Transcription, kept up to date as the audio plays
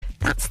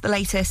the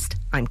latest.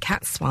 I'm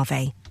Kat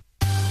Suave.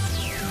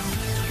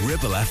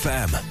 Ribble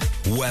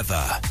FM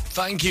weather.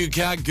 Thank you,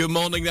 Kat. Good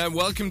morning then.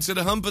 Welcome to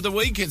the hump of the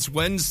week. It's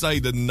Wednesday,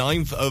 the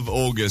 9th of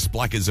August.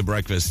 Black as a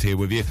breakfast here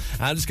with you.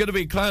 And it's going to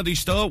be a cloudy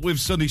start with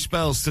sunny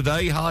spells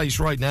today. Highs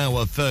right now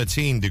are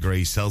 13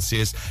 degrees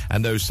Celsius.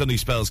 And those sunny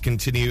spells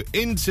continue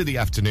into the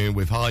afternoon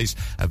with highs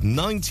of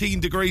 19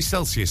 degrees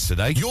Celsius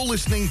today. You're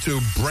listening to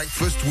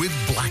Breakfast with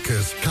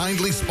Blackers,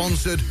 kindly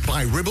sponsored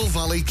by Ribble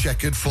Valley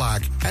Checkered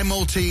Flag.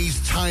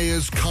 MOTs,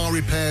 tyres, car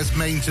repairs,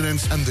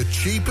 maintenance, and the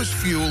cheapest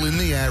fuel in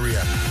the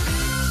area.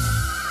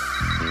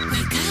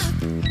 Wake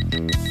up.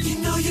 You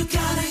know you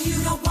gotta,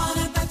 you don't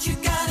wanna, but you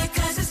gotta,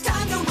 'cause it's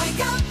time to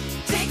wake up.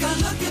 Take a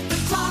look at the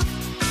clock.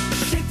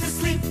 Shake the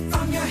sleep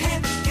from your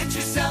head. Get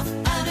yourself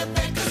out of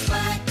bed, 'cause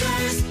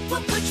Blackers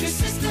will put your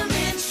system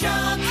in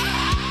shock.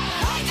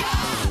 Wake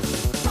up!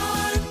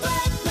 Bart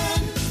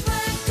Blackman,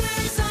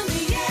 Blackers on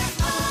the air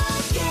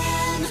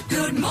again.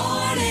 Good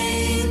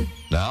morning.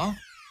 Now,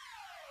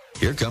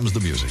 here comes the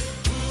music.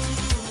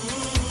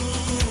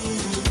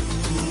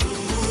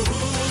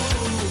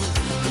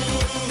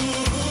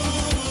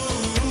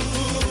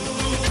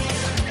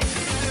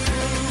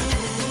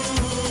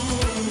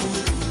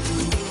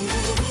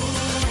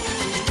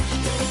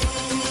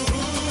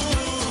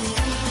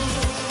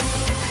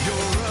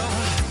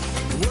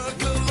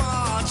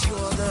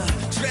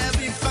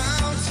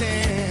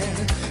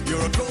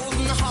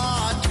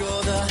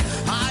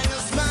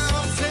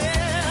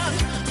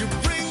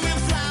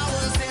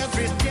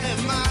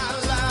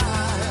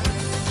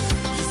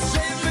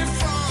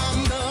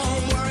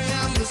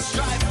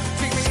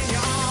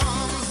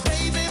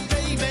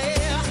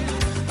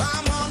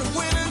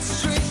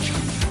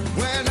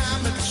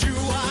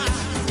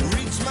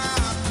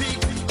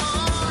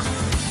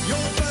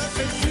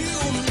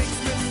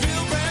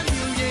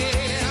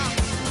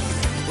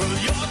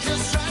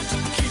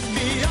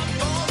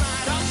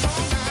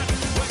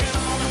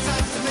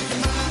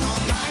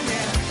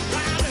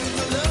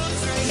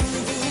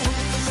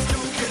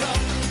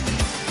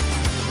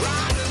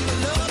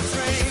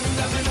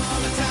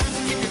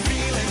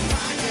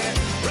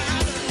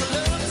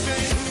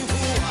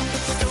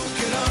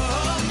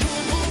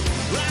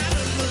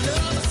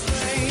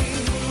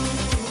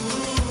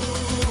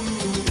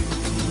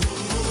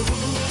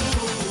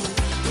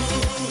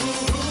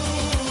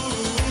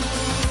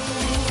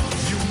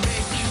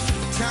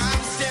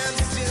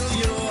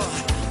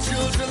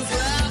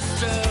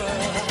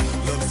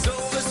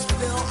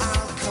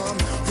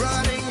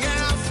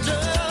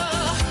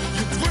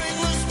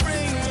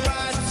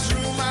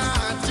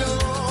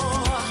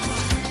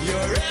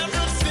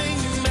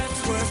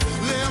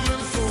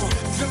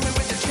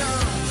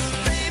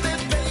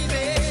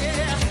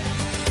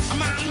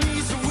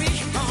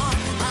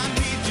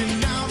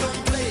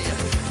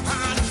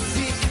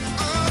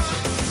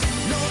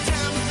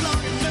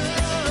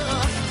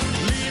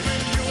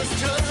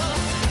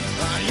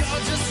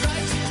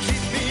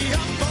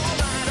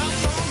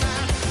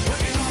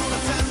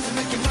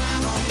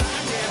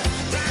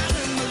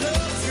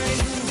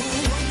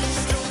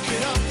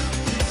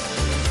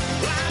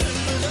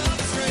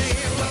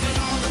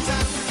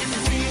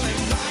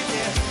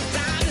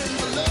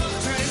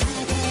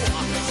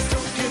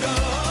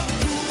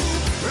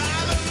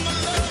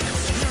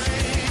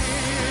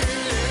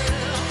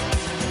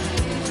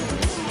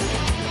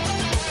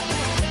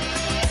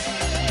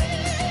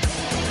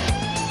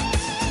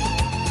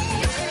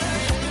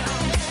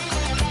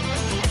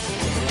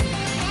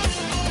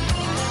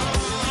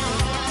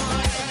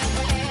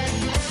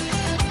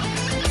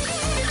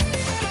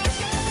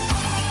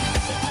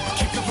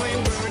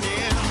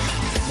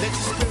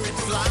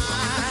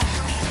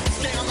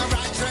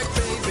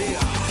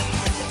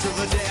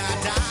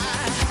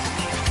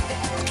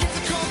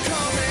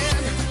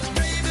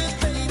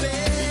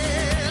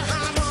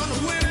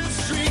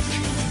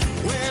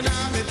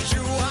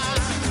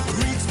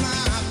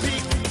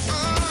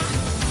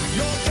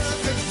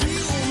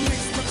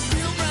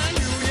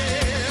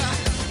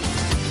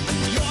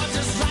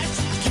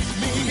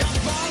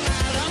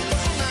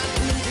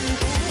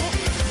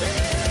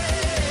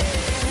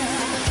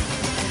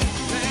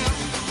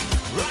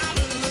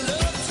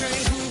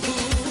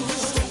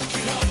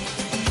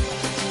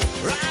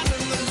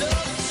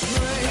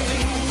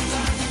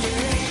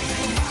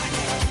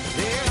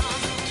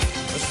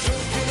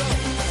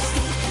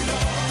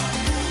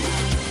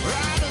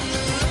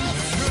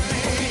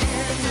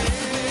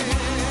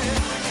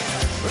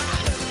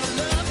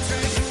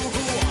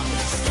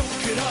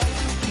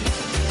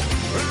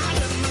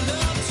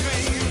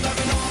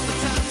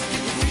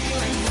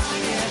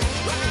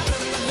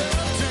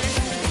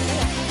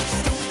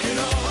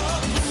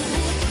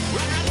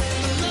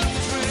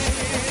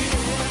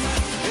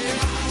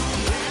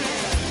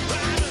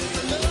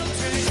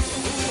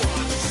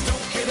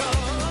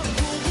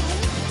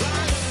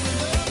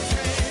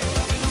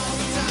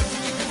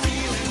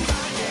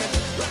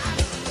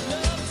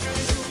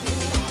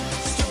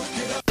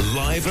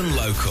 Live and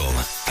local,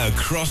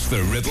 across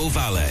the Ribble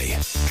Valley.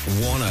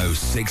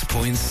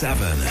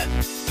 106.7.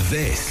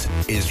 This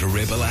is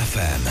Ribble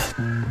FM.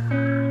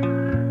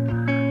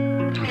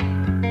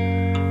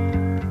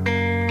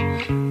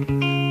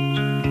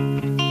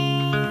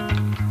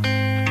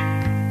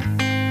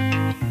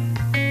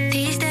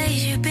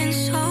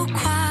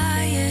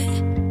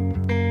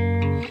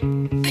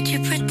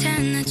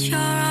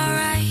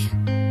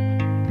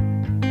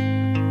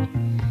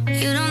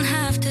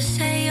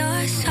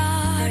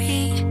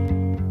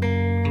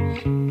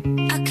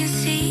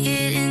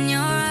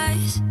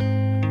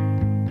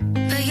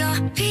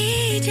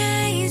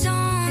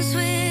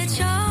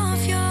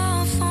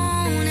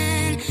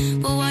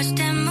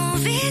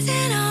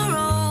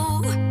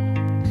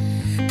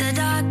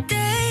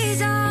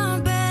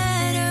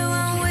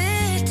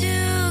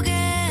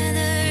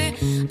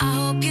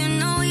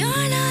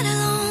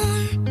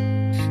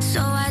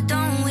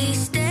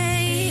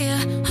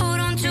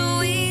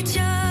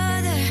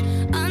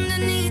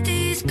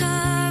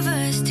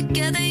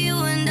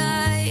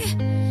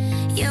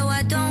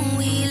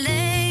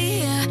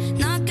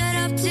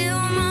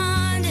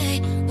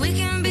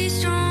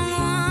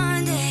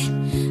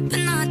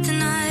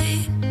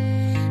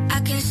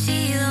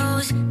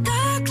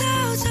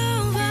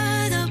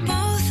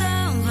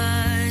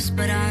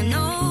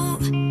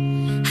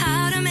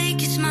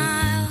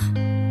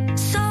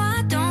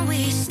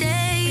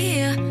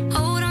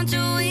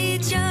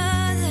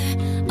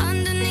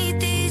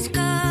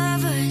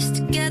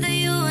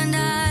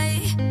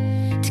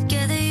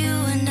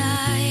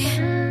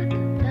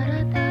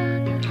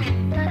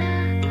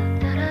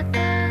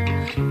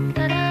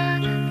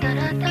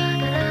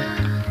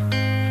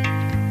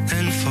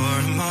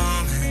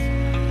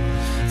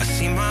 moment. I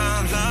see my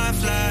life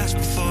flash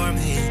before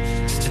me.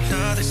 Just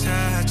another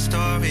sad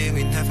story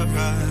we never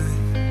write.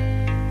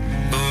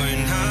 But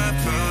we're not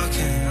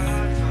broken.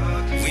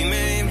 We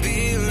may be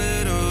a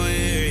little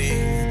weary.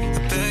 I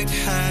beg to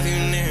have you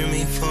near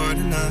me for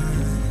tonight.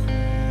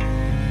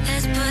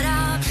 Let's put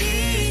our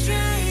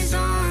PJs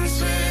on,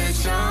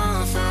 switch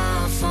off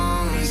our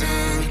phones,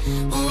 and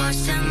we'll watch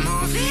the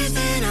movies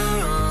in a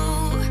row.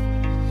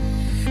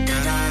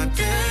 That our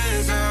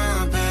days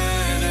are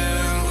better,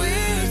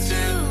 we're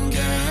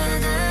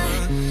together.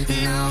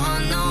 Now I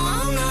know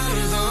I'm not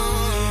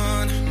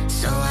alone,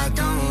 so why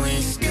don't we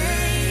stay?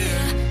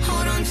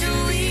 Hold on to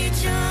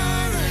each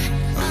other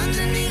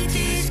underneath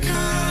these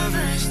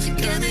covers,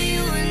 together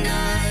you and I.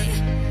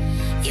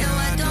 Yeah,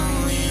 why don't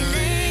we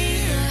lay?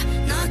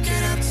 Knock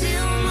it up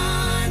till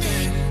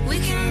Monday. We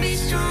can be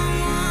strong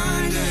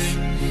one day,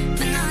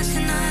 but not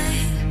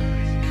tonight.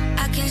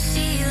 I can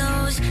see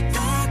those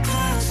dark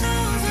clouds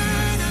over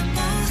the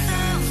both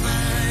of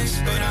us,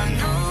 but I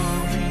know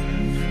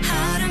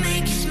how to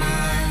make you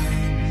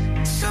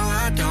smile. So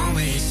why don't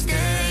we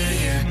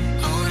stay?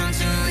 Hold on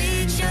to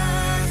each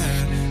other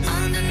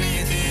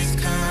underneath these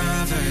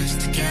covers,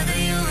 together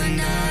you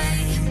and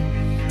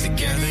I.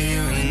 Together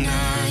you and I.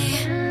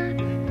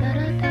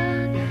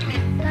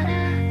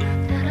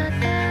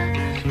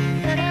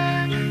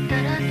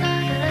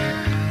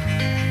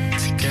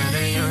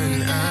 Together you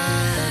and I.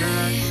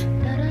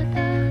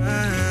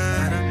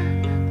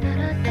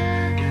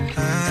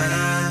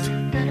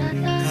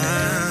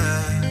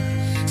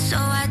 So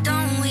why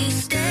don't we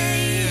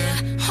stay?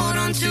 Hold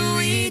on to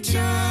each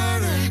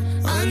other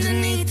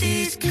underneath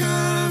these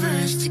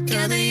covers,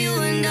 together you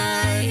and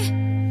I.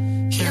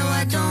 Yeah,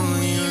 why don't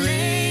we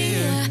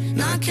lay?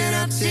 Knock it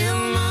up till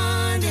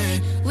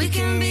Monday. We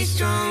can be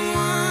strong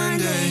one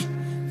day,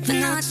 but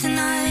not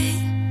tonight.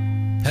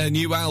 Her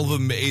new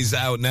album is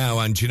out now,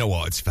 and you know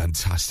what? It's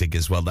fantastic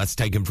as well. That's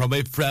taken from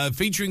it,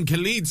 featuring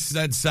Khalid.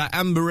 That's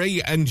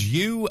Anne-Marie and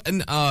You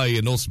and I.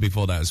 And also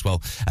before that as well,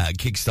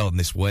 kickstarting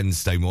this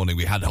Wednesday morning,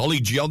 we had Holly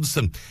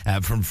Johnson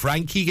from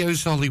Frankie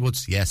Goes to Hollywood.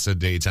 Yes,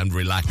 indeed, and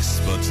Relax.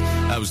 But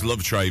that was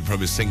Love Train from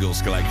his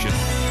singles collection.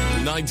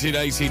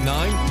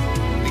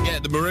 1989. We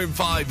get the Maroon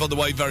 5 on the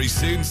way very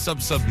soon.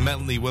 Sub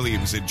Melanie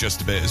Williams in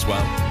just a bit as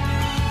well.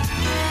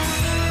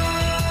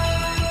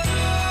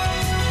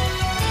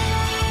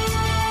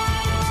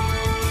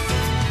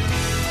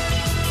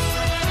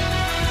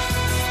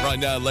 Right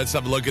now, let's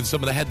have a look at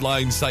some of the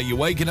headlines that you're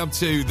waking up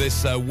to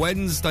this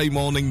Wednesday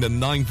morning, the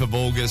 9th of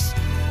August.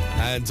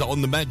 And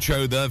on the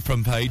Metro, the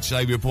front page,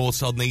 they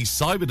report on the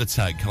cyber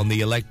attack on the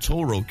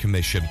Electoral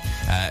Commission,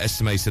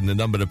 estimating the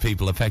number of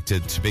people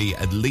affected to be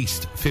at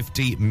least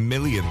 50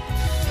 million.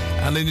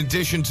 And in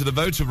addition to the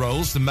voter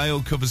rolls, the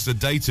Mail covers the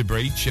data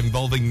breach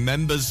involving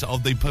members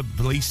of the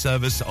police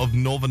service of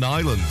Northern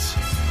Ireland.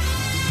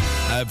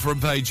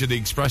 Front page of the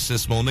Express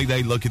this morning,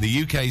 they look at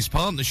the UK's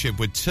partnership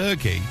with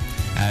Turkey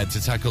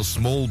to tackle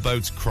small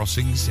boat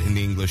crossings in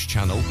the English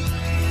Channel.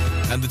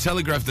 And the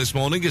Telegraph this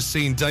morning has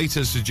seen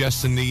data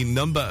suggesting the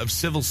number of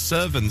civil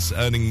servants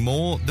earning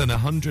more than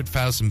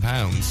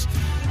 £100,000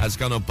 has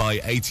gone up by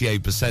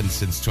 88%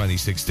 since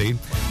 2016,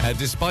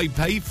 despite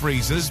pay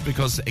freezes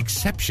because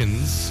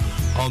exceptions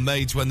are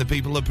made when the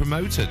people are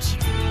promoted.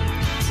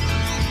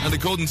 And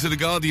according to The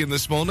Guardian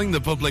this morning, the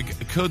public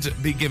could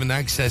be given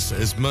access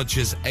as much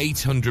as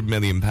 £800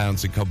 million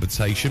in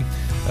compensation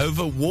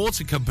over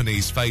water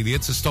companies' failure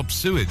to stop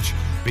sewage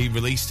being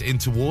released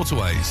into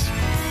waterways.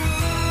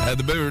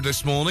 The Mirror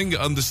this morning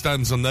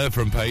understands on their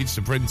front page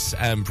the Prince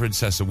and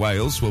Princess of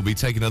Wales will be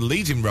taking a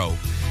leading role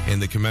in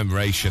the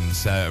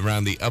commemorations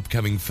around the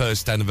upcoming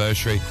first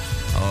anniversary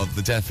of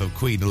the death of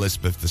Queen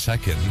Elizabeth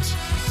II.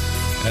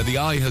 The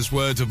Eye has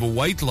word of a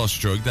weight loss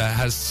drug that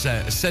has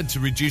said to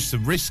reduce the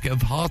risk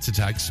of heart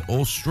attacks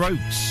or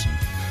strokes.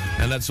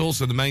 And that's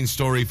also the main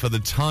story for The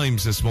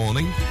Times this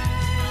morning.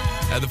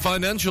 The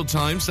Financial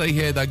Times, they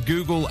hear that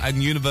Google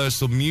and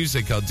Universal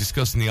Music are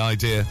discussing the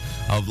idea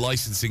of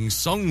licensing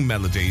song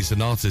melodies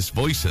and artists'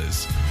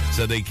 voices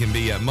so they can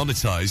be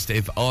monetized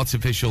if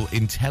artificial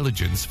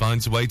intelligence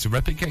finds a way to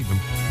replicate them.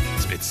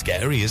 It's a bit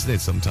scary, isn't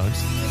it,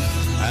 sometimes?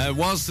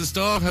 Whilst the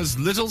Star has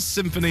little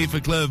sympathy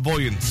for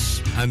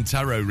clairvoyants and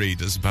tarot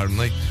readers,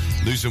 apparently,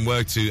 losing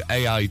work to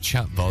AI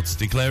chatbots,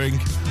 declaring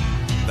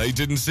they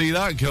didn't see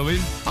that coming.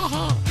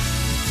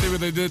 See what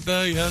they did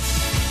there, yeah?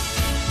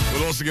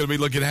 We're also going to be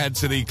looking ahead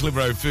to the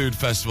Clitheroe Food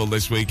Festival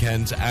this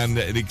weekend and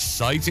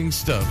exciting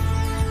stuff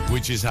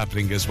which is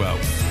happening as well.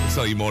 I'll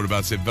tell you more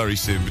about it very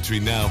soon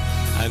between now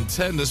and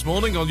 10 this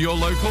morning on your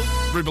local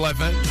Ribble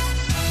FM.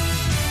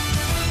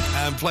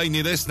 And playing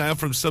you this now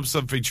from Sub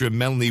featuring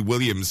Melanie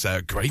Williams,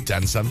 great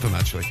dance anthem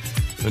actually,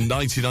 in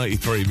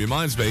 1993.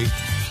 Reminds me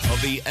of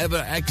the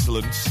ever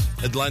excellent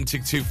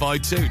Atlantic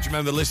 252. Do you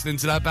remember listening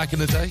to that back in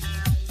the day?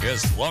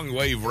 Yes, long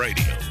wave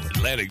radio,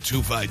 Atlantic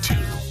 252.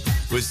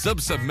 With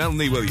Sub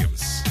Melanie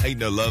Williams. Ain't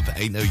no love,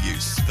 ain't no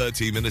use.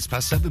 13 minutes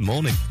past 7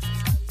 morning.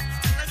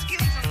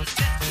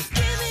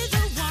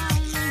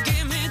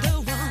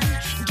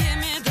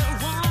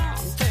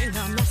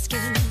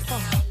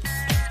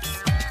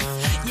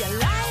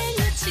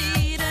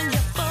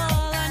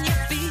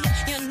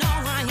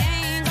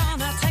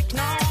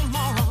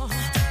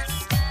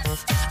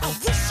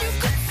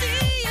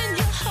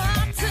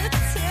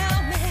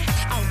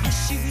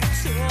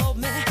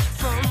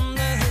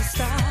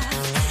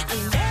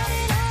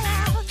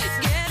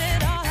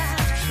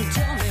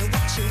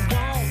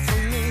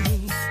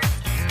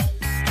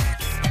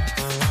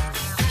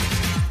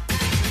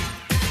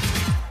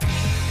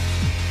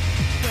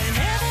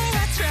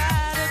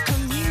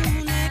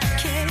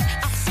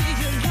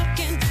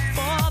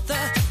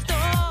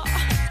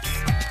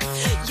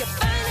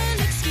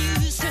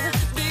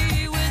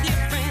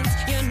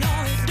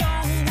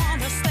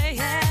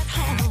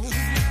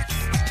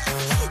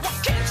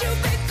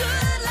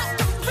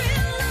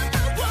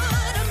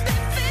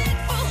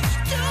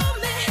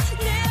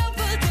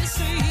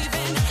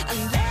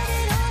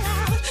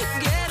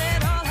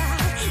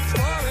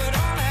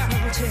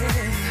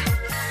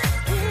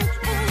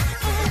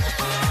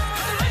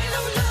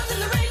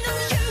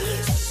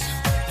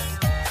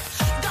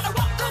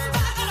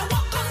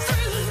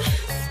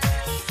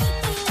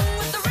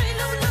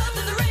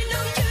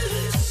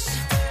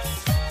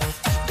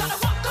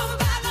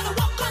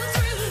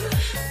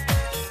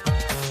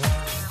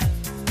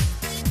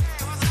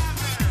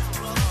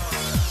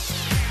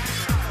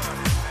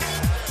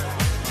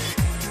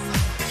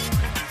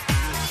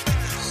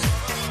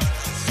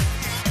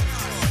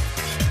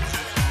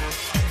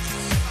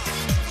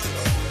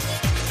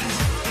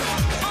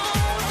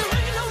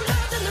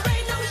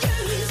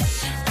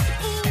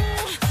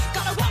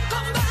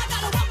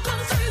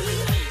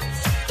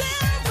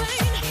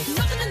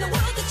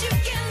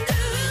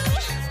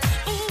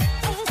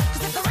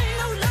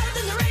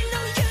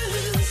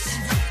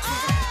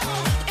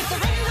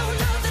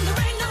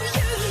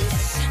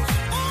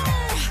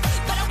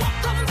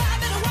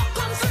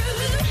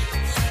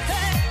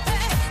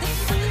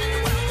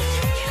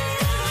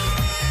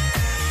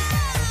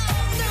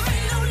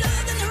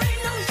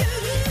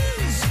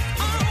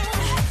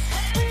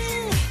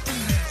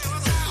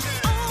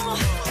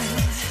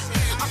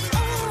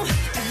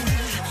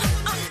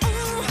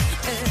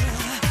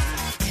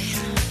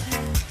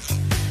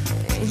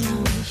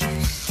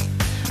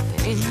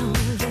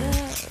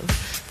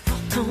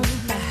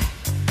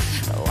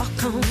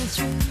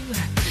 through,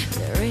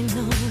 there ain't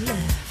no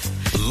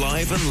left.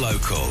 Live and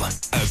local,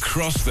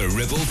 across the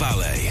Ribble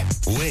Valley.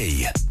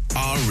 We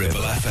are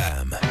Ribble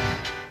FM.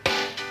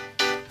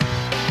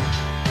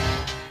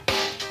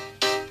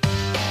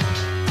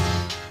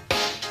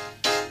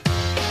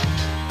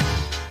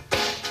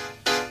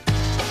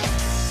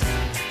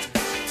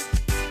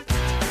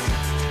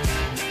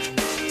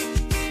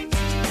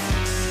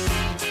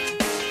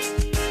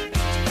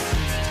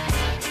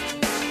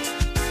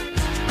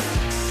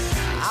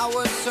 I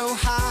was so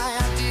high,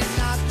 I did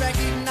not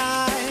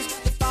recognize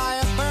the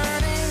fire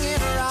burning in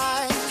her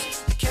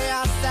eyes, the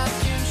chaos that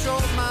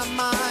controlled my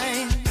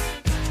mind.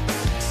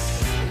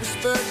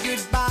 Whispered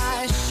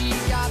goodbye, she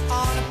got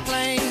on a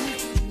plane,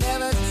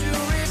 never to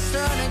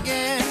return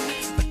again,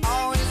 but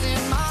always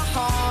in my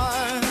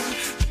heart.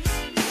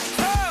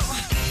 Oh,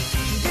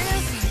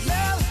 this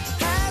love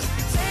has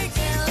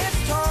taken its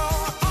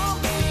toll on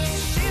me.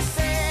 She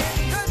said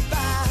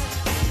goodbye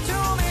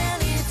too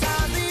many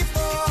times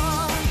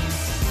before.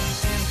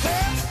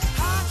 Her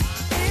heart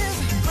is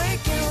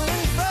breaking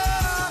in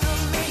front of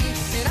me,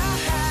 and I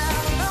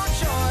have no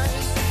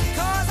choice,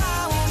 'cause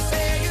I won't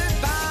say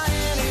goodbye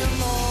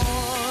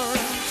anymore.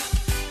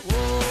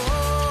 Whoa,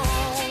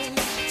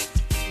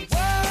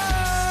 whoa,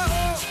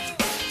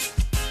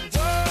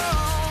 whoa.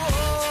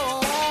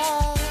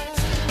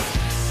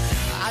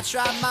 I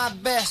tried my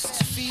best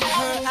to feed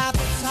her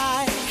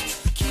appetite,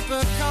 keep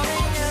her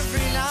coming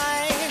every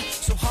night,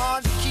 so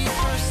hard to keep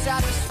her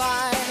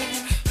satisfied.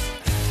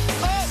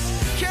 Oh,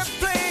 kept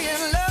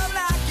playing love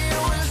like it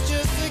was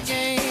just a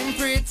game,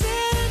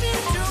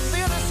 pretending to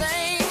feel the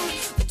same,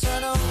 then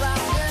turn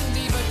around and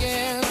leave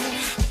again.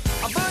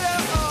 But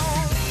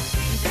oh,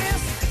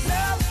 this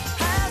love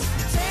has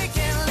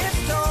taken its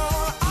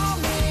toll on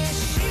me.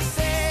 She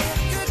said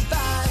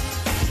goodbye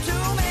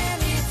too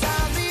many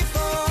times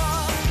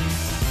before,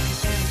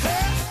 and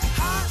her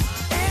heart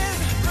is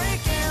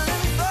breaking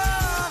in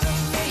front of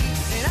me,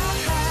 and I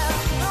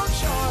have no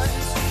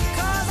choice,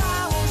 'cause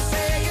I won't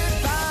say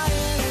goodbye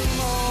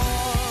anymore.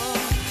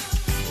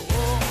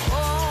 Whoa,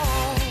 whoa,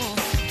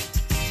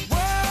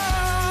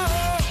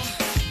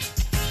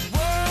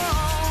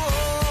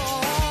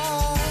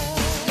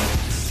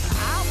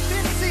 I'll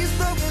fix these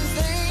broken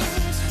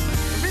things,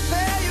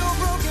 repair your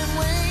broken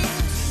wings,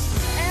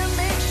 and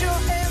make sure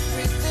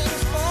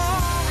everything's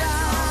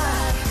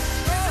alright.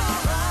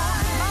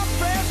 My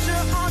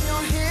pressure on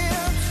your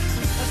hips,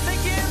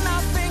 sinking my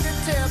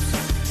fingertips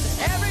to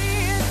every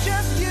inch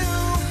of you,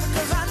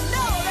 'cause I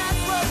know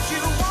that's what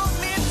you want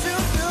me to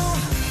do.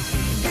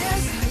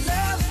 This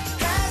love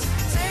has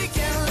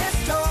taken its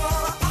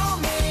toll on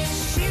me.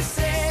 She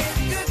said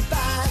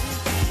goodbye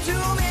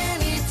too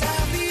many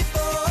times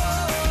before.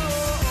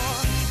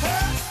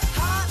 Her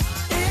heart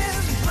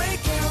is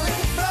breaking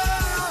in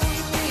front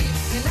of me,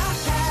 and I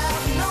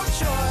have no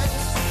choice,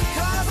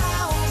 'cause I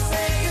won't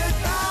say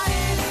goodbye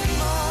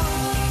anymore.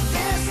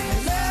 This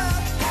love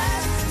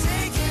has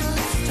taken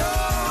its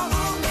toll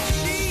on me.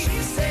 She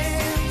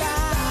said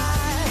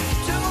goodbye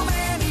too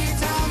many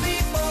times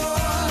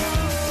before,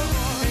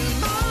 and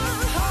my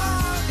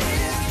heart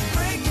is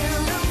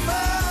breaking in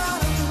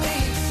front of me.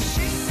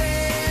 She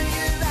said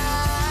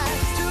goodbye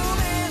too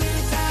many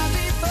times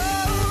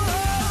before.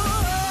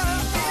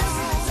 This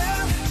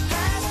love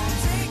has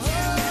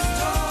taken its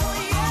toll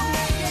on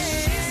me.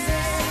 She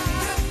said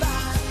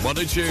goodbye. What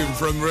a tune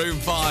from Room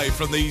 5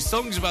 from the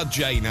Songs About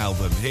Jane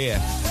album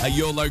here at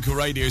your local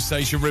radio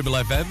station, Ribble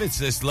FM. It's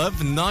This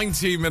Love,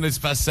 19 minutes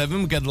past 7.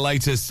 We'll get the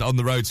latest on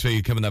the roads for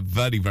you coming up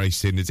very, very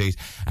soon indeed.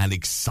 And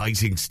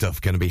exciting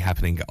stuff going to be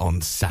happening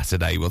on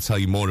Saturday. We'll tell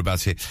you more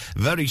about it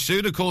very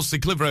soon. Of course, the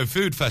Clitheroe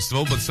Food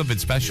Festival, but something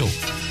special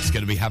is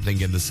going to be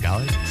happening in the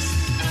sky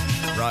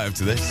right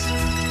after this.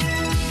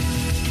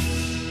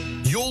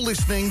 You're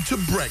listening to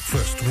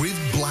Breakfast with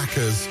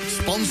Blackers,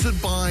 sponsored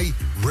by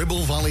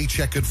Ribble Valley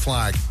Checkered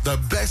Flag, the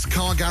best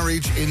car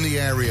garage in the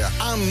area,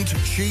 and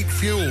cheap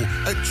fuel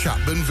at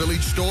Chapman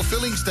Village Store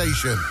Filling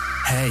Station.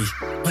 Hey,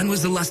 when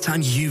was the last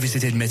time you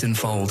visited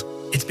Mittenfold?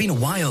 It's been a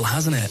while,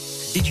 hasn't it?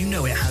 Did you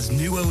know it has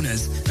new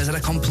owners, has had a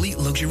complete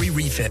luxury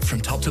refit from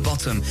top to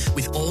bottom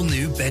with all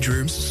new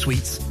bedrooms,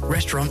 suites,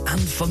 restaurant and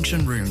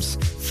function rooms?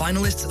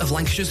 Finalists of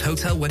Lancashire's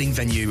Hotel Wedding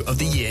Venue of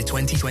the Year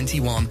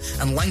 2021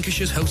 and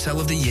Lancashire's Hotel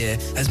of the Year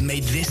has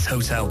made this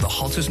hotel the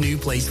hottest new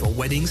place for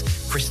weddings,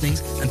 christenings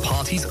and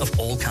parties of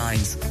all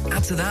kinds.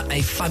 Add to that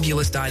a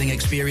fabulous dining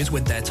experience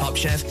with their top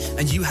chef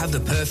and you have the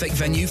perfect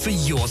venue for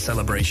your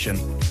celebration.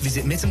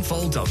 Visit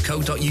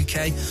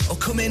mittenfold.co.uk or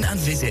come in and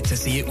visit to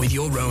see it with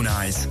your own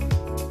eyes.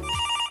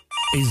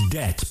 Is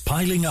debt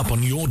piling up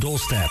on your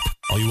doorstep?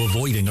 Are you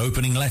avoiding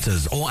opening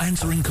letters or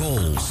answering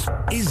calls?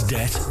 Is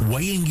debt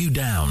weighing you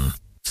down?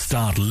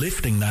 Start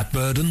lifting that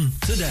burden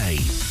today.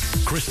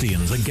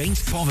 Christians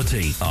Against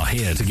Poverty are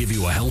here to give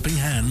you a helping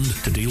hand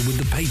to deal with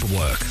the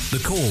paperwork, the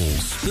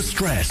calls, the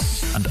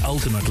stress, and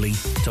ultimately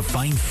to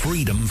find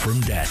freedom from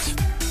debt.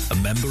 A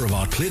member of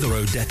our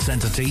Clitheroe Debt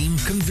Centre team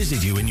can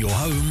visit you in your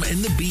home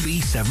in the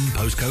BB7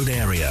 postcode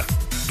area.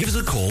 Give us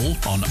a call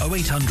on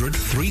 0800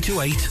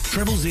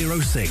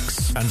 328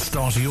 0006 and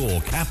start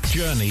your CAP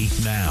journey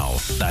now.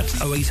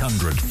 That's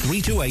 0800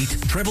 328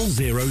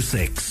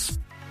 0006.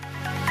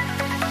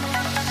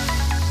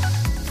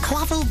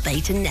 Clavel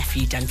Bait and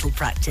Nephew Dental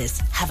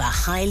Practice have a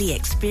highly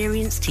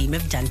experienced team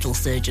of dental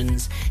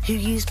surgeons who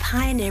use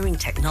pioneering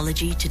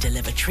technology to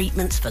deliver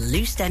treatments for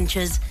loose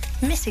dentures,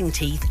 missing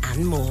teeth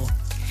and more.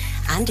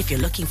 And if you're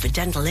looking for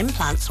dental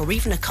implants or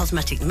even a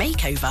cosmetic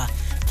makeover,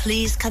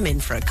 please come in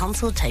for a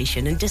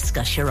consultation and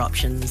discuss your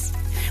options.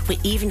 We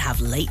even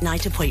have late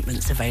night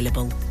appointments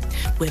available.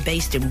 We're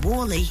based in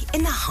Worley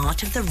in the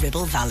heart of the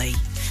Ribble Valley.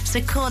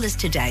 So call us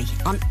today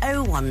on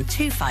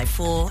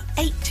 01254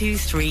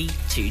 823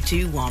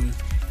 221.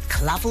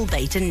 Clavel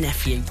Bait and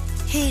Nephew,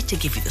 here to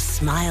give you the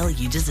smile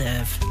you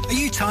deserve. Are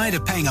you tired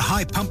of paying a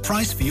high pump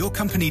price for your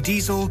company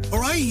diesel?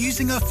 Or are you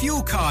using a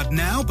fuel card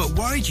now but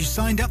worried you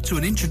signed up to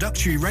an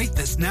introductory rate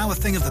that's now a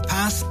thing of the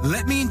past?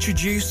 Let me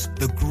introduce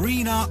the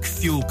Green Arc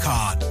Fuel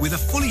Card. With a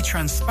fully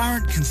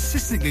transparent,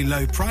 consistently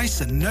low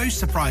price and no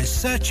surprise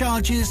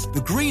surcharges,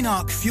 the Green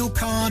Arc Fuel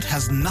Card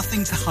has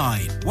nothing to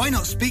hide. Why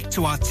not speak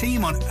to our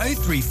team on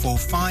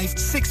 0345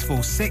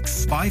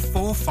 646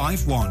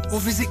 5451 or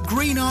visit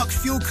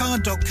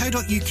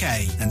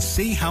greenarcfuelcard.co.uk and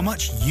see how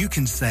much you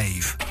can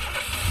save.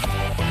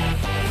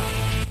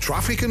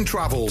 Traffic and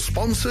Travel,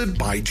 sponsored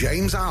by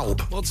James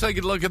Alb. We'll take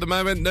a look at the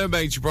moment. No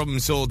major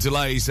problems or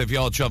delays if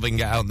you're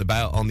travelling out and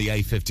about on the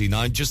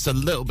A59. Just a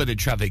little bit of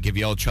traffic if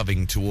you're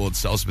travelling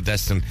towards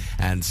Osbodeston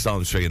and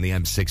Samlesbury and the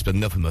M6, but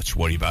nothing much to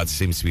worry about. It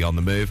seems to be on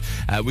the move.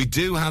 We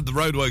do have the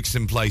roadworks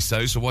in place,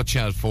 though, so watch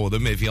out for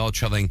them if you're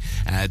travelling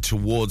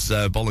towards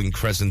Bolling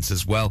Crescent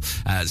as well.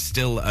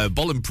 Still,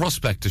 Bolling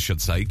Prospect, I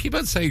should say. Keep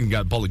on saying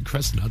Bolling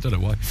Crescent, I don't know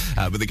why.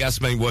 But the gas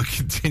main work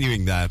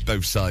continuing there,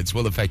 both sides,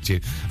 will affect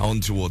you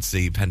on towards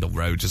the Pendle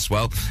Road as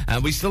well.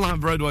 We still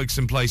have roadworks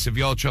in place if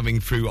you're travelling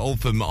through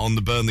Altham on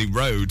the Burnley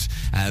Road.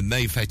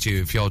 May affect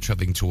you if you're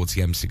travelling towards the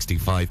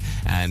M65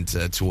 and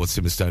towards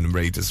Simmerstone and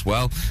Reed as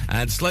well.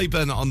 And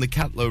Slaburn on the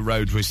Catlow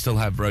Road, we still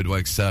have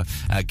roadworks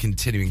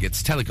continuing.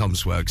 It's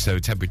telecoms work, so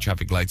temporary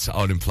traffic lights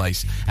are in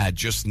place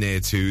just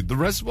near to the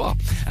reservoir.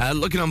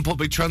 Looking on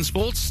public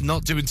transport,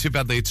 not doing too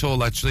badly at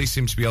all, actually.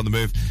 Seems to be on the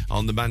move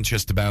on the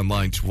Manchester-bound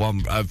line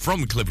from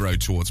Clipper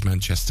Road towards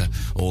Manchester.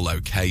 All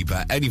okay,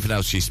 but anything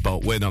else you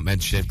spot, we're not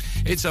mentioning.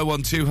 It's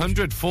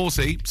 01200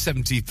 40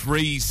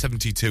 73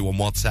 72 on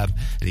WhatsApp,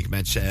 and you can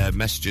mention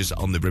messages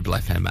on the Ribble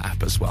FM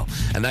app as well.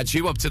 And that's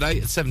you up to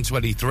date at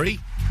 7:23.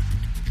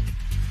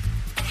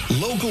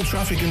 Local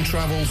Traffic and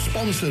Travel,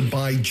 sponsored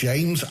by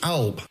James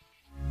Alb.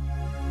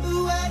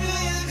 Where do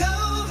you go,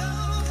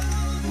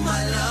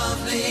 my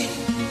lovely?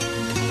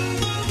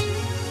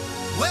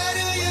 Where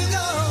do you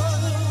go?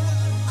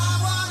 I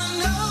wanna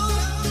know,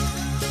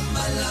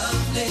 my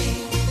lovely.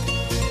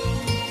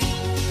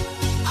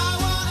 I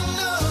wanna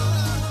know,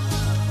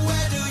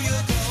 where do you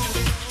go?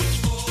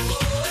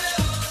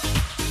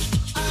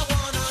 I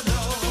wanna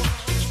know,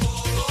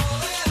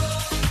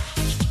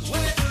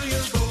 where do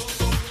you go?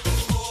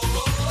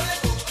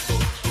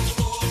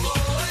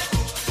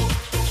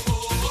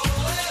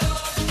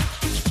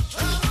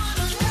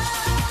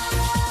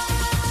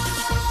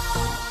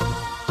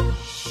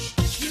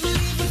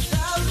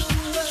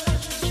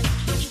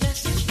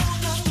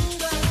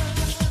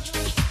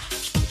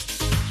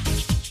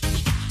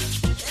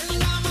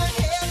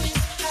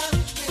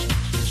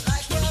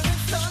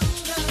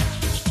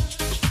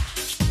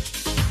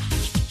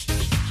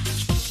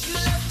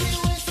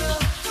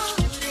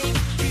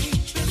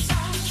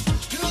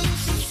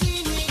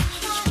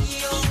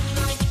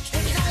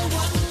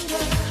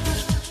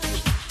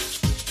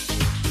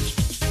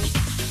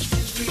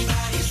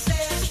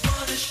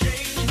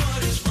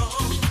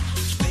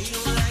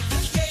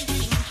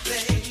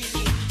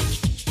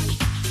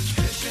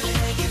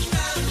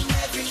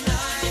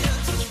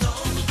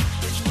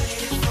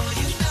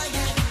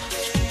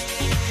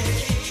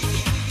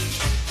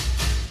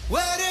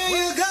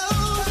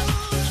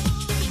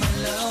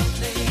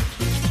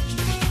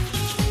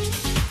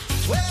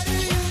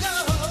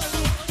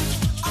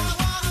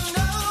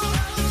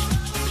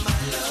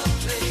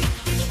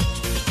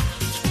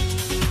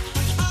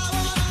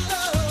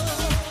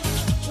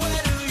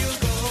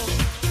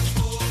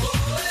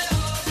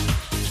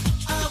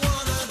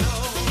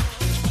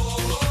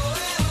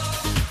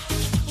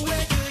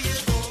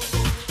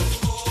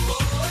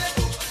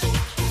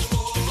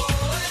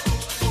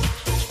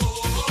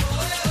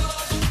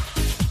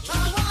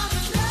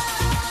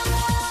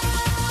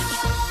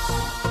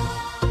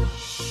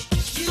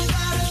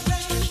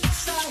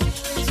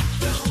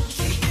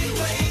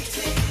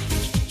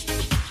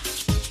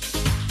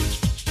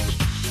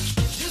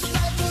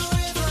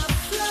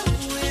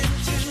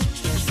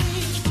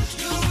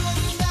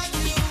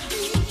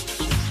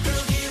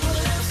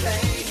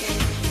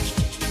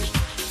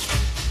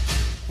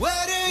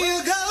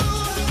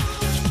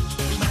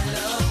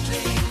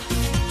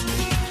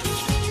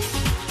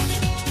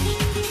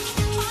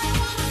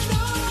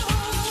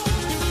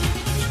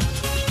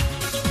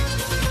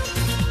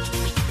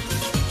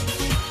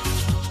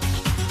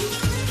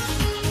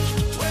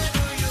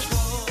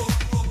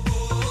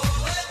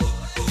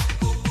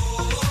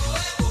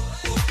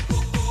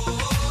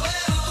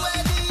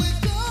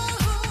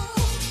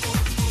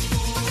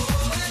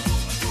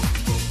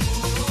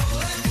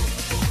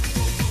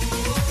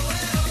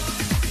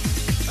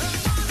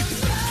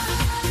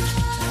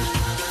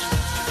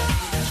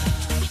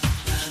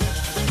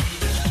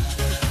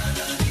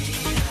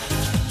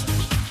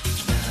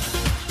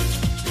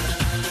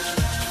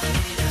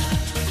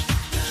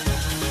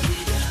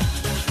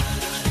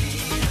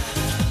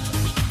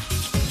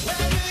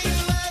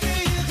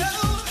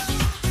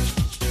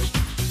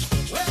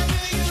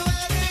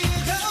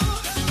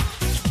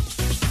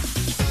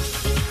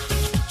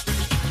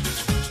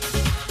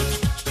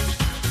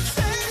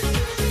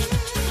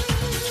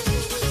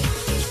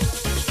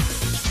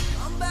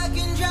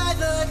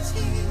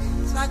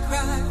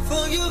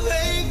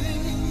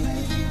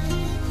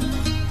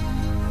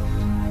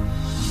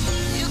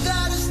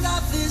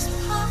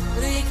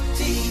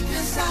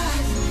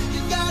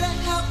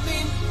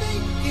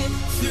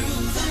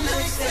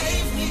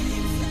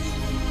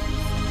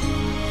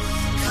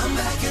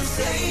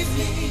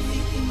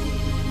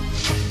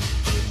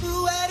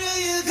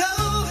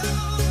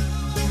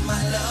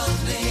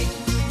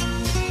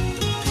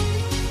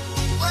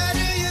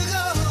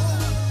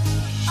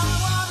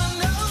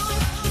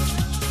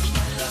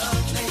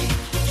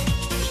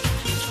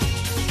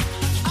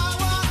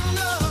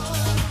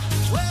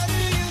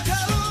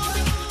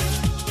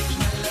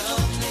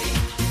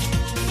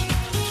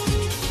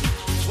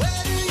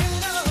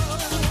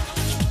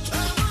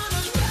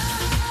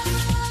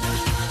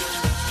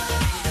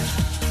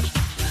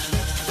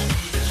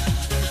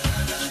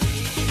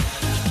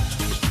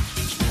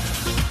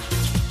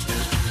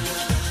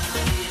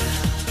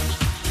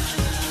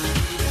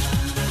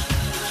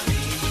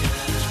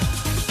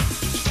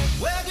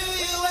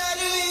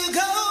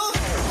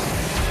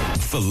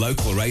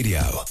 local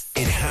radio,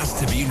 it has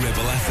to be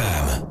Ribble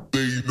FM.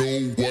 They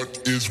know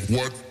what is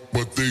what,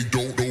 but they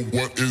don't know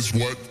what is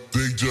what.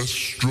 They just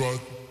strut.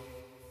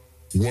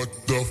 What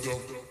the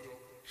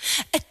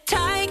A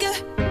tiger,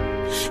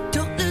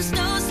 don't lose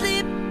no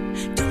sleep.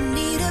 Don't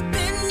need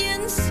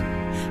opinions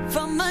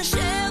from a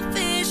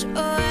shellfish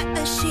or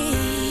a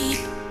sheep.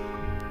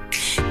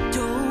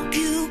 Don't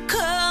you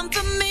come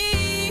for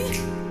me,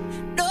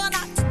 no,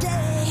 not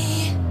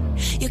today.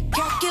 You're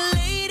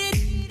calculated,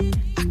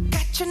 I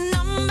got your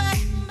number,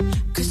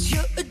 'cause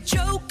you're a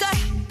joker,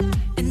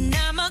 and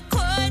I'm a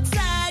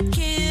courtside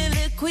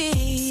killer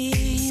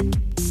queen.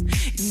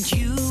 And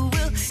you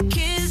will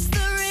kiss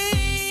the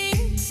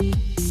ring,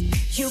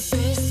 you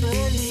best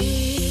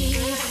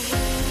believe.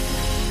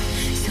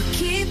 So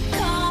keep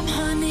calm,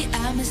 honey,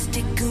 I'ma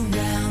stick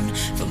around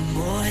for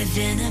more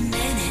than a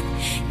minute.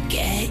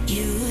 Get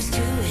used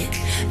to it.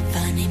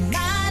 Funny,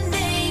 my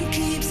name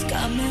keeps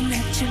coming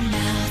at your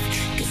mouth,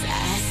 'cause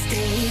I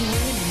stay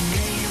winning,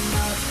 lay 'em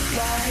up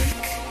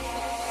like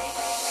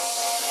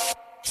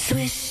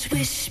swish,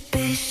 swish,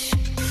 bish.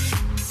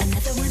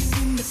 Another one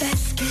in the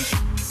basket.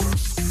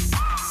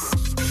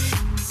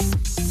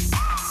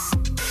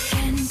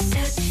 Can't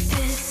touch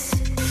this.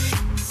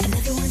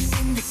 Another one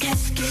in the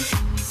casket.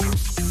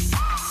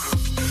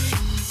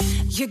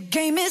 Your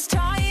game is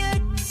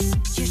tired.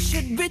 You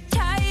should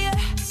retire.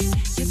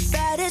 You're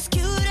bad as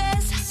cute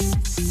as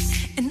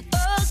an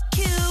old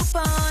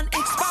coupon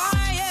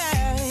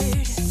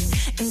expired.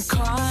 And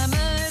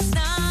karma's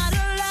not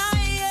a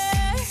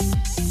liar.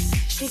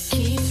 She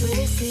keeps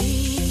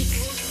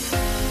receipts.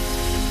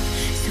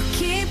 So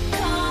keep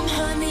calm,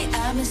 honey,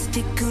 I'ma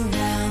stick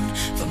around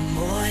for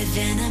more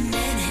than a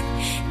minute.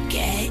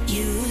 Get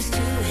used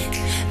to it.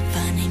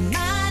 Funny,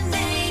 my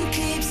name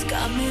keeps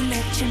coming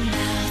at your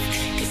mouth,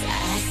 'cause I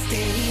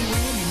stay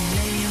winning,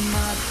 lay 'em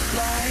up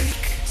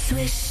like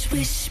swish,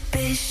 swish,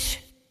 bish.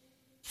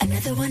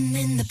 Another one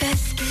in the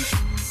basket.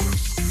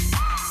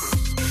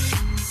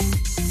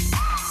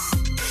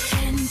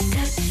 Can't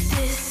touch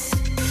this.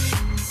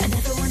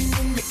 Another one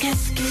in the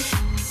casket.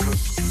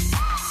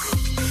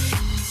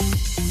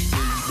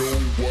 They know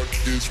what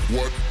is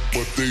what,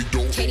 but they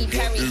don't Katy know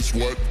what Perry. is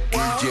what.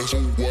 They just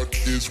know what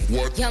is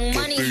what, Young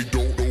but Money. they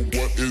don't know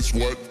what is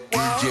what.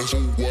 They just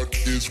know what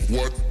is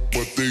what,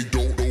 but they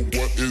don't know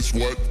what is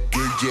what.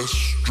 They just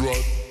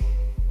strut.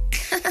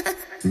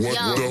 What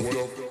Yo.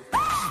 the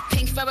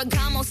Pink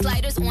Ferragamo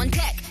sliders on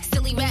deck.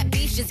 Silly rap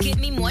beefs just give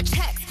me more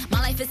checks. My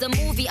life is a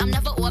movie, I'm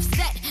never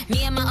offset.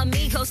 Me and my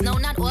amigos, no,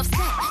 not offset.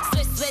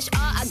 Swish, swish,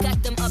 I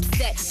got them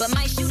upset. But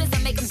my shooters, I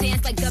make them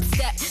dance like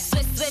dubstep.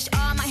 Swish, swish,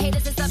 my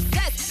haters is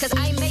upset. 'Cause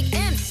I make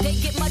them, they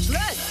get much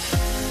less.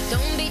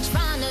 Don't be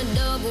trying to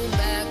double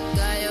back,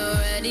 I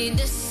already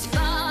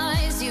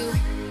despise you.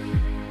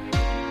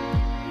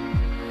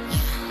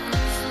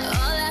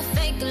 All that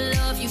fake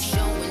love you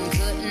showing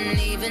couldn't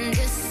even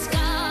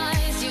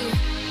disguise you.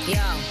 Yo.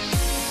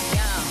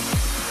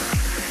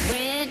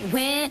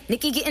 When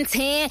Nikki getting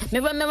tan,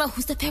 mirror, mirror,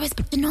 who's the fairest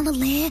bitch in all the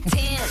land?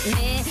 Tan,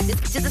 man, this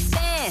bitch is a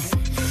stan.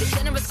 The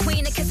generous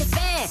queen that kiss a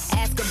fan.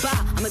 Ask her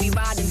bye, I'ma be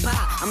riding by.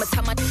 I'ma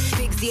tell my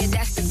big Z,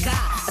 that's the guy.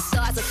 A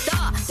star's a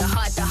star, the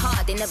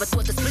heart. They never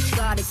taught the switch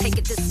guard, they take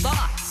it this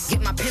far.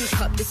 Get my pimp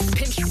cup, this is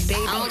pimp shit,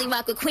 baby. I only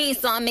rock with Queen,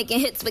 so I'm making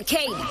hits with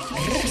Katy.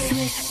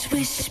 Swish,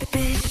 swish,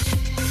 bish.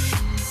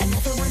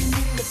 Another one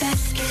in the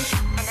basket.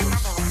 And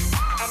another one.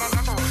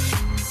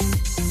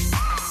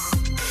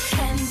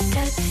 Can't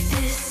touch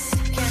this.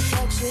 Can't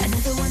touch it.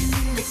 Another one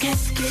in the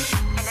casket.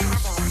 And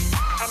another one.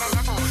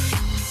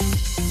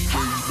 They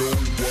know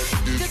what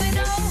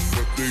is what,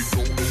 but they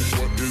don't know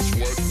what is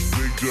what.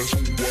 They just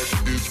know what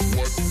is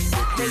what,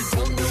 but they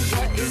don't know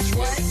what is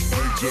what.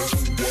 They just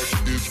know what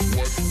is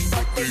what,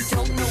 but they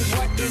don't know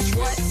what is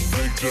what.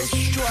 They just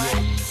strut.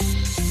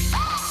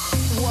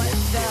 What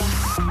the?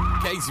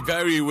 Katy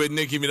Perry with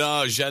Nicki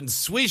Minaj and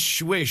Swish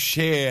Swish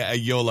here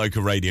at your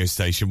local radio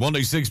station.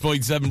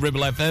 106.7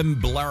 Ribble FM.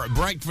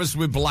 Breakfast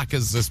with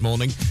Blackers this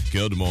morning.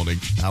 Good morning.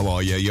 How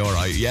are you? You all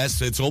right?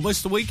 Yes, it's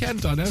almost the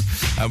weekend, I know.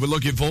 And we're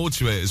looking forward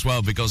to it as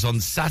well, because on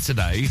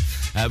Saturday,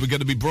 we're going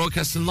to be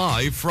broadcasting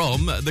live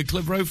from the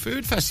Clitheroe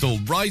Food Festival,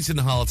 right in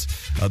the heart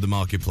of the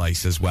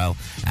marketplace as well.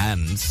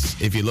 And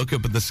if you look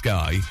up at the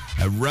sky,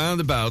 around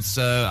about,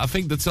 I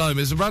think the time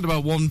is around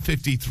about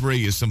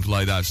 1:53 or something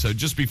like that, so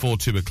just before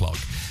 2 o'clock,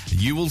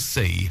 you will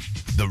see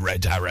the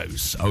Red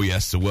Arrows. Oh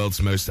yes, the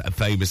world's most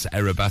famous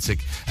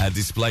aerobatic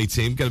display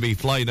team, going to be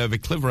flying over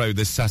Clitheroe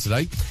this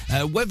Saturday.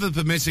 Weather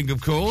permitting,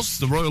 of course,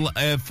 the Royal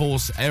Air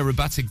Force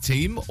Aerobatic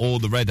Team, or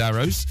the Red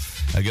Arrows,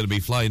 are going to be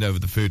flying over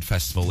the food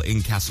festival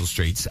in Castle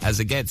Street as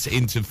it gets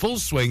into full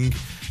swing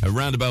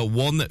around about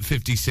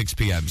 1:56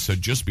 p.m, so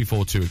just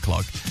before 2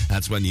 o'clock.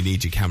 That's when you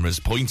need your cameras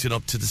pointed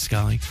up to the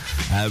sky.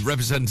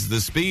 Representing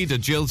the speed,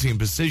 agility and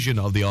precision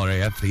of the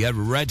RAF, the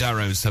Red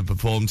Arrows have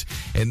performed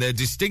in their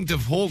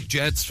distinctive Hawk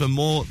jets for more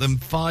more than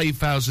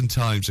 5,000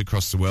 times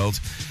across the world.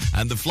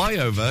 And the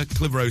flyover,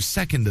 Clitheroe's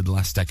second and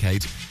last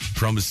decade,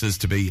 promises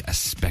to be a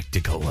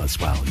spectacle as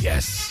well,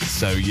 yes.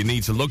 So you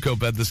need to look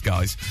up at the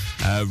skies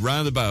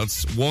round about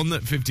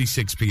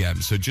 1:56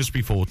 p.m, so just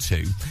before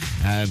 2.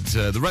 And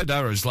the Red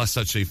Arrows last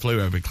actually flew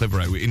over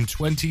Clitheroe in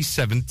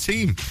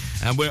 2017.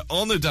 And we're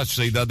honoured,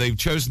 actually, that they've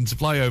chosen to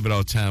fly over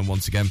our town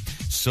once again,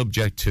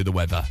 subject to the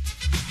weather.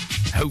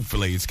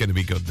 Hopefully it's going to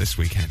be good this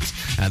weekend.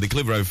 And the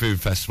Clitheroe Food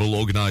Festival,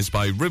 organised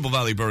by Ribble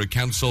Valley Borough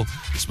Council,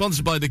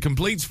 sponsored by the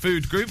Complete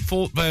Food Group,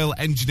 Fort Vale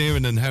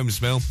Engineering and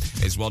Homes Mill,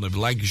 is one of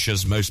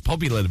Lancashire's most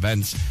popular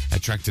events,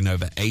 attracting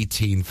over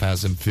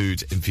 18,000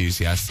 food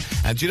enthusiasts.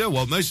 And do you know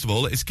what? Most of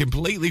all, it's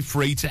completely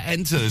free to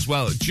enter as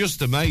well.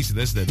 Just amazing,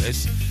 isn't it,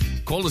 this?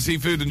 Quality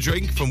food and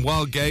drink, from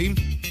wild game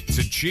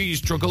to cheese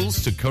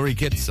truckles to curry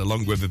kits,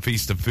 along with a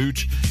feast of food,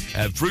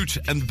 fruit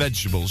and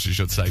vegetables, I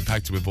should say,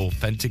 packed with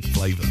authentic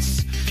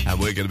flavours. And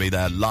we're going to be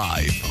there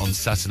live on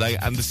Saturday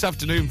and this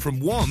afternoon from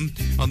 1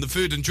 on the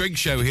Food and Drink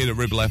Show here at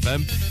Ribble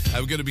FM.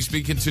 We're going to be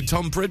speaking to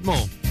Tom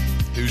Pridmore,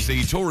 who's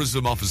the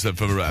tourism officer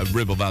for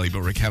Ribble Valley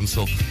Borough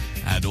Council,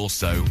 and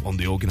also one of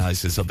the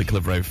organisers of the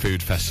Clitheroe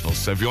Food Festival.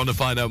 So if you want to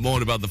find out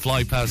more about the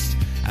fly past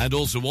and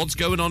also what's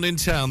going on in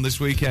town this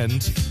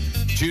weekend,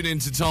 tune in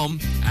to Tom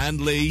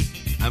and Lee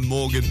and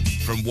Morgan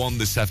from 1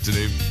 this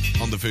afternoon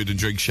on the Food and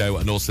Drink Show,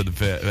 and also the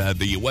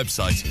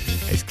website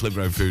is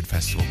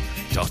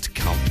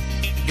clitheroefoodfestival.com.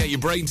 Get your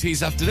brain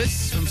tease after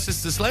this from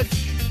Sister Sledge.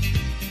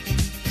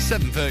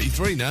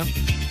 7:33 now.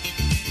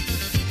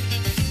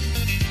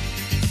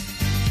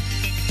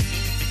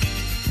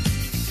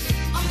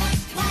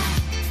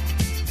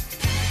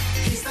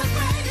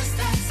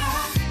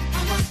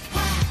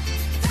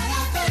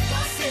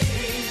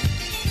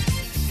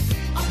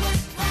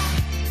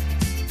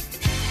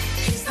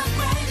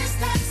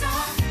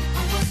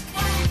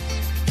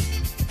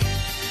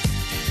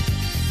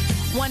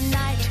 One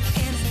night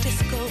in a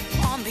disco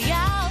on the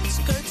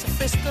outskirts of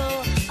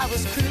Frisco, I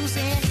was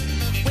cruising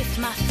with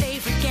my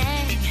favorite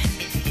gang.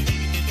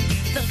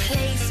 The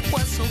place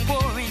was so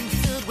boring,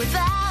 filled with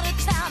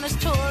out-of-towners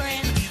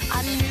touring.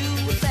 I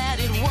knew that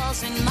it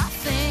wasn't my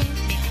thing.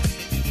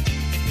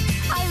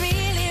 I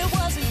really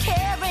wasn't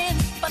caring,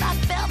 but I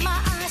felt my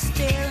eyes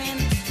staring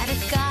at a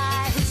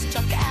guy who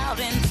stuck out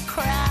in the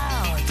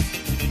crowd.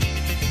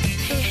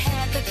 He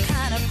had the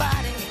kind of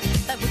body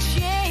that would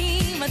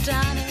shame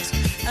Adonis,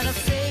 and a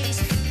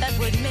face that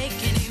would make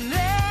any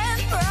man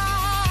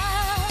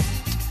proud.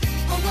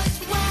 Oh, what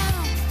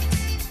wow!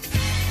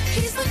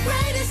 He's the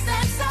greatest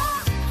dancer.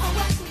 Oh,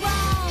 what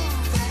wow!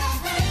 That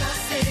I've ever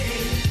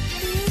seen.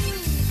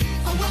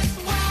 Oh, what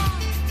wow!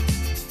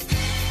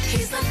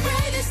 He's the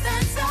greatest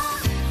dancer.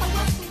 Oh,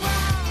 what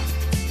wow!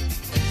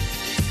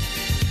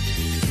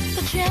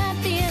 The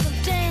champion of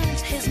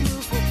dance, his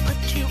moves will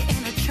put you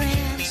in a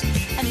trance,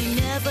 and he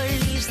never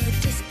leaves the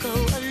disco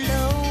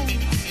alone.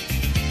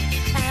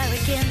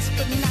 Arrogance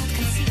but not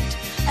conceit.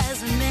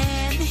 As a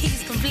man,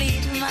 he's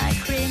complete. My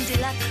creme de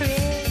la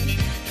creme.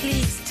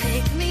 Please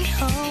take me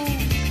home.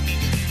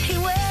 He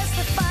wears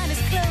the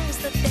finest clothes,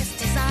 the best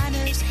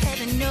designers,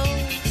 heaven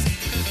knows.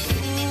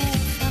 Ooh,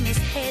 from his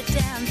head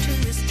down to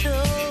his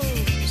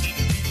toes.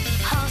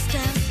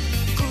 Halston,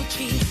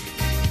 Gucci,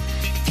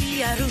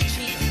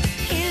 Fiorucci.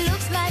 He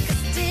looks like a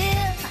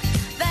steal.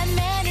 That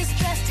man is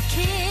dressed to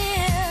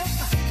kill.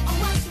 Oh,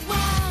 what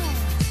wow!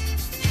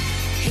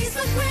 He's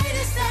the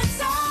greatest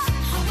dancer.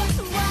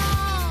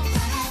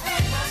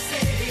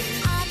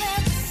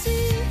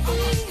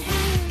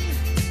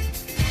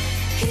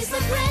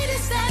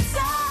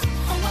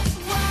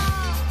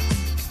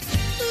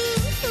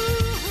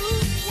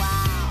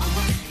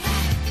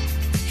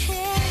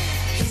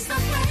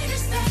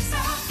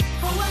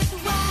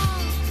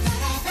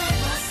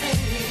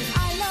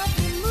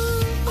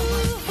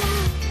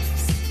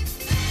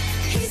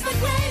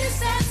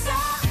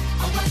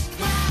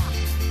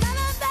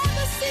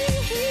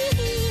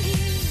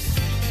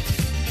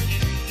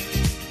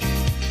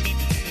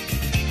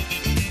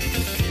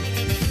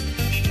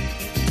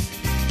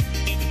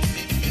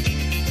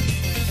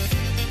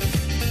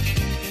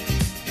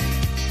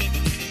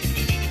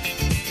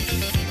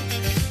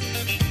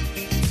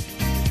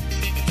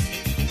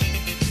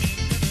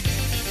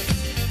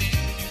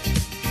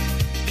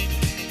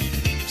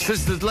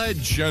 Sister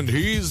Sledge, and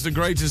he's the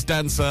greatest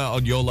dancer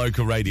on your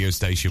local radio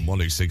station,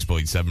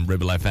 106.7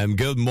 Ribble FM.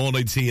 Good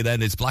morning to you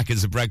then. It's Black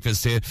as a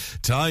Breakfast here.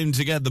 Time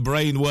to get the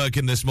brain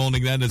working this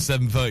morning then at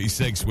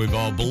 7:36 with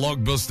our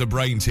blockbuster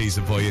brain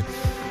teaser for you.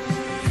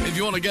 If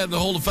you want to get in the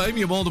Hall of Fame,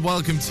 you're more than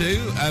welcome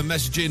to.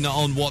 Message in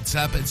on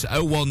WhatsApp. It's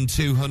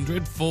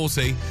 01200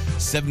 40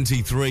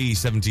 73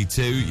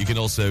 72. You can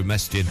also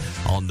message in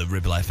on the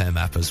Ribble FM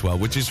app as well,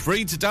 which is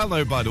free to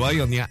download, by the way,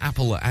 on your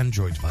Apple or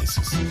Android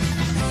devices.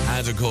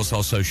 And, of course,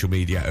 our social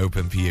media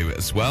open for you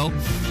as well.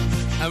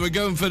 And we're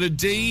going for the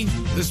D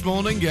this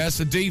morning. Yes,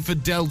 a D for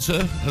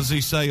Delta, as they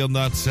say on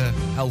that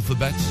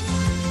alphabet.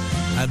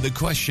 And the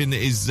question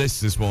is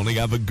this morning.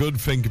 Have a good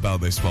think about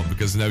this one,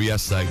 because I know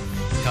yesterday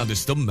kind of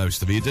stumped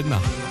most of you, didn't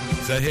I?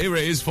 So here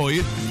it is for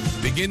you.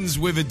 Begins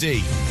with a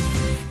D.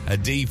 A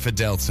D for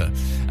Delta.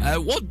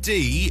 What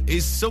D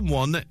is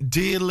someone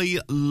dearly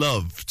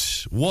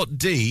loved? What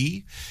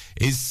D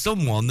is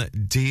someone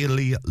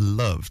dearly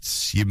loved?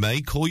 You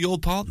may call your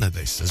partner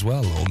this as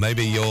well, or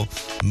maybe your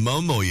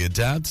mum or your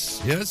dad.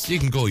 Yes, you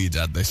can call your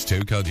dad this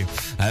too, can't you?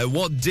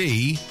 What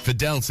D for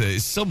Delta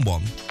is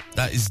someone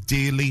that is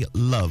dearly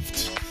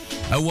loved?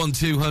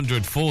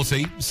 01200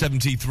 40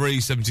 73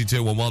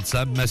 72 on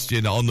WhatsApp,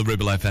 messaging on the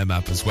Ribble FM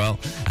app as well,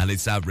 and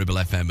it's at Ribble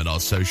FM and our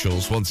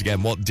socials. Once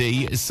again, what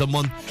D is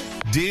someone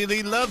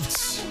dearly loved?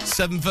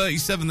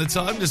 7:37 the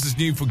time. This is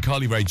new from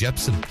Carly Rae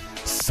Jepsen,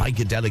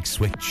 Psychedelic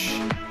Switch.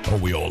 Oh,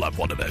 we all have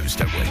one of those,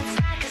 don't we?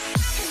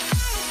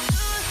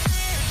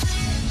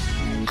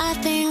 I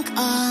think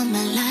all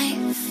my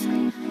life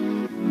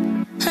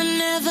I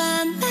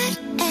never met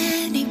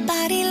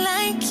anybody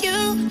like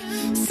you.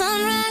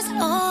 Sunrise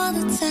all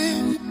the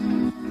time.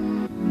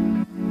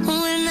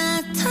 When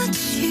I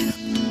touch you,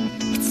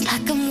 it's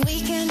like I'm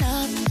waking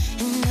up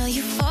in no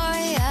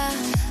euphoria.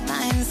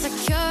 My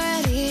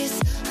insecurities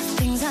are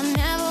things I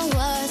never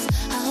was.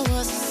 I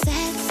was a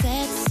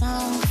sad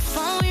song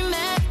before we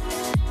met.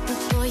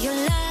 Before your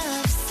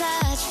love,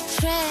 such a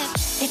trip.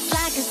 It's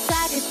like a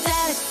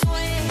psychedelic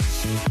switch.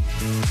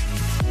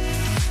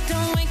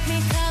 Don't wake me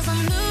 'cause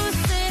I'm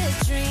lucid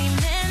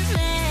dreaming,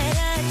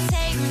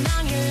 meditating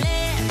on your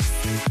lips.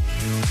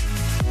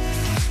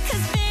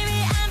 'Cause baby,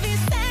 I'll be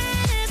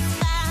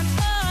satisfied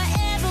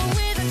forever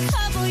with a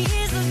couple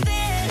years of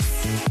this.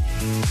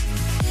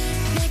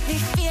 Make me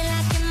feel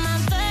like in my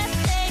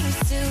birthday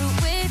suit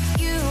with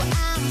you,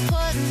 I'm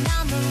putting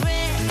on the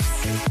Ritz.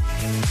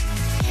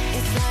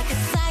 It's like a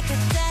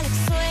psychedelic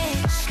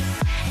switch.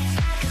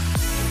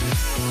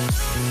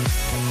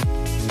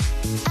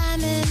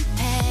 I'm in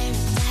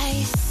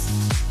paradise.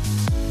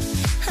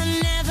 I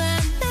never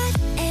met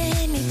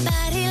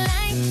anybody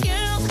like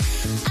you.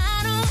 I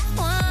don't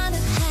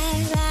wanna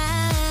hide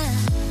out.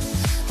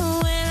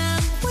 When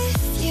I'm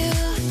with you,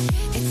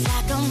 it's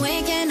like I'm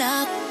waking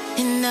up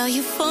in no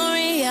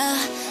euphoria.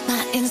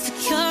 My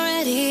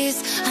insecurities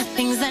are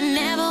things I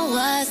never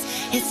was.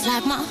 It's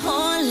like my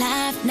whole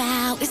life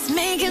now is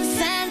making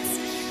sense.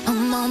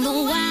 I'm on the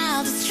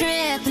wildest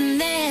trip in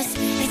this.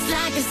 It's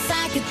like a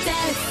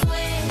psychedelic switch.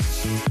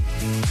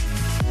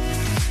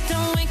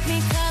 Don't wake me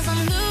 'cause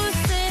I'm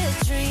lucid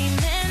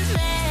dreaming,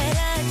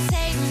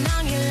 meditating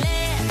on your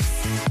lips.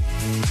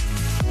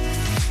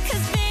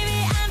 'Cause baby,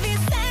 I'll be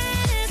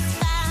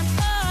satisfied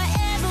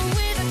forever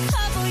with a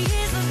couple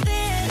years of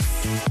this.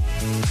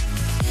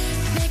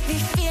 Make me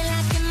feel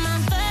like in my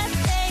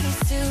birthday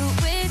suit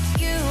with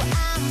you,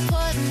 I'm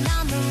putting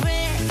on the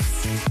Ritz.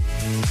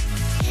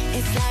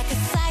 It's like a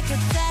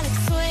psychedelic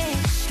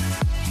switch.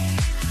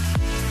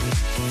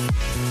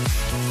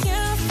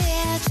 You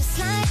feel just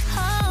like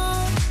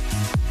home.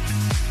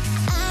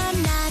 I'm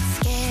not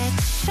scared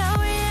to show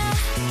you.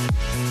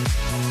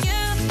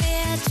 You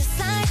feel just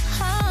like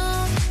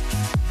home.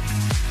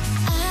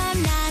 I'm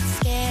not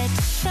scared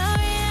to show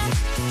you.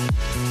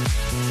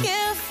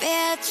 You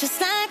feel just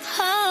like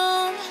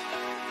home.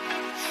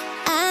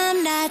 I'm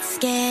not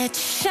scared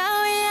to show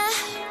you.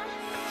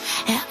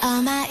 And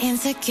all my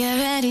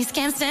insecurities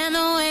can't stand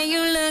the way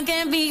you look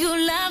at me. You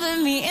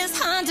loving me, it's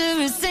hard to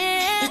resist.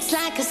 It's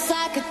like a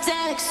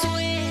psychedelic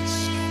switch.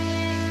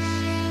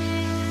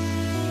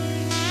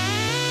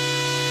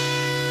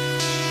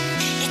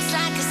 It's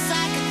like a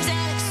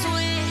psychedelic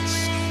switch.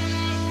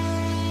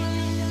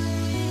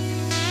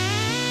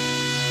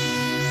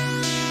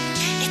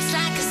 It's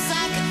like a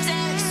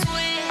psychedelic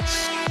switch.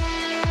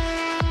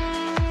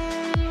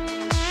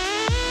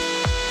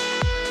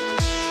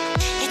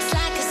 It's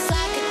like a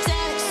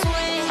psychedelic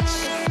switch.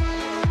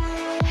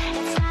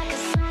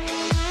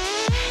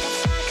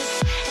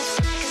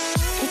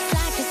 It's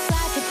like a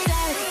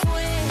psychedelic switch.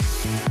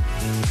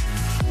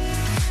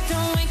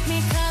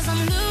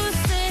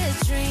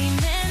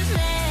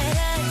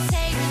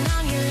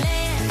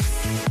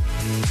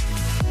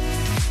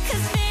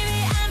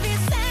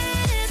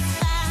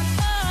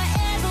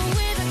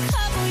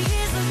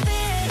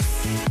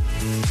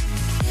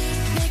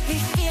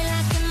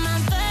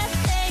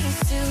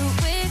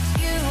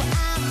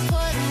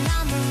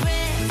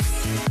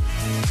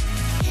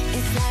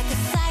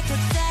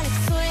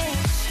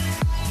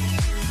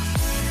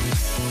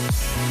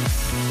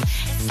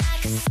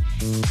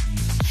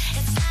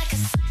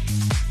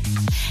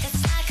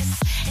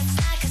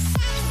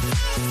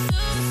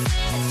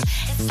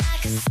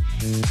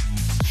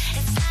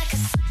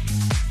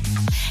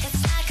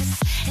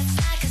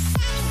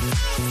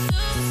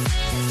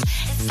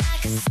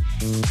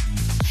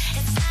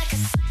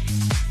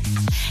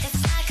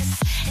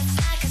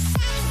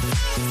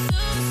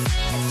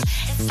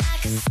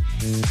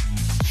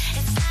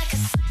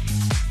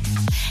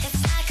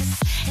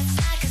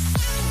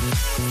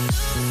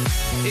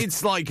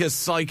 It's like a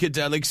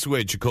psychedelic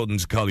switch, according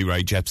to Carly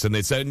Rae Jepsen.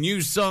 It's a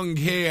new song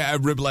here at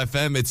Ribble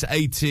FM. It's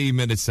 18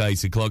 minutes to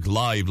 8 o'clock,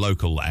 live,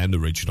 local and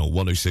original,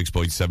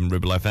 106.7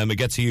 Ribble FM. I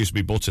get to use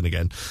my button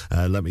again.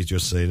 Let me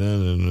just say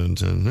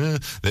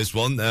this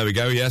one. There we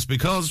go. Yes,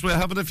 because we're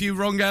having a few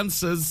wrong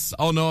answers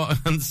on our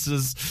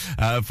answers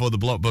for the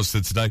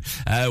blockbuster today.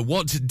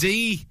 What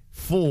D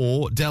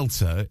for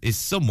Delta is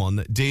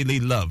someone dearly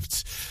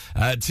loved?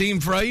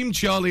 Team Frame,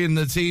 Charlie and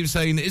the team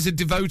saying, is it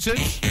devoted?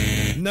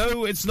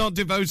 No, it's not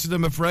devoted,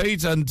 I'm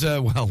afraid. And,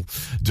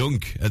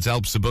 Dunk at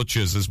Helps the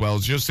Butchers as well.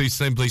 Just he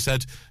simply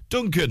said,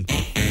 Duncan.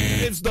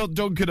 It's not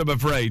Duncan, I'm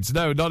afraid.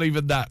 No, not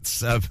even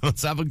that.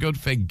 Let's have a good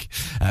think.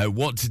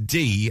 What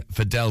D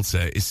for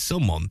Delta is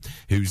someone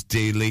who's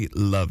dearly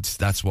loved?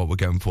 That's what we're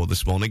going for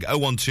this morning.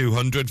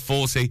 01200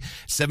 40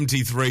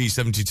 73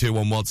 72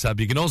 on WhatsApp.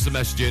 You can also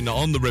message in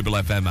on the Ribble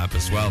FM app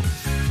as well.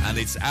 And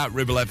it's at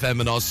Ribble FM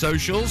and our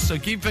socials, so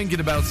keep thinking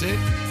about it.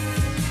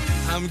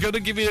 I'm going to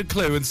give you a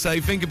clue and say,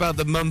 think about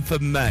the month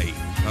of May,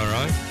 all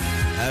right?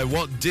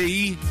 What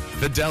D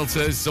for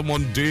Delta is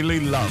someone dearly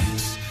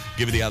loved?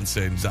 Give you the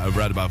answer in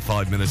around about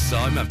 5 minutes'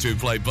 time after we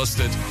play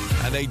Busted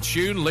and a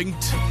tune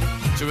linked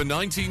to a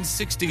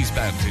 1960s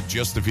band in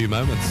just a few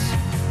moments.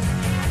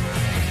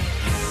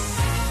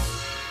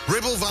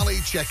 Ribble Valley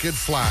Checkered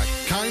Flag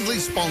kindly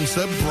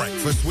sponsor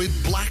Breakfast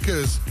with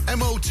Blackers.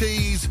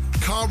 MOTs,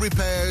 car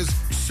repairs,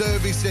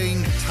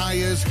 servicing,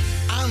 tyres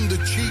and the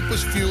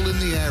cheapest fuel in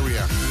the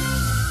area.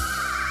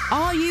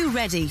 Are you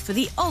ready for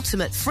the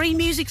ultimate free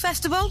music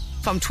festival?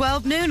 From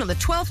 12 noon on the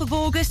 12th of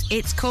August,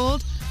 it's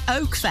called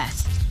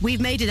Oakfest.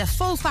 We've made it a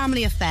full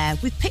family affair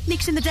with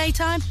picnics in the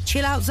daytime,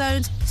 chill-out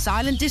zones,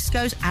 silent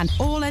discos, and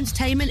all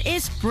entertainment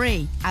is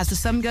free. As the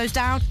sun goes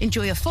down,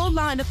 enjoy a full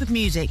lineup of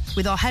music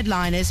with our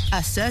headliners,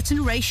 A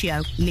Certain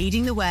Ratio,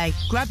 leading the way.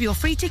 Grab your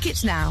free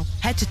tickets now.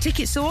 Head to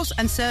Ticket Source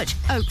and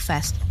search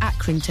Oakfest,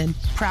 Accrington.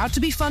 Proud to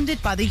be funded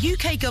by the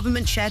UK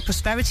Government Shared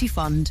Prosperity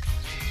Fund.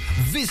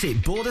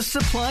 Visit Border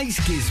Supplies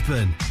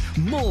Gisborne.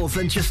 More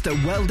than just a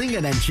welding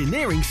and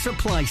engineering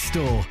supply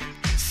store.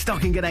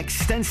 Stocking an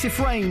extensive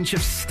range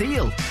of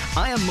steel,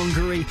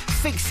 ironmongery,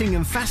 fixing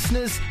and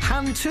fasteners,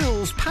 hand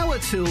tools, power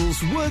tools,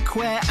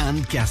 workwear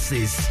and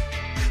gases.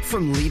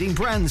 From leading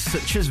brands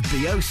such as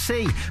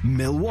BOC,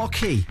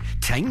 Milwaukee,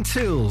 Tang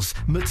Tools,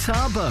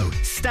 Metabo,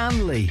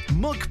 Stanley,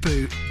 Muck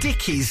Boot,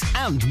 Dickies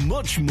and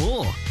much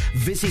more.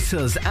 Visit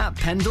us at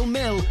Pendle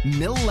Mill,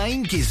 Mill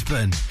Lane,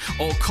 Gisborne,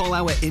 or call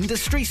our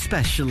industry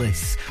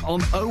specialists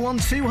on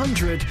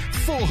 01200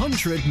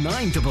 400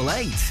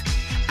 988.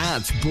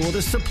 At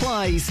Border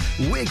Supplies,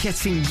 we're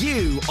getting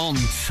you on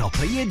top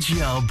of your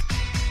job.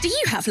 Do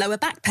you have lower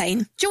back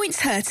pain, joints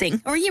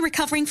hurting, or are you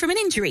recovering from an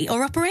injury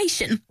or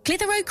operation?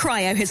 Clitheroe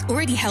Cryo has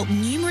already helped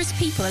numerous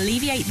people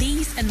alleviate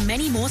these and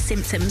many more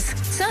symptoms.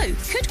 So,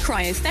 could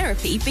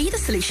cryotherapy be the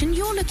solution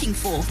you're looking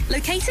for?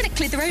 Located at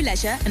Clitheroe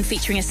Leisure and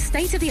featuring a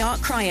state-of-the-art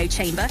cryo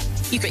chamber,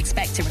 you can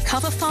expect to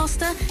recover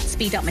faster,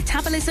 speed up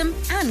metabolism,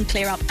 and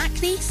clear up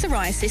acne,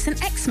 psoriasis,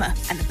 and eczema.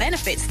 And the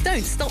benefits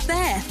don't stop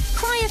there.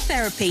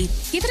 Cryotherapy.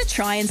 Give it a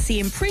try and see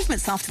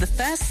improvements after the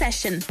first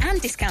session, and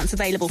discounts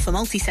available for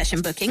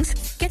multi-session bookings.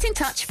 Get in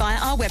touch via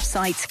our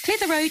website,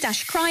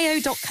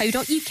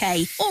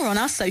 clitheroe-cryo.co.uk, or on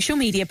our social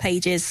media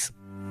pages.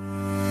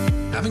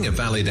 Having a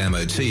valid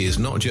MOT is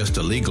not just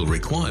a legal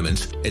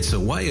requirement, it's a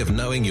way of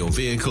knowing your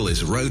vehicle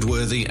is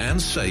roadworthy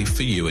and safe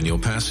for you and your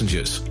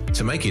passengers.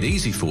 To make it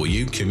easy for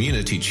you,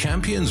 Community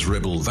Champions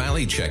Ribble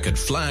Valley Checkered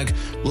Flag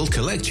will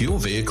collect your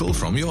vehicle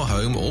from your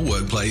home or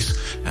workplace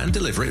and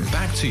deliver it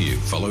back to you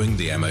following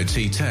the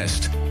MOT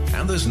test.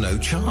 And there's no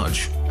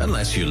charge,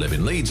 unless you live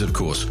in Leeds, of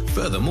course.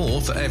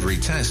 Furthermore, for every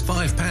test,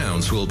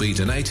 £5 will be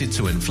donated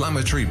to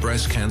Inflammatory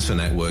Breast Cancer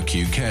Network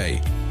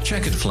UK.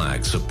 Checkered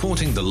Flag,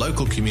 supporting the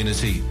local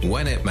community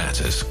when it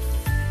matters.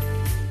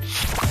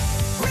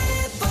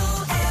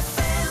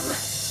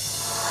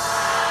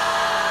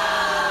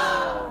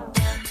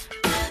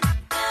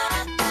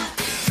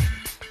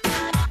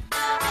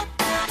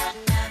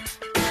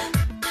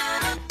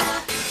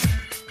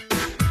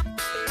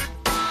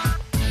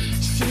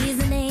 She's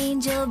an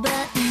angel,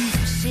 but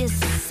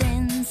she's a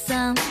sin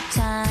sometimes.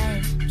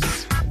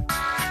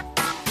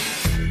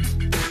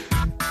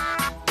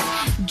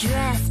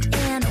 Dressed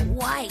in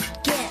white,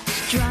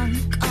 gets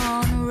drunk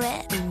on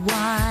red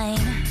wine.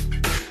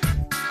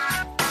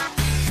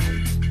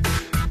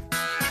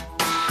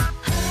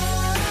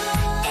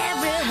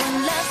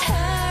 Everyone loves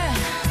her,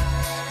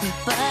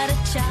 but a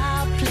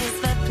child plays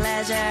for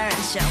pleasure,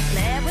 and she'll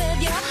play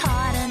with your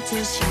heart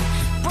until she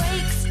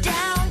breaks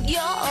down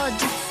your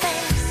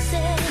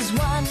defenses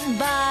one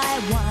by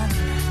one.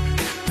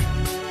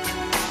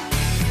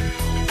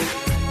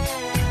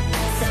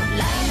 So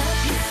line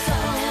up your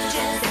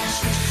soldiers and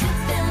she'll shoot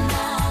them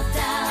all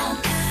down.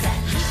 'Cause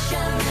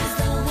Alicia rules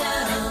the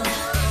world.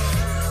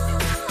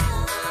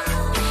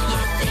 You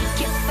think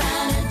you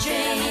found a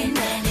dream,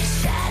 then it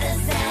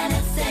shatters and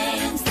it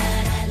seems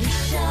that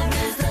Alicia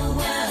rules the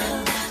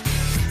world.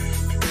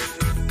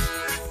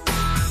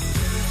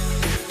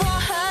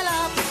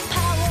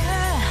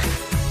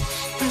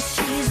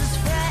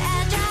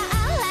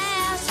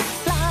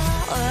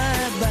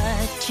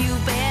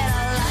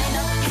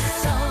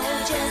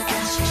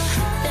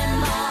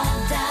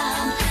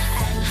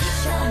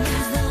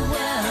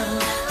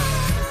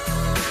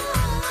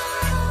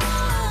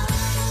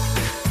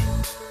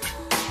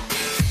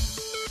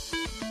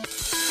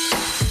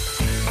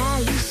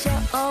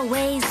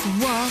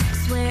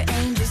 walks where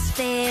angels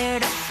fear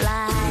to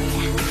fly.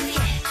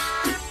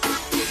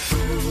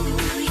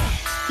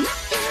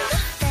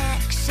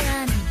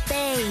 Perfection,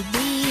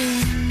 baby, you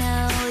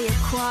know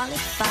you're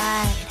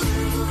qualified.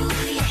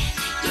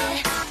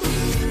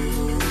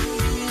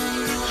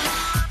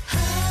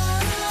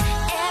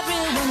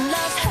 Everyone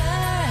loves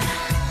her,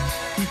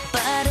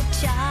 but a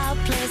child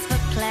plays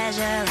for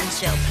pleasure, and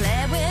she'll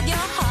play with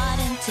your heart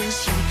until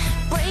she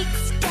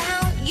breaks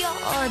down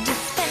your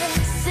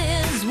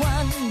defenses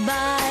one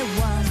by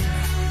one.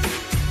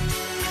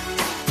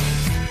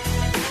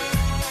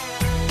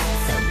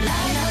 So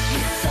line up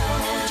your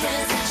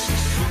soldiers and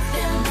she'll shoot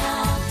them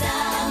all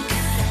down.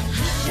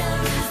 Alicia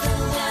rules the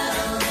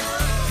world.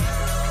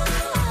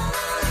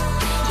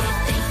 You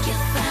think you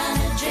found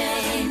a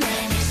dream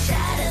and it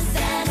shatters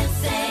and it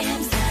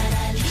seems that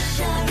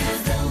Alicia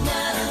rules the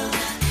world.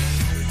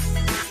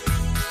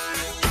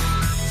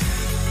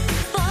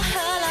 For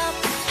her love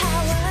is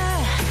power,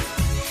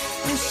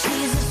 and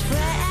she's as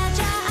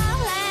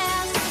fragile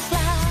as a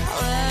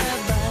flower.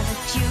 But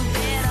you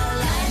better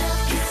line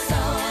up your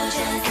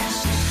soldiers and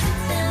she'll shoot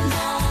them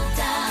all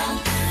down.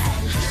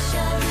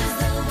 Alicia rules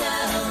the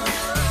world.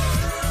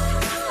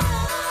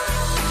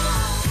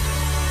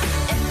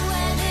 And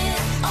when it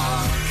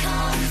all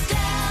comes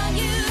down,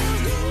 you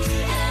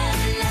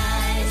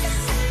realize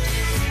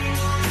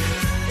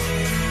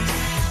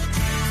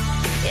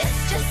it's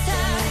just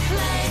her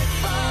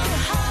playful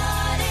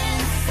heart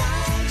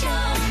inside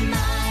your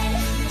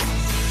mind.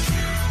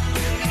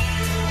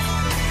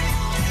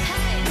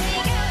 Hey, we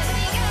go.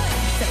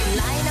 So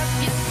line up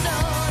your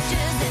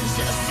soldiers and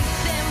she'll shoot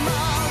them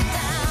all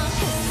down.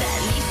 'Cause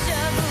Alicia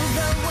rules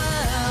the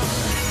world.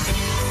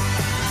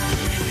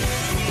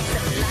 So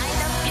line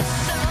up your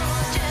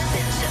soldiers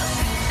and she'll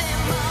shoot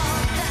them all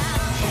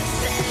down.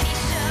 'Cause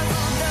Alicia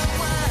rules the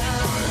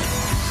world.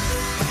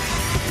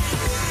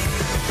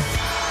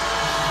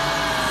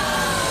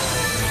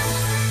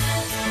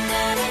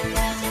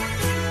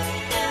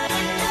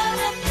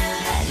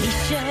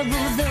 Alicia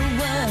rules the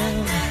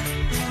world.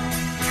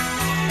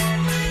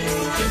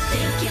 You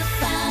think you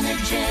found a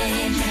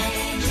dream.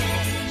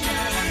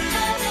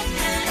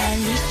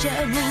 Alicia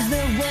rules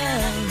the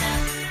world.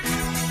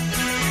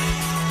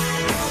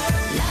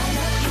 Line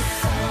up your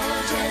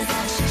soldiers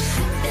and she'll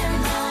shoot them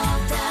all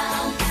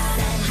down. 'Cause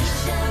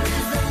Alicia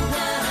rules the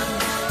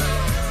world.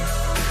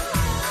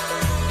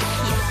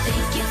 You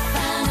think you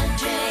found a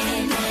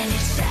dream and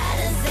it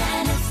shatters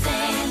and it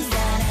seems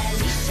that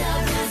Alicia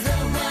rules the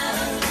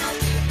world.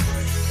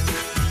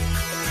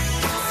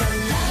 So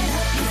line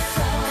up your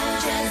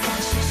soldiers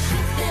and she'll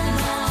shoot them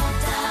all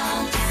down.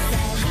 'Cause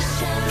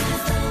Alicia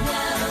rules the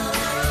world.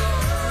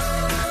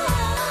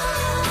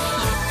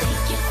 You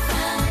think you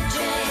found a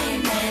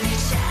dream and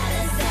it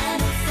shatters and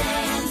it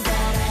seems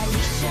that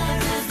Alicia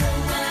rules the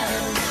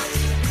world.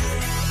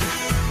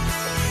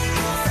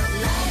 So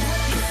line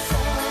up your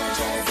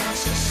soldiers and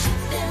she'll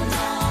shoot them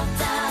all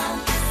down.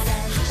 'Cause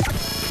Alicia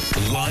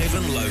Live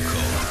and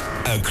local.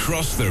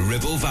 Across the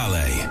Ribble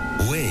Valley.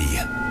 We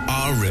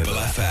are Ribble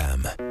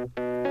FM.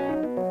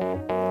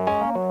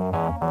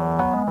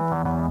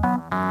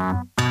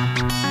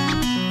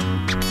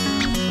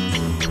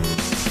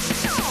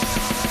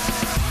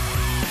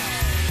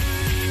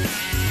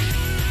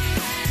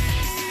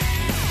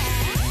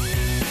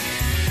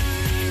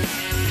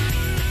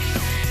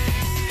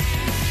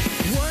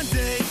 One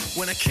day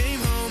when I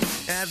came home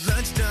at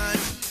lunchtime,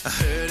 I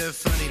heard a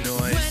funny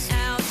noise. Went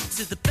out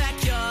to the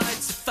backyard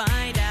to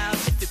find out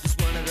if it was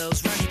one of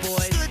those runny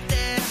boys. Stood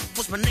there,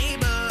 was my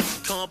neighbor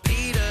called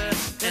Peter,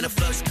 and a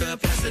flux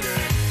capacitor.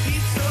 He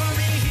told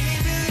me he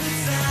built a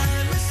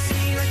time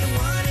machine like the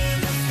one in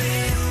the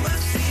film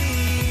I've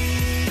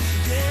seen.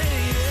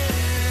 Yeah, yeah.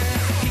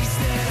 He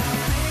said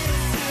I've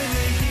lived to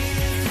the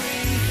year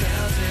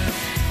 3000.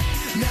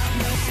 Not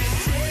much has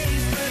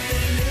changed, but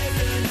they lived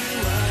a new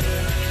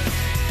order.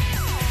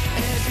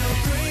 As your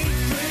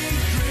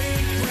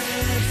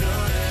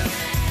great-great-great-granddaughter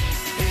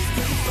is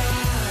pretty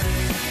fine,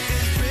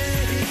 is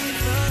pretty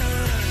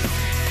fine.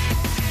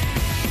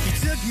 He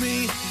took me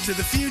to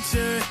the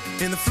future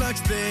in the flux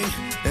thing,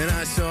 and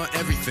I saw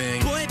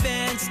everything. Boy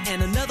bands,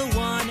 and another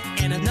one,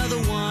 and another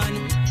one,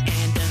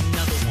 and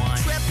another one.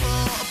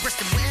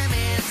 Triple-breasted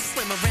women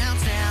swim around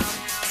town,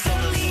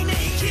 totally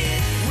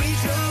naked. We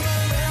drove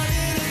around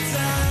in a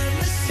time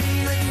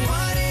machine like the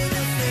one in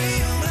the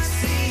film I've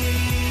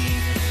seen.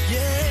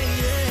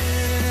 Yeah,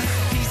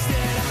 yeah. He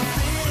said I've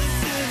lived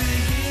to the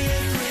year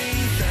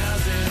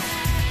 3000.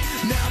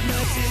 Not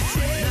much has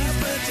changed,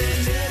 but they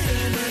live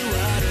in the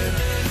water.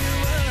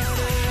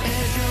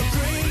 As your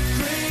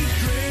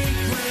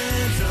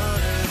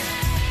great-great-great-granddaughter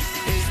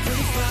is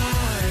pretty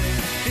fine,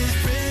 is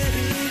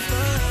pretty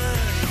fine.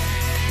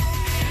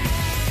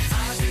 I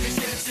took a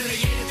ship to the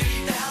year 3000.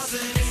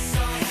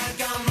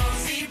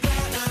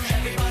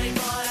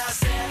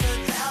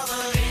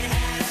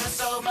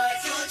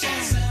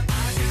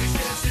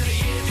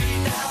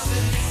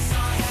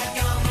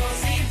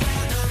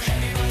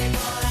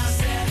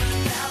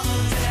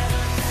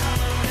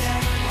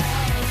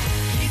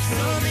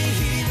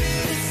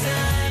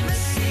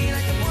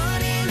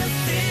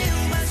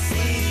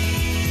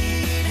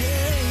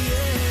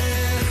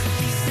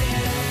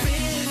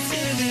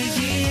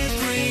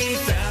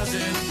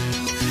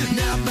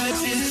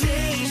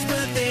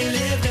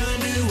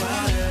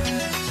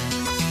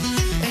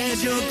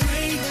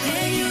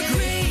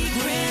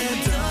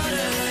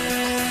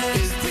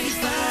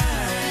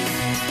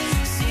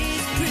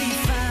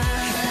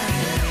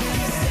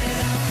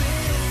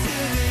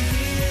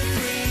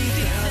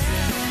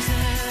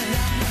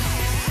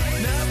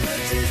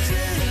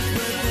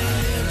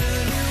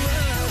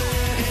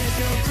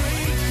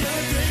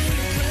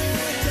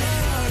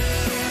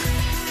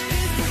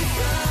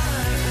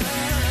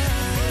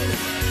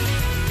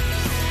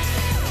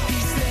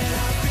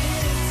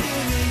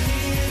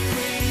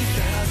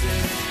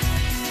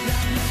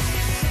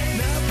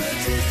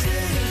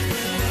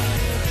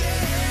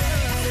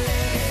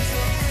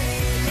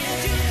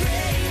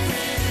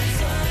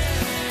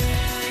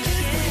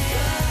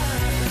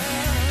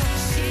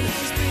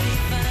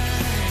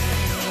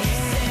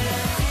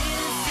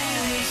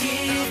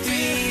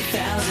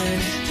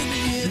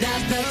 desert.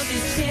 That place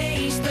has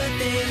changed, but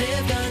they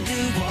lived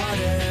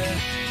underwater.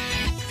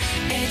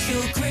 And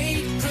your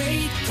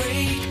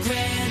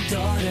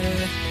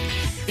great-great-great-granddaughter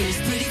is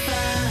pretty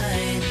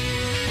fine.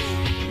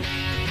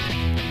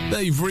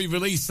 They've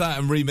re-released that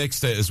and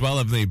remixed it as well,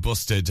 haven't they?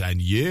 Busted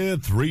and Year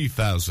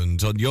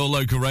 3000 on your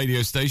local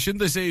radio station.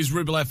 This is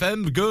Ribble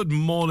FM. Good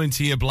morning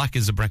to you. Black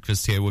as a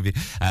breakfast here with you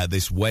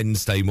this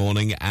Wednesday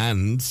morning.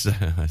 And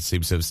I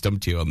seem to have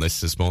stumped you on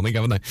this morning,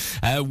 haven't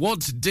I?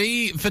 What's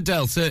D for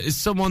Delta is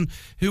someone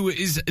who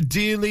is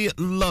dearly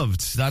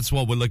loved. That's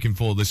what we're looking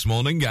for this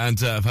morning.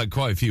 And I've had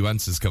quite a few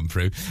answers come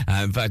through.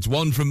 In fact,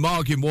 one from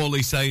Mark in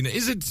Worley saying,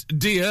 is it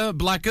Dear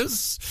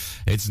Blackers?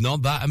 It's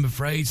not that, I'm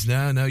afraid.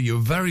 No, you're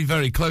very,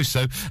 very close.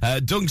 So,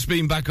 Dunk's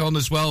been back on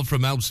as well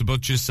from Alps the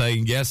Butcher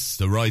saying yes,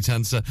 the right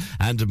answer.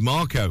 And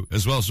Marco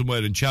as well,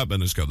 somewhere in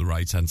Chapman, has got the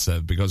right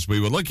answer because we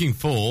were looking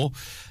for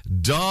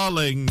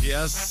Darling.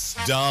 Yes,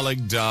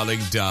 darling, darling,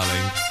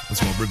 darling.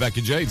 That's what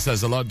Rebecca Jane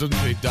says a lot, doesn't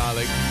she?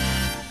 Darling.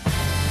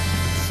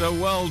 So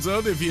well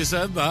done if you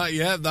said that.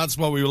 Yeah, that's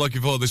what we were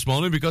looking for this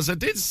morning because I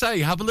did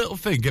say have a little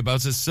think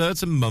about a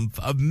certain month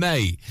of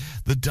May.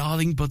 The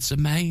darling butts of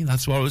May.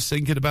 That's what I was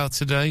thinking about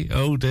today.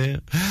 Oh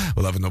dear.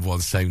 We'll have another one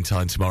same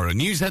time tomorrow.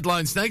 News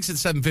headlines next at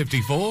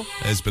 7:54.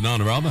 There's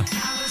Bananarama.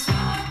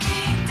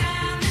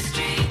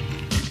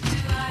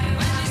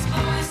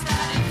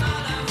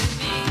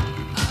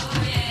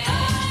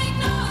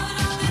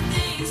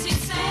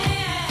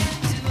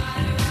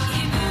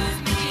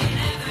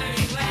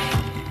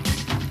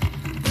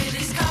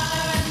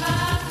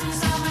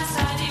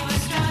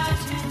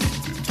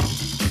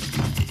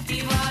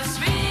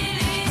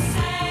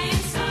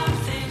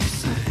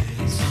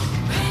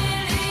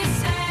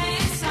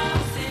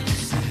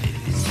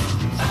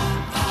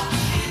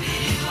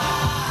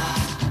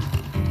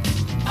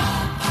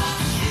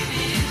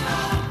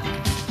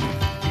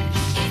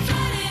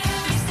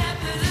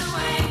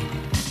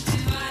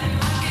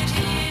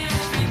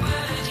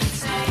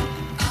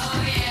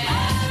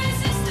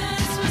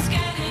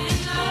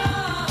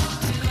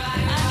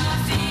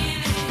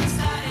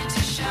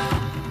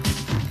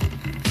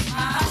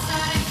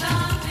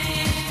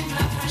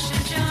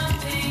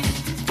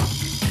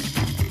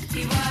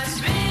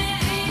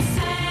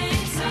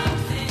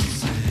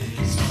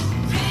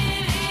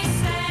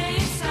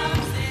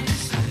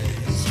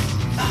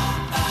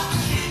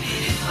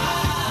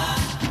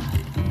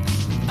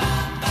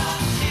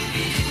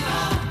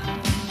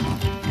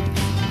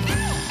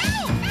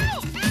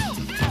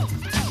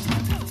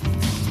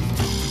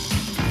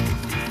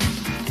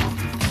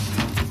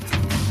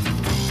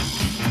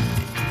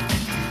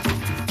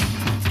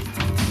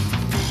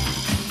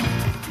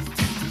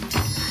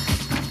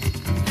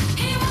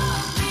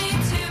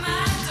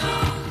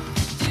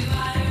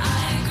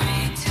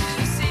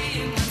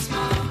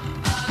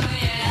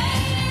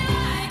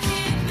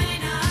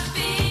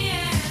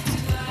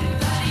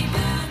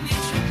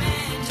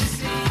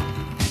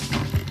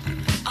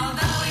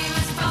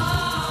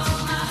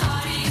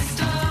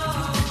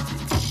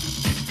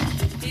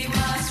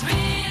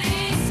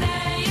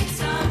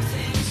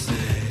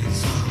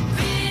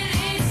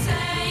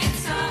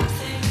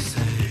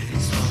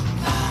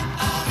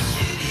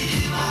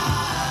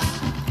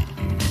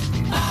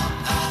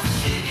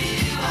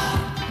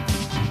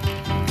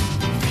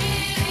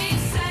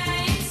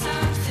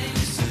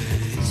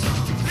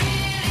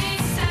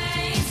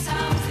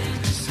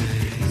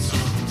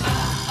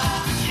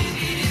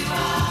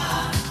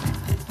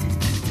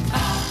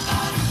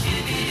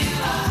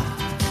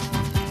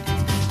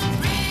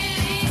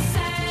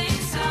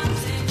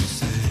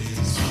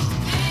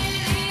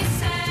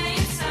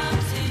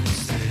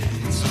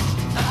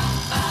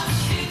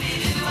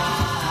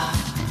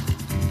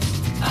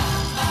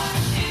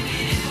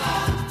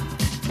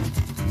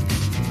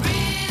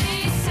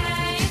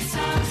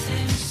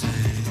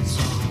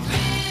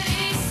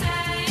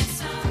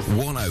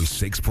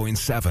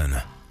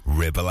 .7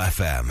 Ribble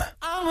FM.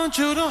 I want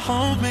you to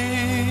hold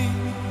me.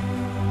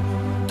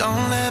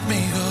 Don't let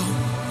me go.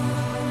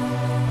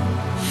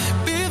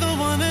 Be the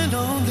one and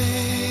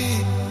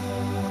only.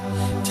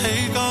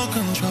 Take all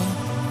control.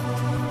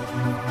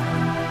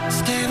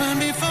 Stay with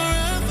me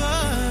forever.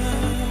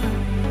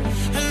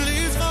 At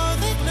least for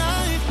the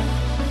night.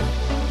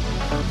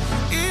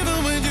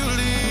 Even when you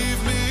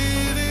leave me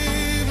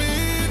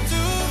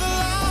to the light.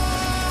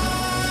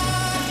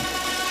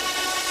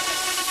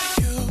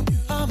 You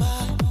are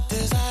my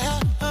desire.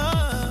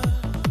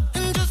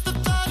 And just the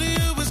thought of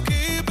you was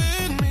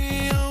keeping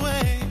me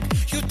awake.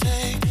 You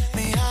take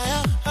me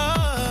higher.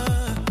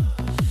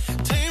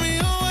 Take me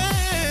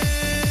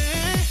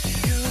away.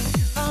 You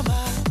are my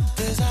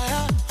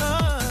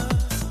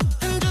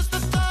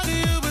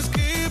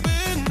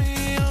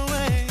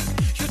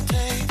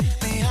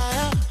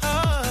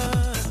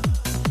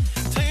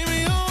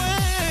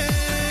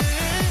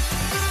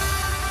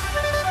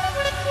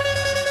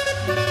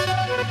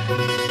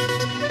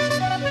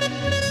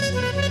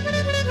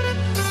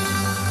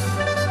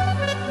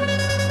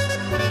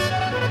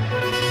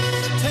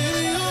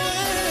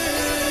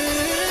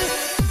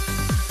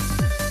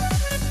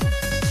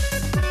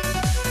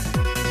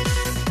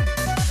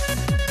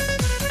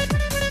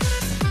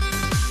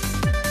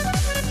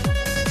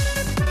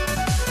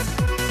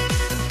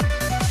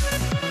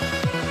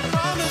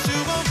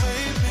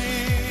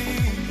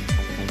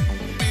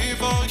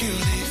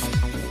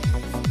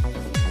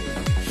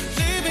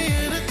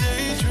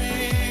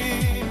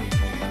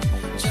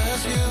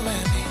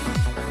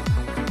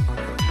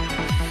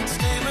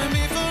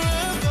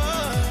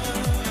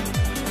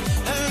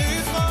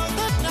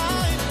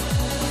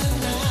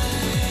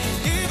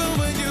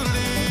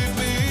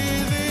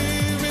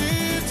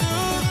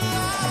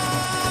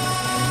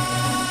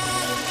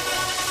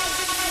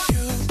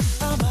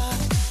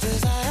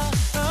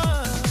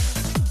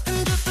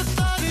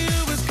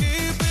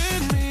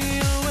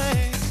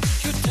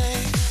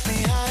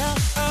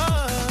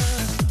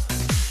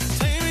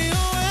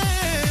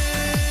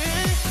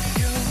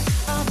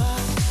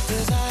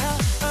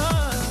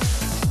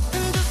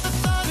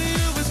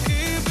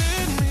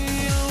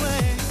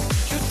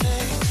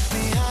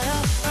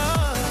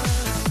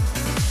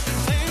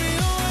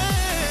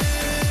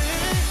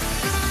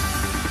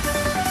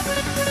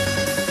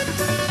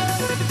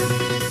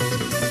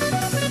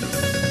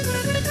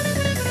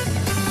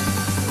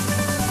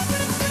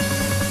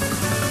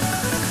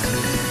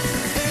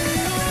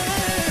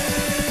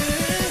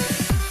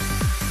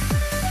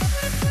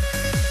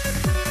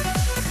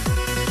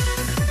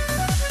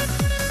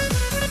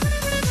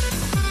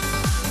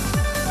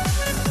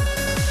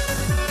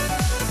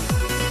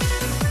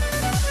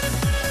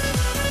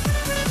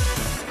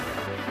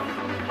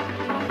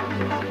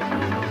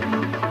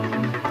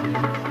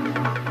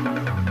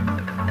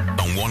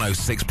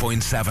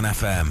 106.7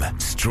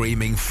 FM,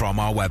 streaming from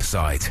our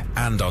website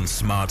and on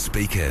smart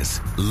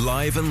speakers.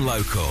 Live and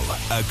local,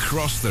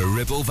 across the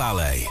Ribble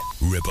Valley.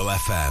 Ribble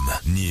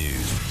FM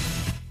News.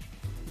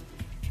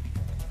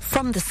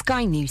 From the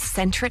Sky News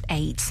Centre at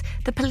 8,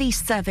 the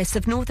Police Service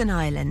of Northern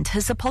Ireland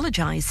has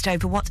apologised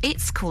over what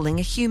it's calling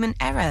a human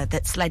error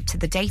that's led to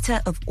the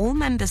data of all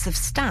members of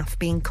staff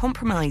being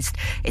compromised.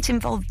 It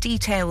involved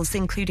details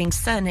including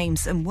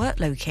surnames and work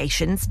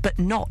locations, but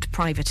not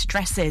private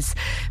addresses.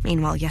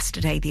 Meanwhile,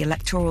 yesterday, the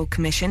Electoral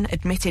Commission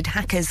admitted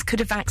hackers could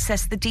have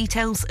accessed the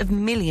details of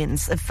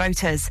millions of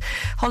voters.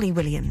 Holly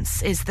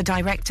Williams is the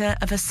director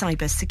of a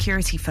cyber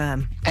security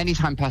firm.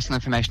 Anytime personal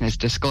information is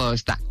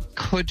disclosed, that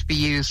could be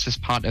used as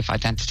part of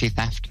identity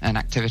theft and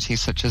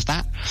activities such as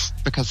that.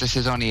 Because this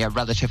is only a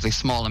relatively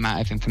small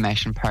amount of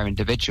information per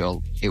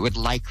individual, it would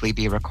likely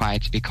be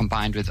required to be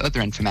combined with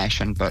other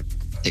information, but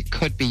it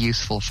could be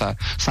useful for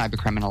cyber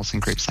criminals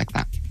and groups like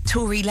that.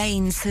 Tory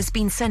Lanez has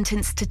been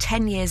sentenced to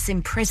 10 years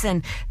in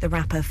prison. The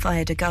rapper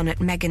fired a gun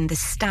at Megan Thee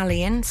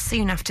Stallion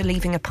soon after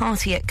leaving a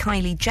party at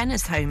Kylie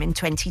Jenner's home in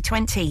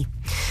 2020.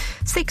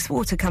 6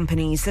 water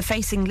companies are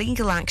facing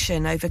legal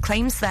action over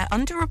claims they're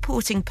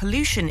underreporting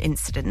pollution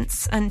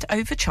incidents and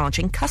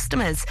overcharging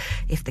customers.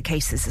 If the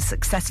cases are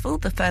successful,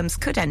 the firms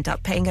could end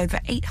up paying over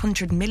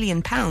 £800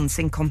 million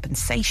in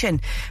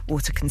compensation.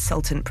 Water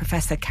consultant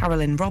Professor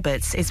Carolyn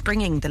Roberts is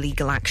bringing the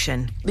legal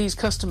action. These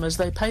customers,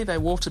 they pay their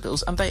water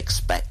bills and they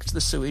expect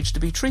the sewage to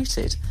be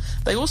treated.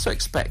 They also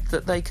expect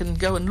that they can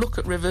go and look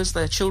at rivers,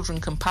 their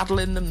children can paddle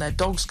in them, their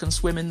dogs can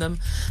swim in them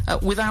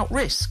without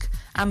risk,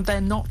 and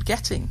they're not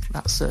getting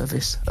that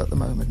service at the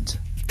moment.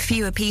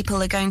 Fewer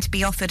people are going to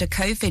be offered a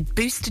COVID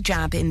booster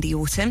jab in the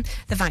autumn.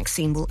 The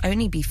vaccine will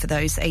only be for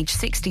those aged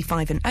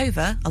 65 and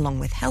over, along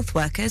with health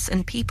workers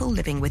and people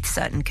living with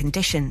certain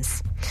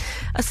conditions.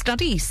 A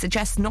study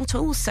suggests not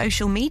all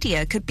social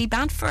media could be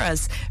bad for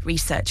us.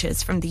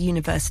 Researchers from the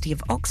University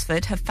of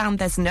Oxford have found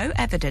there's no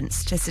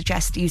evidence to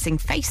suggest using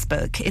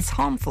Facebook is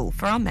harmful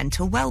for our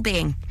mental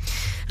well-being.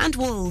 And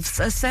Wolves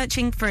are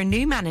searching for a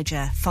new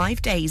manager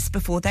 5 days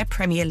before their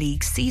Premier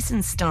League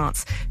season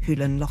starts.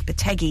 Julen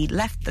Lopetegui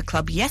left the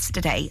club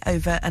yesterday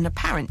over an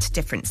apparent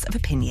difference of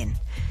opinion.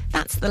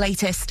 That's the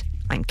latest.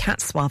 I'm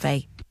Kat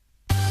Suave.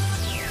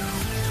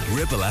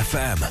 Ribble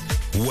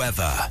FM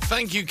weather.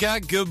 Thank you,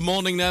 Kat. Good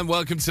morning now.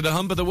 Welcome to the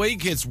Hump of the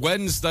Week. It's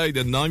Wednesday,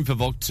 the 9th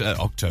of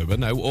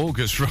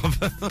August,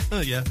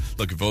 rather. Yeah,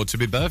 looking forward to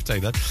my birthday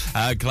then.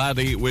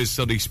 Cloudy with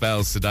sunny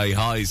spells today.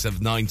 Highs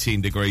of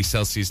 19 degrees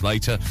Celsius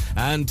later.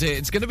 And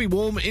it's going to be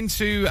warm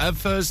into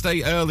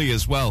Thursday early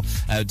as well.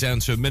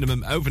 Down to a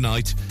minimum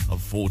overnight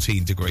of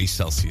 14 degrees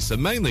Celsius.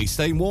 And mainly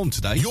staying warm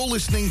today. You're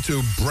listening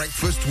to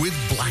Breakfast with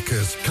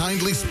Blackers,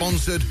 kindly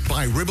sponsored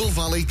by Ribble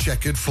Valley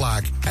Checkered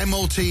Flag.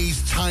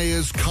 MOTs,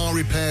 tyres, car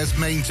repairs,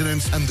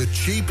 maintenance, and the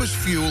cheapest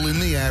fuel in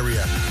the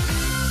area.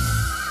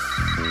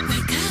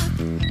 Wake up.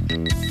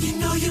 You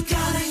know you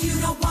gotta, you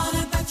don't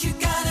wanna, but you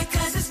gotta,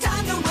 'cause it's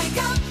time to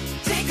wake up.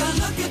 Take a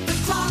look at the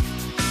clock.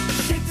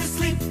 Shake the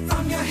sleep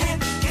from your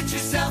head. Get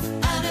yourself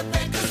out of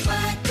bed, 'cause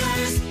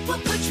Blackers will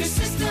put your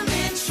system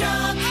in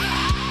shock.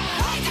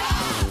 Wake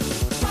up!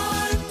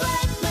 Ron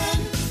Blackman,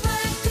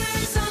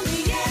 Blackers on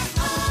the air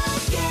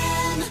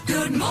again.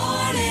 Good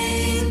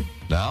morning.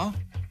 Now,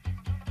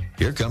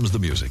 here comes the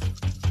music.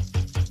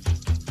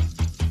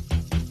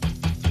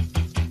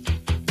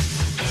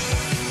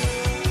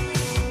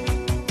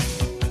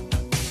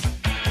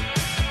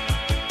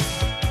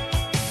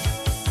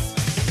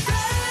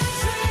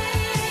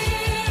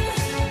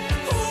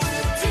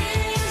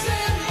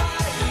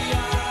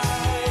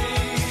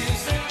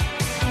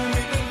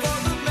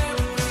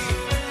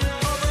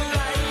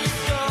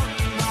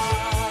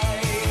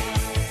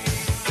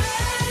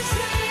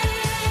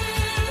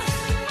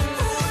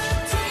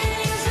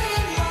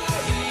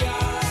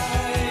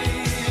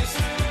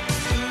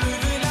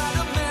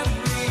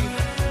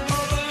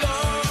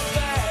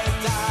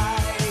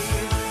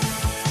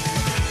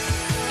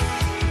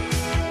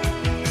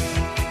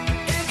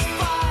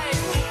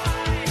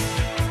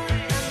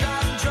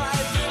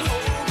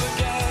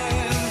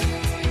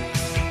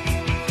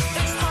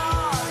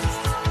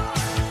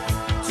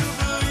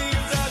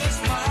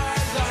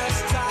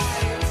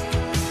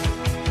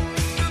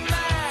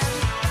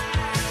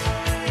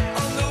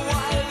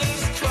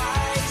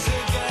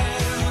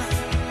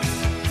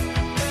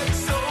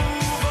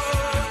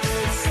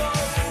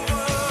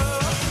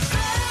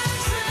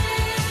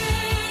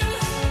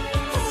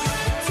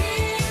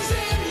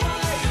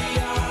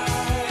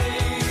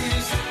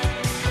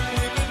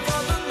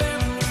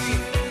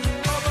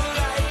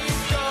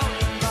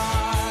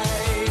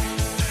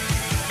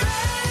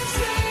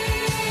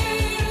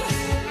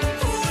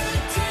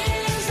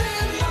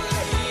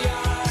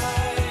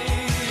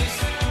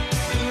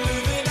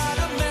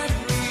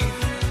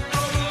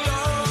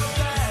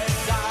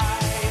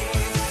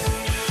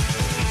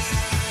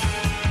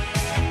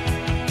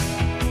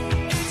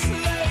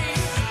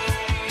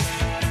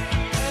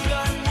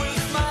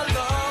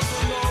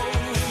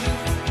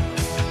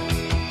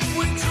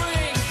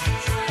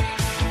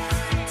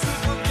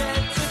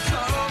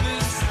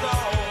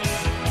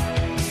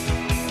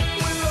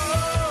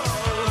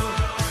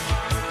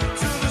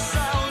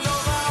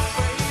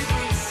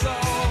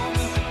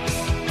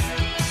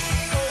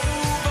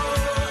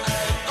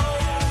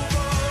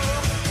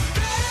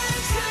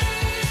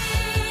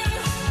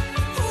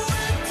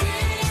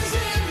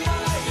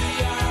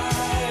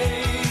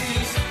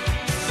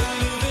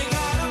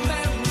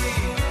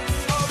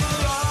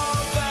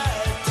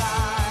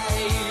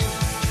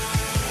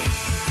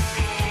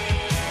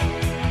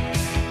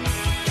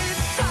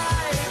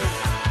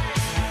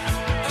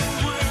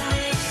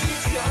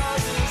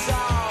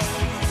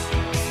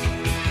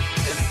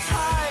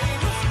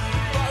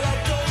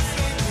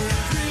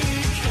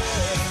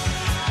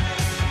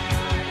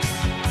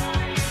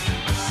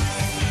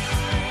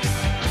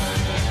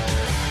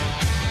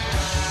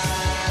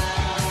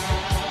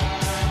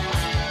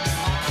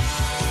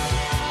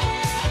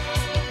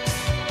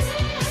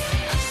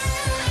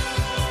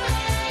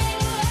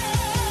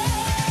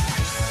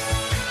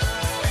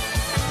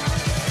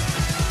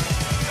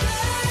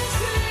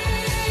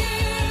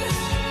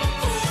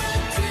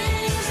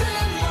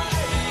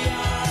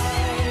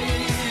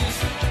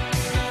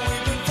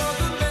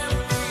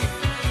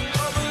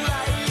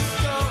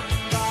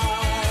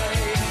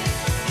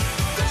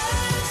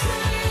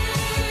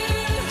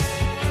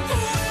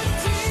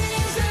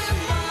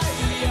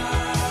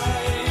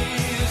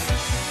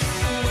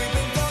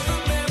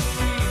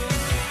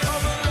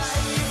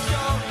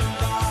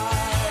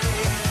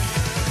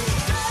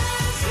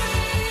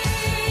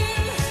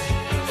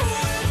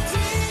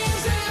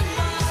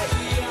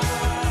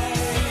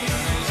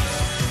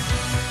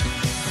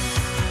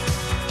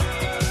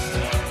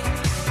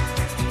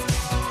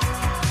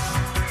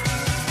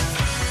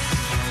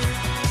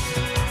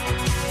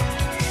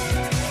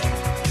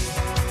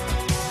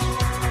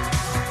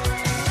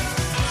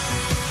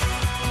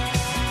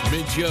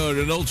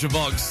 Cure and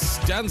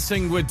Ultravox,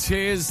 Dancing with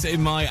Tears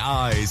in My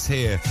Eyes,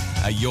 here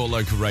at your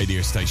local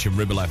radio station,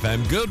 Ribble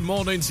FM. Good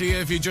morning to you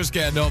if you're just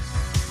getting up.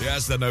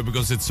 Yes, I know,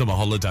 because it's summer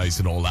holidays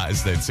and all that,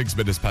 isn't it? 6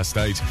 minutes past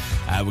 8.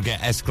 We'll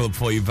get S Club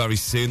for you very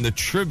soon. The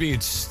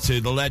tributes to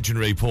the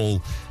legendary Paul,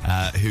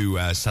 who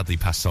sadly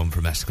passed on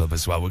from S Club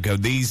as well. We'll go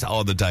These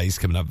Are the Days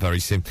coming up very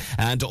soon.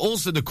 And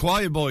also the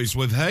Choir Boys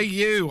with Hey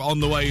You on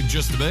the way in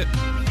just a bit.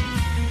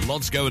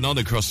 Lots going on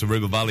across the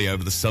Ribble Valley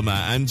over the summer.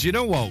 And you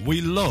know what?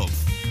 We love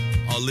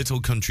our little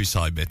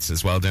countryside bits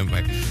as well, don't we?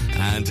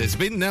 And it's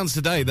been announced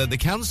today that the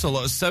council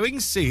are sowing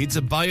seeds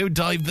of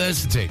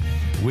biodiversity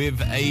with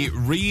a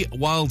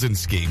rewilding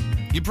scheme.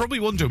 You're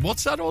probably wondering,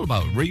 what's that all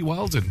about?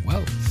 Rewilding?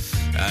 Well,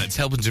 it's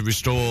helping to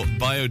restore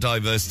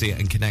biodiversity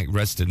and connect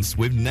residents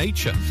with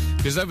nature.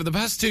 Because over the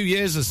past 2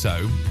 years or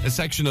so, a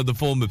section of the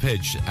former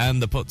pitch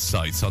and the put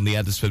sites on the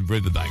Eddisford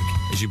Riverbank,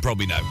 as you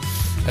probably know,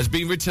 has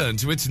been returned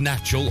to its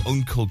natural,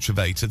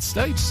 uncultivated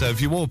state. So if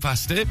you walk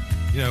past it,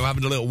 you know,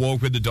 having a little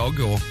walk with the dog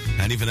or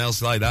anything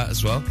else like that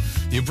as well,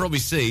 you'll probably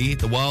see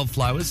the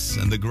wildflowers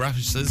and the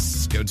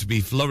grasses going to be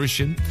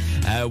flourishing,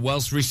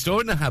 whilst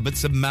restoring the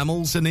habits of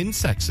mammals and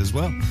insects as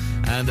well.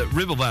 And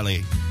Ribble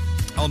Valley,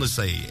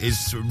 honestly,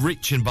 is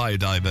rich in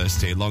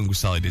biodiversity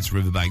alongside its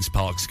riverbanks,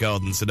 parks,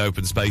 gardens and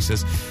open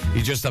spaces.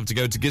 You just have to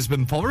go to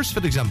Gisborne Forest,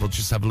 for example,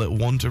 just have a little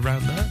wander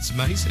around there. It's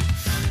amazing.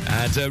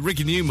 And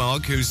Ricky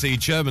Newmark, who's the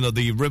chairman of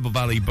the Ribble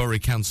Valley Borough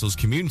Council's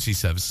Community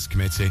Services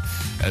Committee,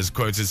 has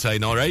quoted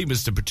saying, "Our aim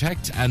is to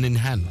protect and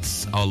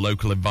enhance our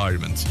local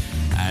environment,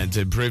 and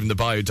improving the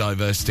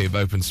biodiversity of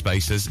open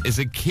spaces is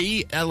a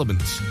key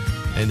element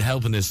in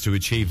helping us to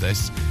achieve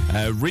this.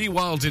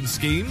 Rewilding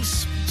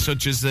schemes,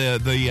 such as the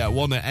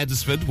one at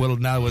Eddisford, will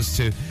allow us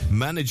to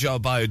manage our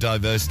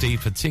biodiversity,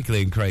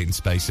 particularly in creating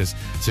spaces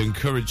to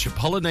encourage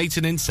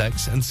pollinating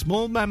insects and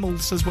small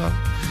mammals as well."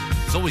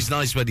 It's always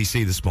nice when you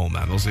see the small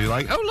mammals, and you're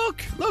like, oh,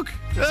 look.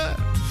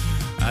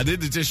 And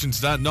in addition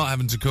to that, not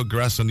having to cut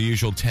grass on the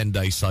usual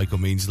 10-day cycle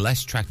means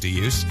less tractor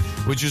use,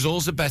 which is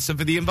also better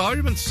for the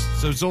environment.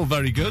 So it's all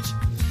very good.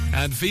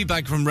 And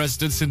feedback from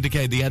residents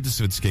indicate the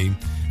Eddisford scheme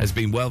has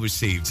been well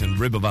received, and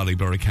Ribble Valley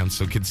Borough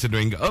Council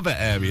considering other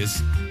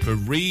areas for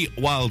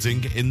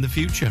rewilding in the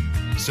future.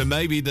 So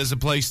maybe there's a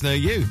place near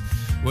you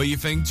where you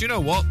think, do you know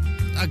what?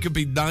 That could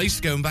be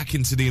nice, going back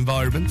into the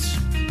environment.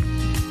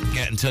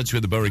 Get in touch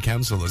with the Borough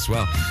Council as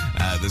well.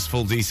 There's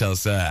full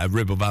details at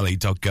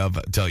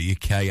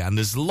ribblevalley.gov.uk, and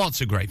there's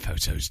lots of great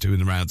photos doing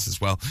the rounds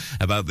as well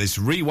about this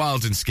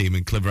rewilding scheme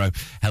in Clitheroe,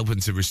 helping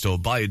to restore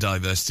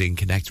biodiversity and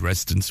connect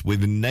residents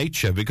with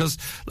nature. Because,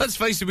 let's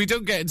face it, we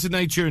don't get into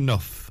nature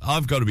enough.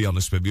 I've got to be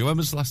honest with you. When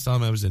was the last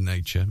time I was in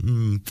nature?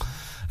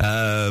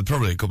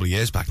 Probably a couple of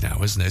years back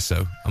now, isn't it?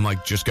 So I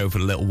might just go for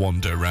a little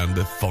wander around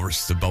the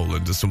forests of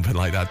Bowland or something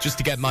like that, just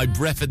to get my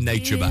breath of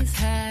nature back.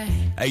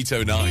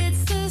 8:09.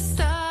 It's the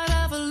start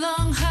of a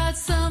long, hot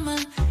summer,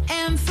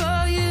 and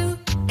for you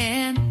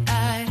and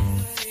I,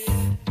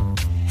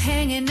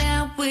 hanging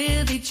out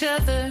with each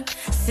other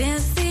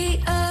since the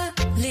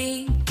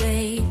early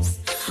days.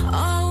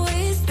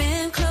 Always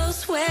been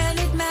close when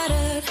it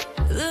mattered.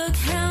 Look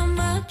how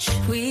much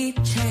we've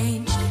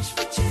changed.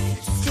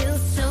 Still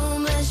so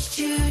much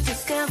to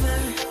discover.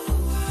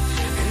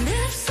 And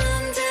if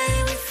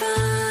someday we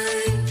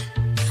find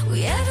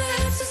we ever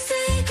have to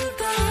say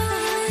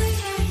goodbye,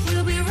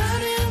 we'll be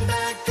running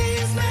back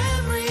these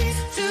memories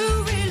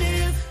to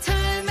relive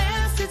time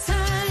after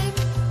time.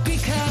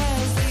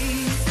 Because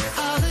these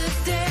are the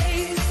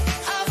days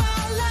of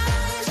our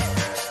lives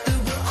that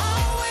we'll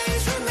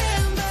always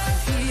remember.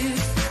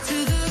 Here's to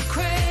the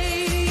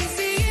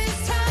craziest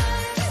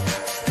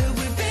times that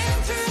we've been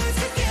through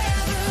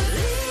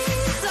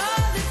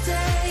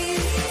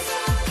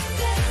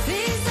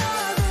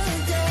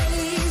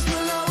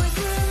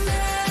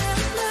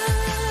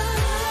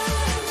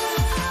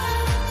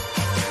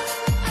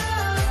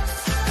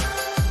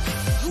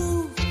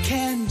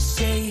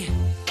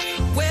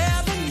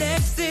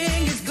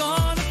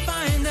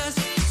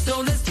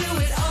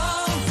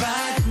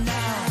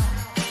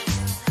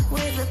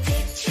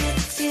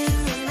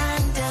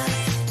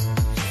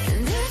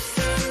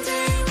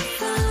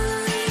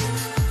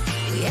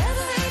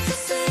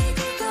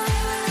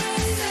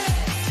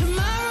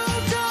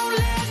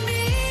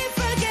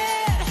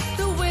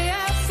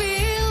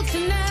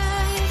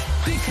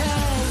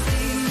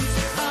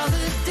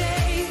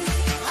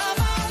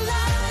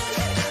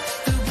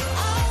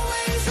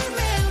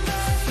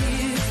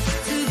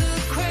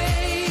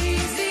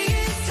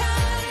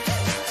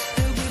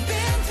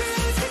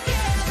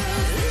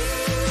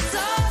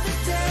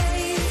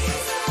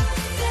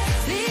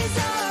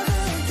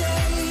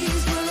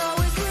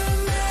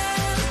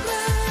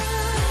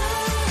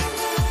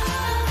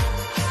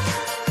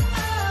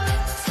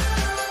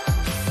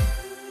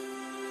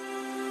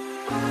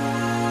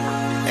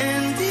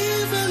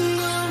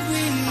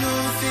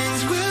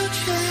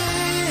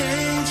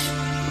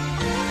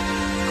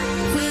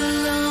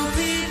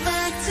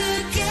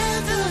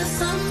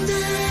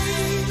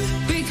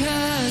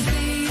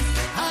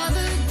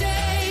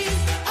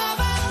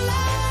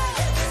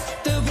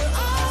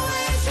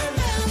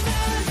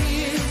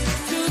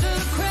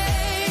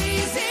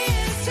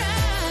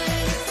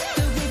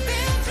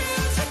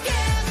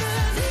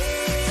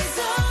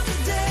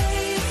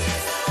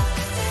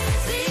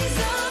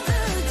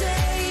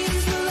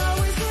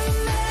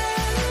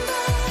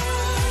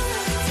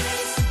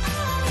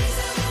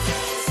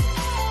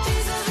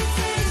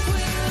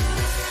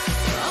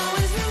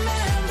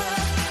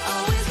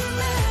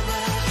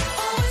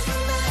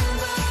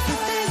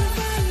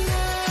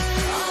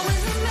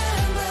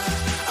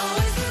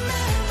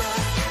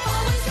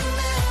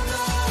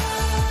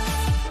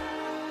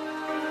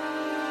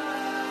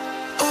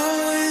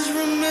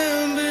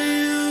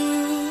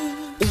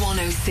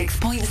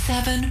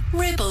 106.7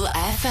 Ribble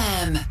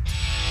FM.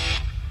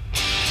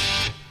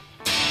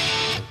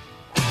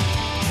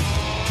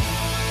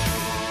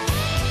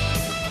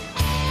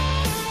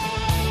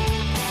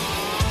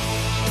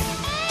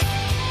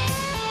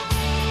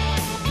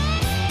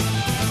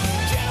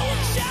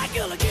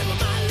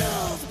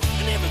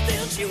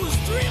 She was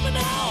dreaming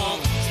of.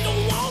 She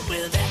don't want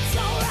me, that's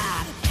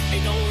alright.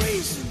 Ain't no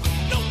reason,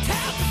 no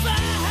time to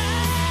fight.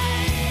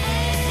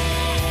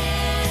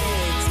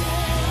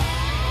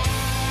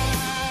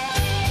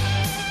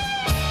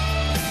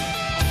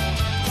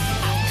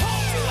 I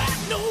caught you out,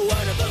 no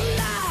word of a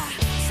lie.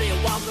 See you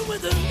walking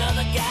with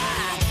another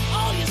guy.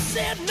 All you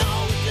said,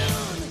 no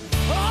done.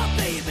 Oh,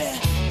 baby,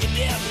 you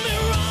did me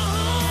wrong.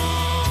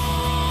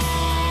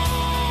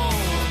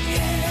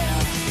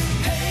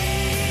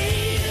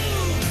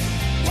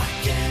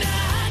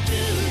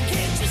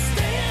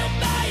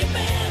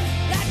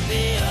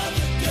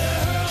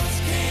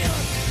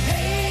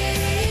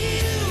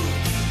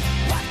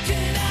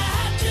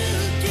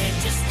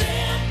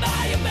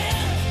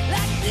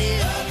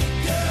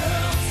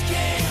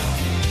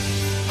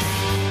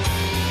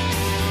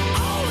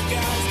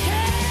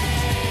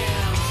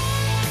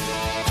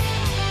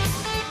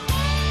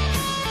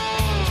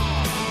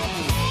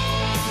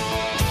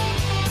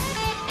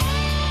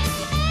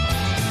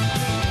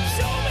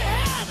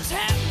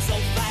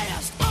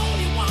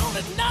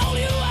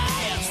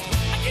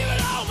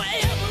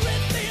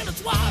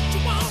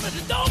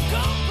 Don't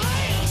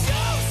complain,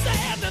 so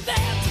sad that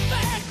that's a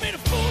fact. Made a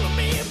fool of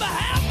me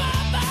behind my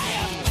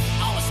back.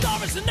 All the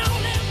stories and all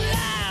them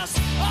lies.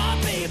 Oh,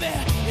 baby,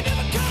 you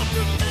never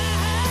compromised.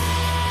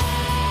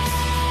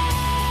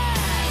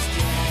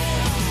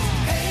 Yeah.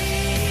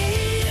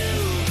 Hey, you,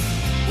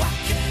 what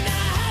can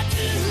I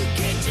do?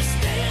 Can't you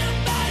stand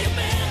by your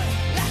man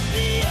like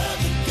the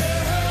other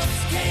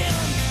girls can?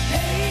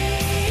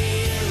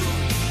 Hey, you,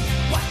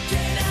 what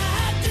can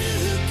I do?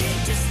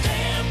 Can't you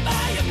stand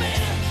by your man?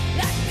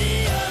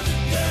 The other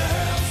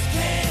girls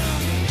can.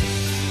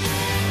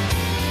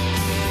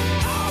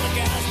 All the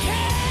girls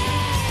can.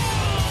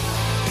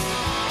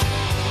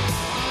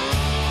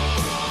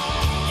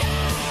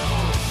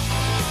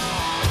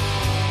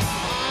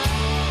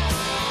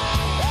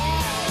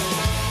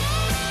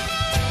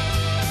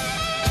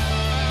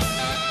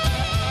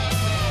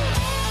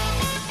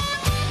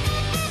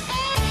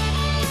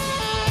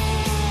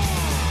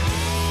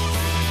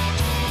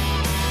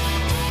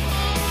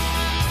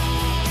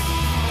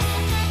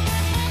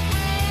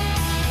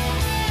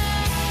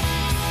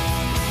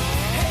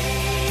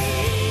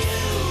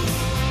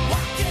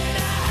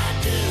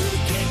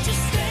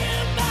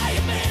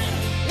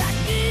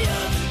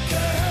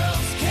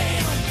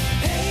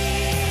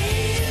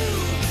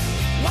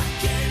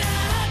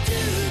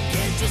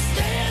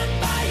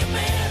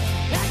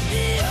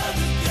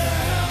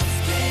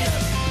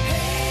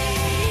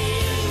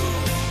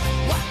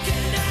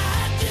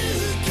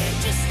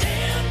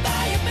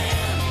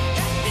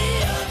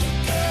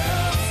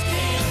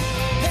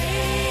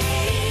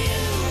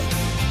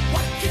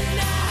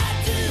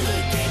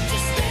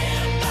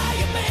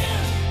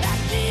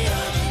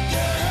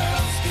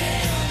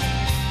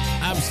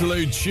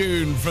 Absolute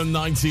tune from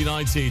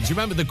 1990. Do you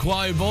remember the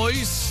Choir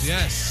Boys?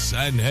 Yes.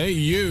 And Hey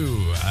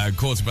You,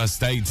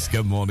 8:15.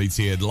 Good morning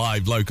to you.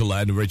 Live, local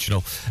and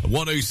original.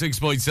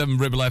 106.7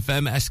 Ribble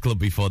FM, S Club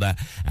before that.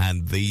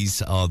 And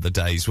These Are the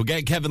Days. We'll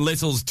get Kevin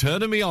Little's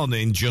Turning Me On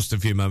in just a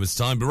few moments'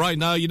 time. But right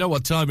now, you know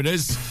what time it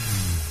is.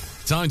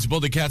 Time to pull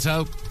the cat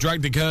out,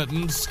 drag the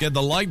curtains, get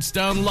the lights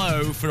down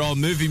low for our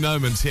movie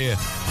moments here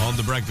on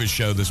The Breakfast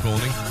Show this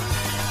morning.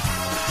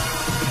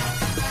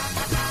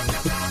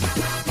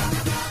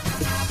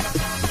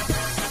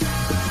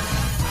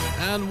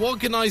 And what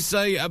can I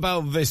say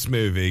about this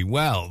movie?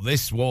 Well,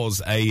 this was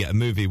a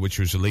movie which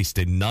was released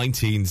in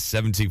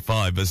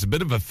 1975 as a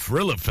bit of a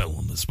thriller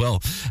film as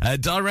well.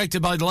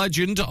 Directed by the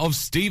legend of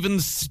Steven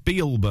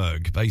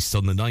Spielberg, based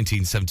on the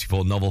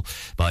 1974 novel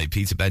by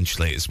Peter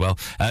Benchley as well.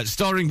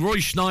 Starring Roy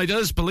Schneider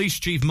as Police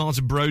Chief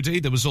Martin Brody.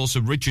 There was also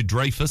Richard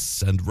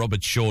Dreyfuss and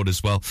Robert Shaw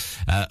as well,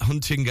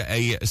 hunting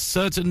a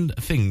certain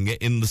thing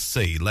in the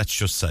sea, let's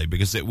just say,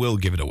 because it will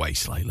give it away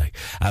slightly.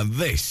 And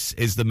this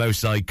is the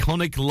most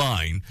iconic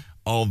line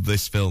of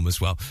this film as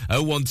well.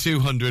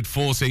 01200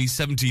 40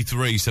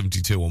 73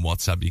 72 on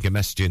WhatsApp. You can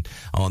message in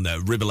on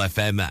Ribble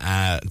FM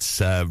at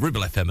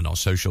Ribble FM and our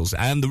socials,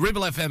 and the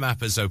Ribble FM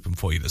app is open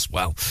for you as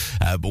well.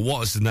 But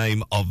what is the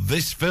name of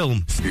this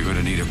film? You're going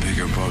to need a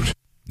bigger boat.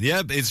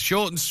 Yep, it's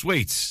short and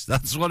sweet.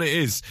 That's what it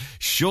is.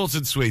 Short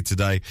and sweet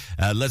today.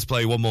 Let's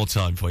play one more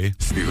time for you.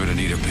 You're going to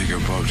need a bigger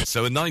boat. So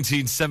a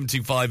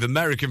 1975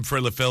 American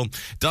thriller film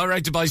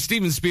directed by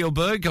Steven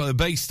Spielberg,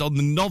 based on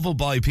the novel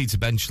by Peter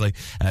Benchley,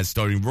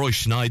 starring Roy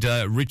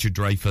Schneider, Richard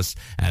Dreyfuss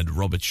and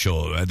Robert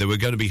Shaw. They were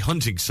going to be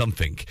hunting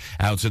something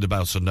out and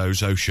about on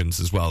those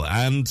oceans as well.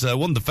 And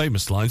one of the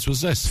famous lines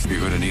was this. You're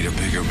going to need a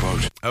bigger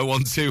boat.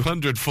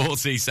 01200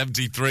 40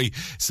 73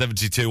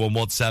 72 on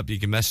WhatsApp. You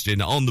can message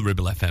in on the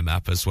Ribble FM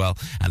app as well,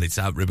 and it's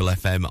at Ribble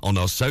FM on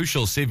our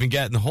socials. See if we can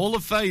get in the Hall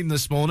of Fame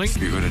this morning.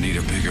 You're going to need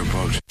a bigger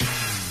boat.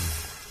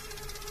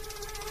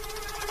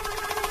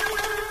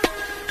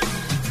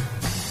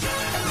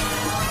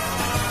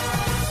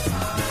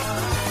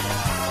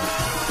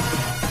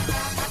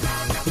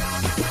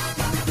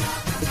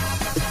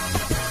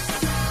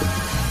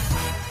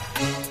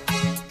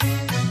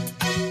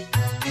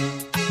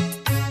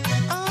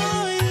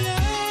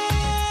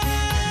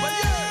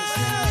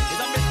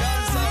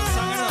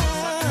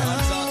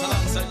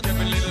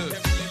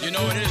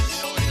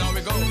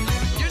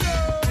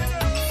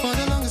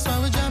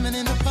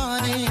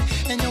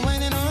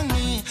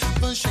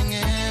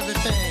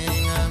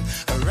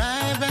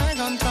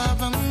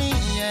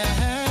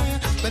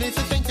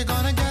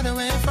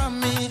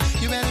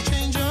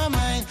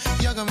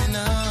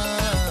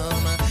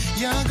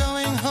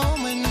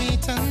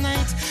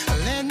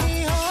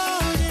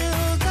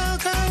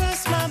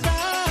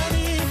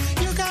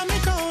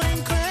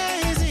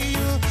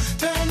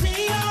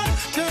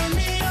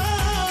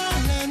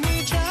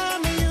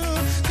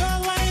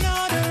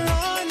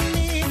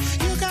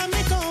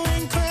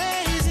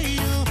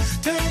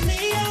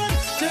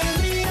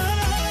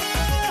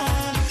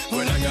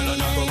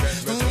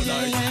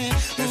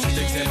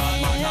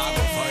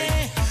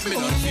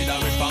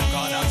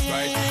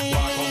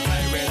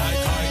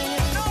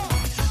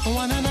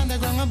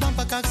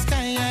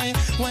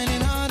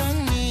 whining hard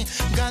on me.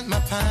 Got my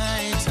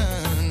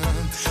python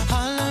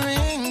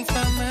hollering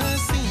for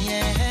mercy,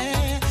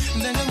 yeah.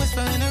 Then the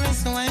whisper in her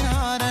wrist, wine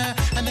harder.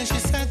 And then she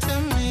said to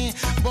me,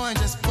 boy,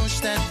 just push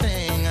that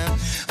thing.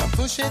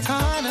 Push it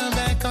harder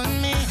back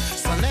on me.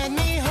 So let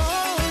me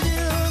hold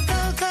you,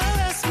 go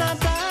caress my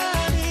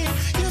body.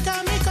 You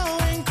got me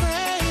going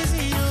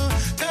crazy. You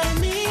turn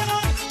me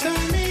on,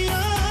 turn me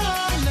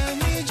on. Let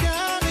me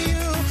drive you,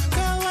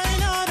 go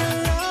wine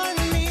harder on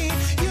me.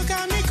 You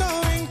got me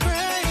going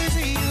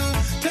crazy. You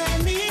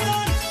turn me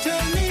on,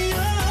 girl,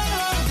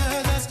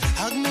 just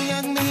hug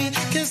me,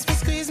 kiss me,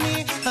 squeeze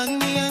me, hug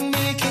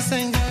me, kiss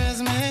and caress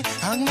me,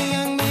 hug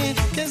me,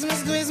 kiss me,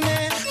 squeeze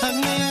me, hug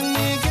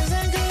me, kiss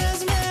and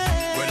caress me.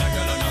 When a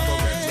girl on a go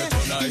get me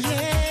tonight.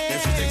 If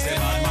she thinks a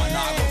bad man, I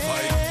go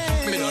fight.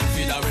 Me don't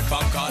feed her with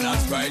popcorn and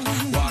Sprite.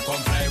 Walk on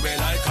play way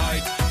like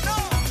kite.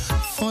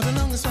 For the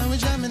longest while we're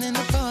jamming in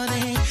the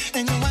party,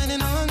 and you're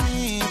whining on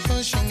me,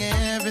 pushing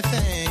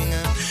everything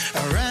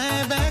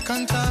right back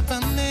on top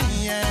of me,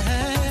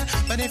 yeah.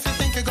 But if you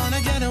think you're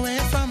gonna get away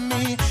from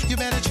me, you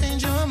better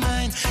change your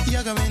mind.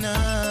 You're going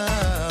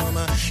home.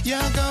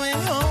 You're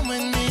going home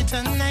with me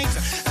tonight.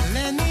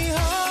 Let me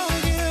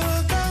hold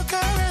you, go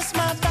caress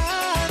my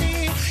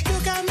body. You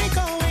got me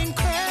going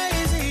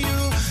crazy.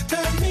 You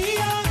turn me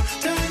on,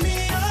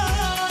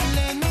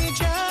 let me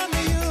jam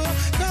you.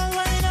 Go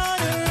right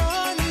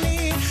on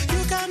me.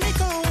 You got me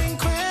going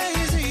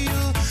crazy.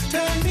 You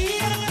turn me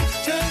on,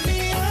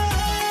 yeah.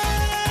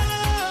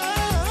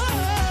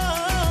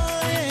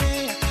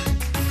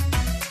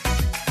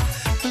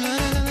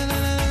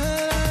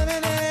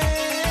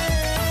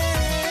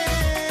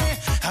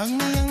 Hug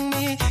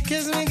me,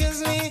 kiss me,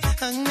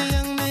 hug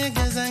me,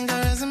 kiss and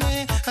caress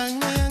me, hug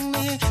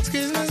me,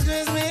 squeeze me,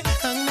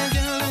 hug me,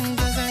 girl, and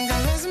kiss and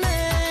caress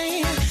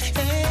me.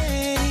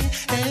 Hey,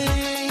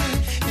 hey,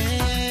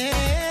 hey,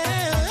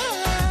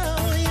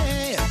 oh,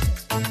 yeah.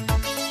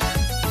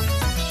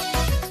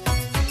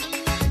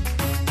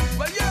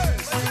 Well,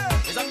 yes,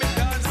 it's a big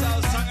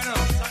dancehall song, you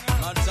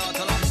know. Mad Salt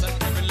alongside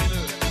Kevin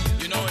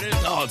Lillard. You know what it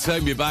is. Oh,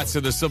 take me back to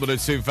the summer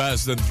of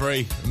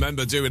 2003.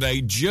 Remember doing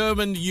a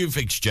German youth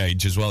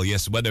exchange as well.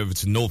 Yes, went over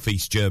to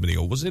Northeast Germany,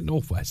 or was it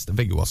Northwest? I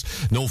think it was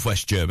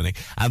Northwest Germany,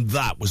 and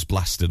that was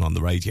blasted on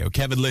the radio.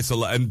 Kevin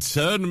Little and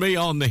Turn Me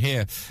On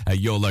here at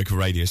your local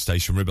radio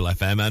station, Ribble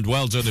FM. And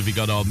well done if you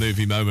got our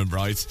movie moment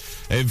right.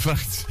 In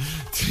fact,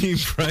 Team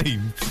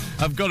Frame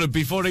have got it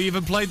before they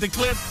even played the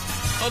clip.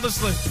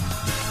 Honestly.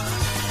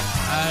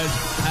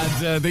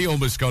 And they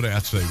almost got it,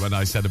 actually, when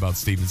I said about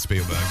Steven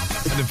Spielberg.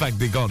 And, in fact,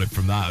 they got it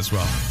from that as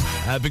well.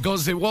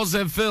 Because it was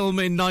a film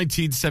in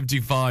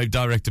 1975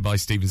 directed by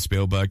Steven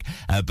Spielberg,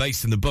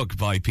 based in the book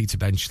by Peter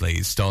Benchley.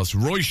 It stars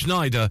Roy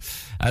Schneider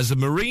as a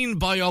marine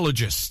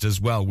biologist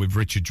as well, with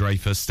Richard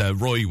Dreyfuss.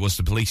 Roy was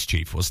the police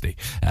chief, wasn't he?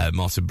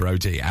 Martin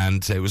Brody.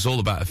 And it was all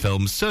about a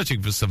film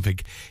searching for something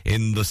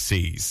in the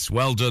seas.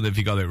 Well done if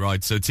you got it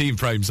right. So Team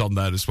Frame's on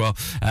there as well.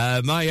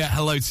 Maya,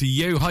 hello to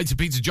you. Hi to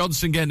Peter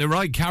Johnson getting it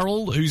right.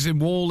 Carol, who's in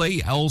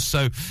Whalley.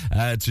 Also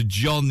to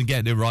John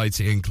getting it right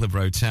in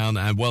Clitheroe Town.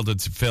 And well done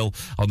to Phil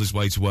on his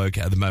way to work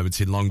at the moment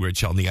in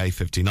Longreach on the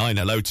A59.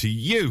 Hello to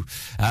you.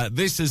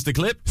 This is the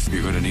clip.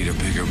 You're going to need a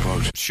bigger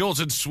boat. Short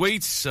and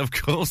sweet, of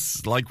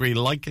course, like we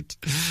like it.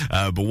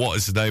 But what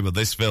is the name of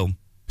this film?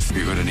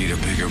 You're going to need a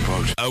bigger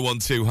boat.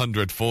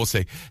 01200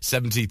 40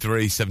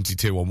 73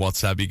 72 on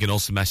WhatsApp. You can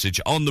also message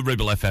on the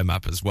Ribble FM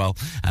app as well.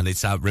 And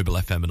it's at Ribble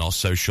FM and our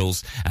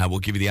socials. And we'll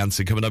give you the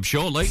answer coming up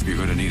shortly. You're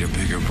going to need a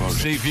bigger boat.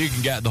 See if you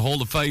can get the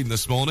Hall of Fame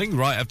this morning,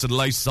 right after the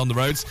latest on the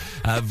roads.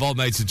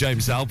 Volmate to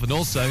James Alp, and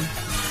also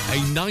a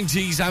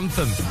 90s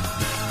anthem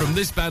from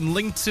this band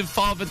linked to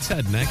Father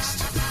Ted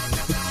next.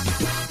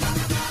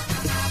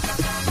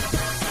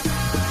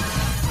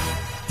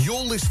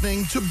 You're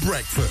listening to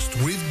Breakfast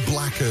with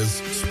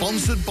Blackers,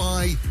 sponsored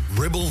by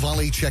Ribble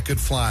Valley Checkered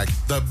Flag,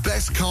 the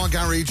best car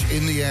garage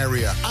in the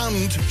area,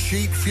 and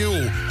cheap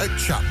fuel at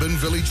Chapman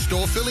Village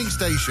Store Filling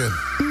Station.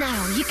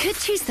 Now, you could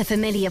choose the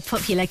familiar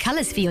popular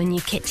colours for your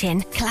new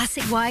kitchen,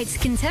 classic whites,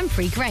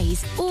 contemporary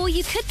greys, or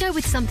you could go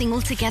with something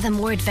altogether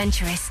more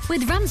adventurous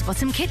with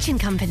Ramsbottom Kitchen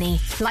Company,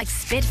 like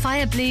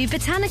Spitfire Blue,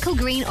 Botanical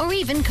Green, or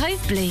even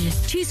Cove Blue.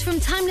 Choose from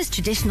timeless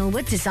traditional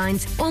wood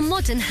designs or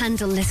modern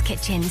handleless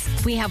kitchens.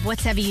 We have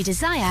whatever you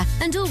desire,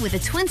 and all with a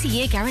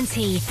 20-year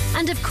guarantee.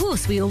 And of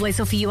course, we always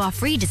offer you our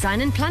free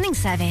design and planning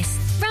service.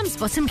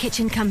 Ramsbottom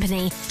Kitchen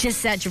Company. Just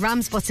search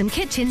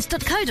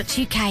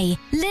ramsbottomkitchens.co.uk.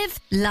 Live,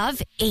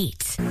 love,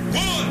 eat.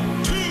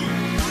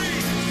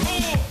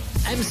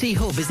 MC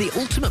Hub is the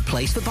ultimate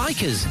place for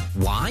bikers.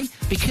 Why?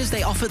 Because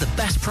they offer the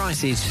best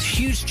prices,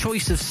 huge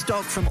choice of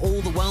stock from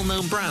all the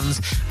well-known brands,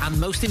 and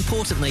most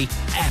importantly,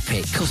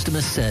 epic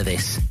customer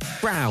service.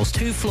 Browse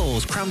 2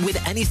 floors crammed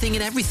with anything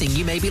and everything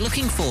you may be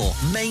looking for.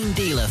 Main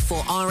dealer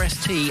for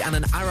RST and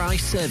an RI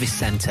service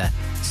centre.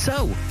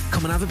 So,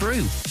 come and have a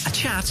brew, a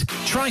chat,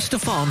 try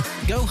stuff on,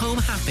 go home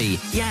happy.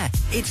 Yeah,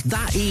 it's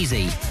that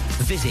easy.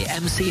 Visit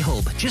MC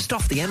Hub just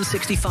off the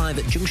M65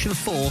 at Junction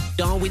 4,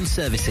 Darwin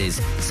Services.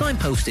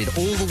 Signposted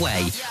all the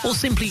way, or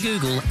simply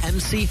Google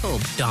MC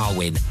Hub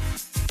Darwin.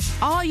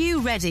 Are you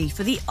ready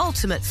for the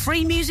ultimate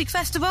free music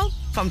festival?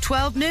 From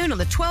 12 noon on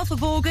the 12th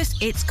of August,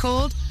 it's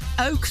called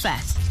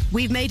Oakfest.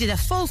 We've made it a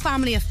full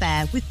family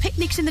affair with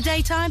picnics in the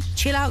daytime,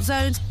 chill-out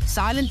zones,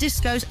 silent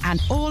discos,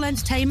 and all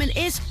entertainment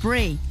is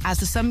free. As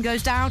the sun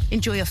goes down,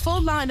 enjoy a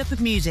full lineup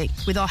of music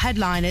with our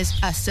headliners,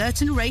 A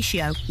Certain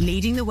Ratio,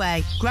 leading the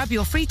way. Grab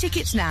your free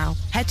tickets now.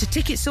 Head to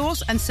Ticket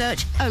Source and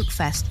search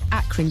Oakfest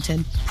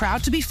Accrington.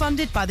 Proud to be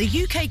funded by the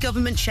UK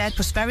Government Shared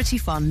Prosperity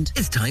Fund.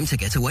 It's time to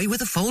get away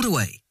with a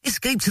foldaway.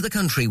 Escape to the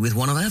country with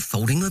one of our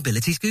folding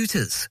mobility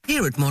scooters.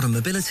 Here at Modern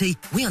Mobility,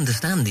 we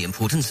understand the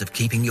importance of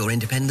keeping your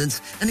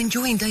independence and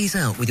enjoying days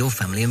out with your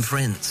family and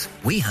friends.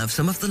 We have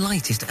some of the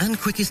lightest and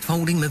quickest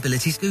folding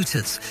mobility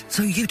scooters,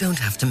 so you don't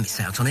have to miss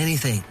out on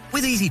anything.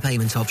 With easy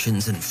payment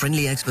options and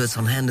friendly experts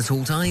on hand at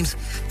all times,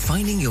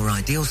 finding your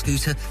ideal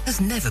scooter has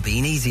never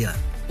been easier.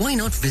 Why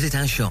not visit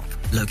our shop,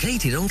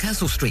 located on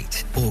Castle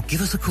Street, or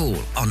give us a call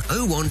on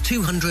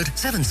 01200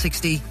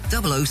 760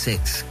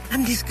 006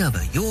 and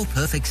discover your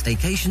perfect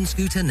staycation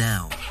scooter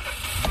now.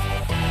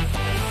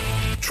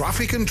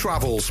 Traffic and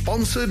Travel,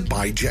 sponsored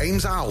by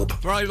James Alb.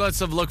 Right, let's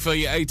have a look for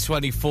you.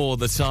 8:24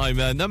 the time.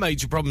 No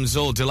major problems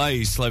or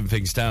delays slowing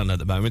things down at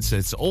the moment. So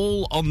it's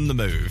all on the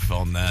move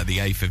on the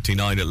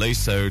A59 at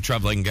least. So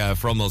travelling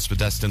from Ulster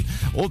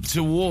up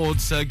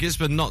towards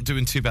Gisborne, not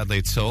doing too badly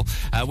at all.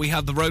 We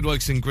have the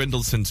roadworks in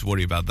Grindleton to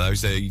worry about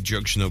those. The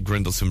junction of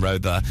Grindleton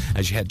Road there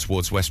as you head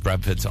towards West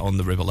Bradford on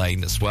the River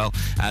Lane as well.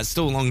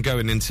 Still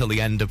ongoing until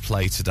the end of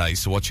play today.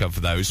 So watch out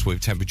for those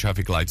with temporary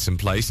traffic lights in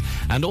place.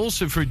 And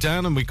also through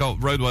Downham, we've got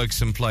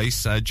roadworks in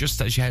place just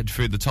as you head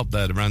through the top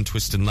there around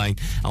Twiston Lane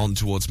on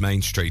towards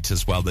Main Street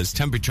as well. There's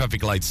temporary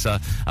traffic lights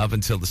up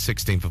until the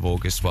 16th of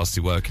August whilst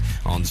they work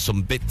on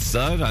some bits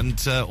there.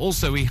 And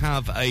also we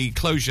have a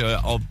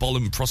closure of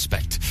Bollum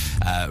Prospect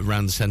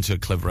around the centre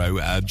of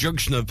Clitheroe.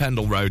 Junction of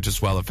Pendle Road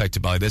as well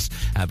affected by this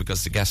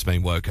because the gas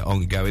main work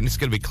ongoing. It's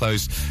going to be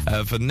closed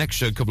for the next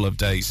couple of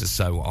days or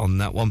so on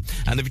that one.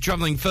 And if you're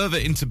travelling further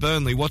into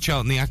Burnley, watch out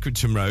on the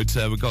Accrington Road.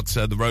 We've got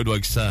the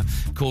roadworks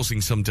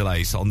causing some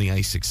delays on the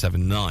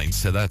A679.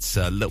 So that's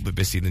a little bit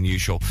busier than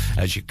usual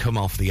as you come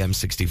off the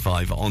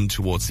M65 on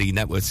towards the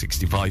Network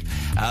 65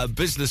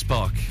 Business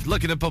Park.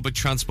 Looking at public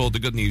transport, the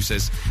good news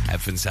is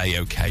everything's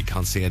A-OK.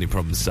 Can't see any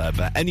problems there.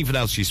 But anything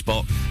else you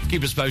spot,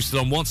 keep us posted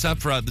on WhatsApp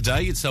throughout the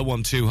day. It's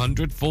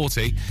 01200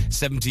 40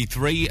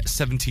 73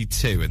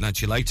 72. And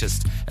that's your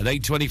latest at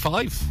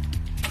 8:25.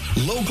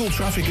 Local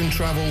Traffic and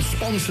Travel,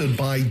 sponsored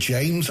by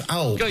James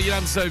Alb. Got your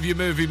answer of your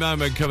movie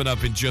moment coming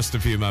up in just a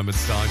few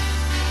moments' time.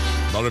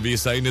 A lot of you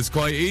saying it's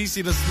quite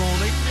easy this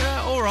morning.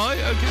 Yeah, all right,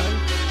 okay.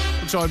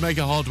 I'll try and make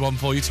a hard one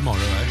for you tomorrow,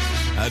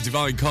 eh?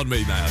 Divine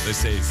Conway now.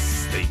 This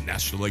is the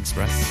National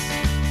Express.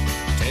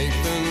 Take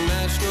the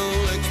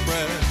National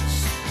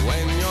Express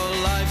when your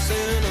life's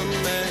in a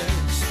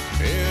mess.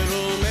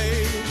 It'll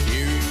make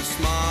you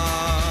smile.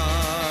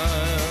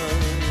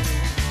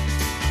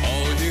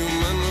 All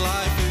human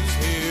life is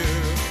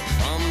here,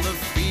 from the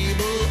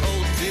feeble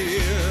old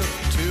deer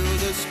to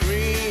the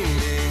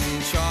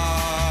screaming child.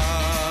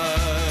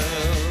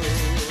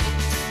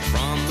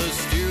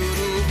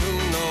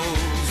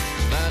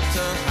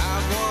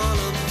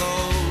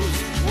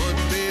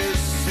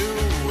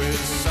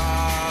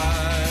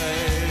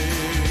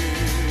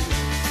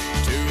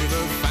 To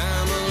the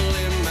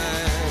family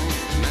man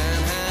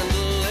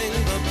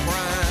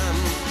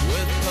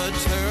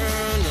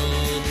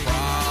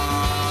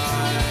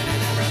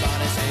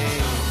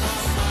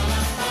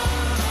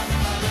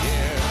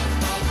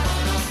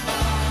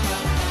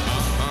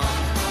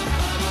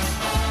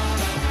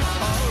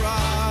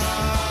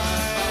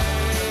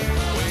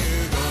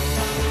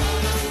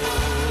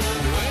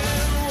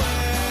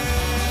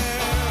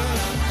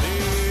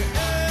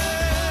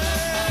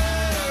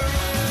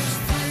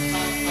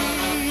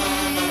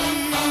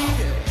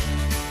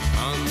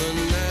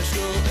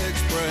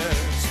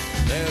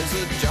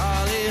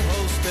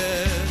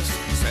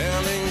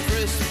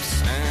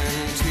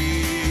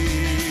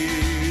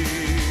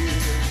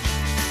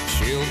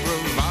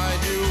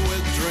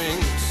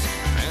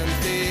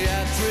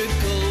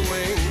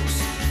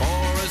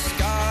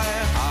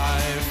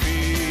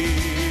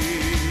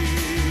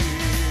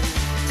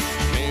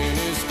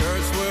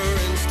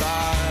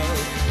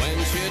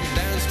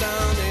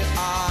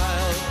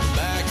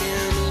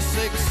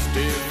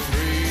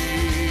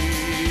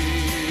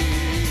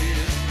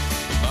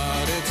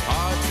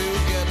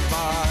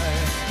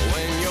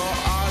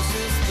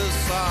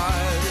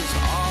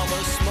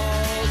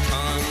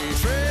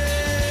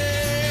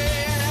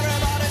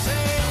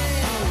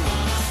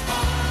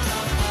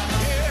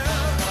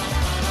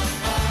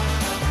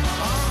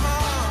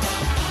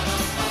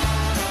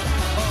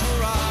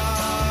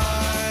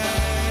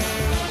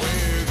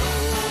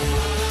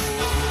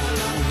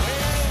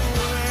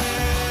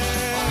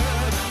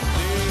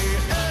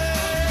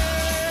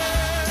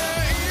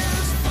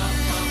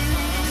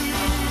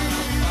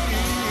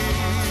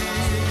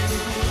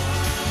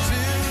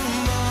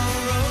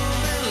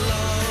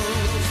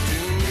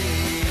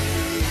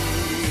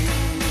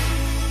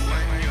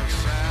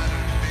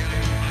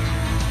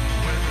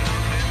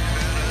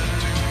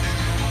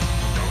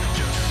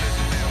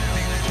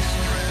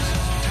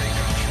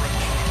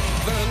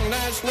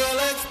National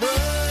Express.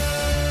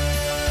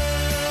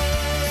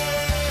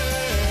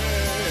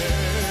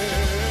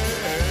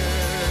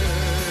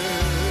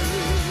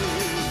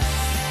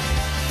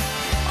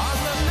 On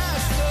the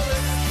National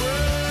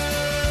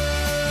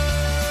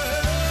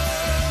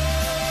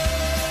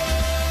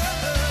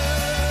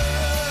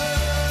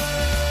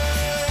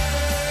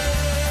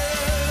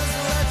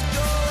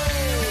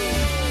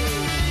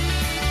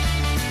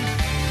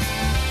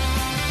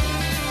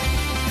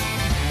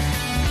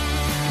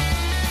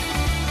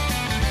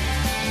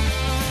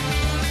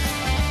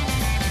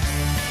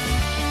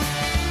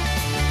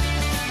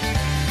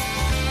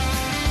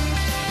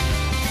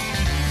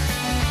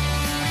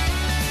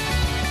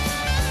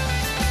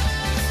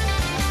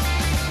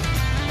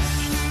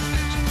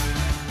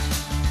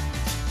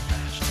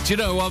Do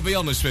you know, I'll be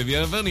honest with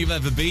you, I've only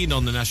ever been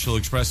on the National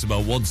Express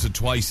about once or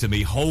twice in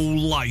my whole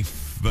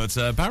life. But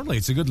apparently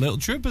it's a good little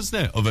trip, isn't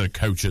it? Other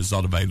coaches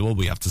not available,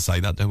 we have to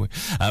say that, don't we?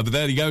 But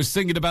there you go,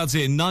 singing about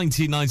it in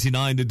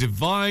 1999, a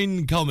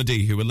Divine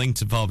Comedy, who were linked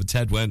to Father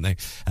Ted, weren't they?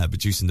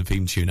 Producing the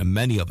theme tune and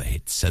many other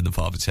hits in the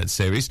Father Ted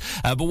series.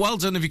 But well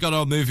done if you got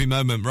our movie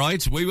moment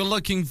right. We were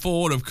looking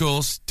for, of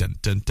course, dun,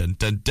 dun, dun,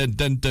 dun, dun,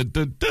 dun, dun,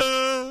 dun,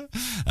 dun.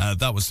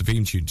 That was the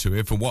theme tune to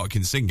it, from what I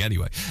can sing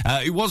anyway.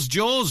 It was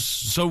Jaws,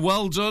 so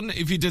well done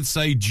if you did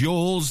say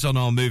Jaws on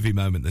our movie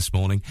moment this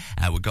morning.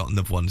 We've got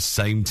another one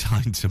same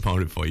time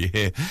tomorrow for you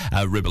here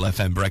at Ribble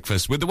FM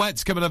Breakfast. With the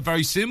Wets coming up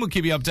very soon, we'll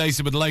keep you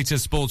updated with the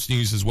latest sports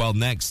news as well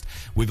next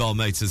with our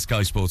mates at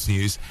Sky Sports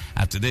News.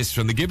 After this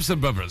from the Gibson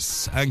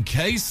Brothers and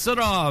Que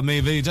Sera, mi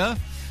vida,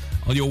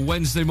 on your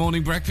Wednesday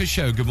morning breakfast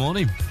show. Good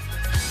morning.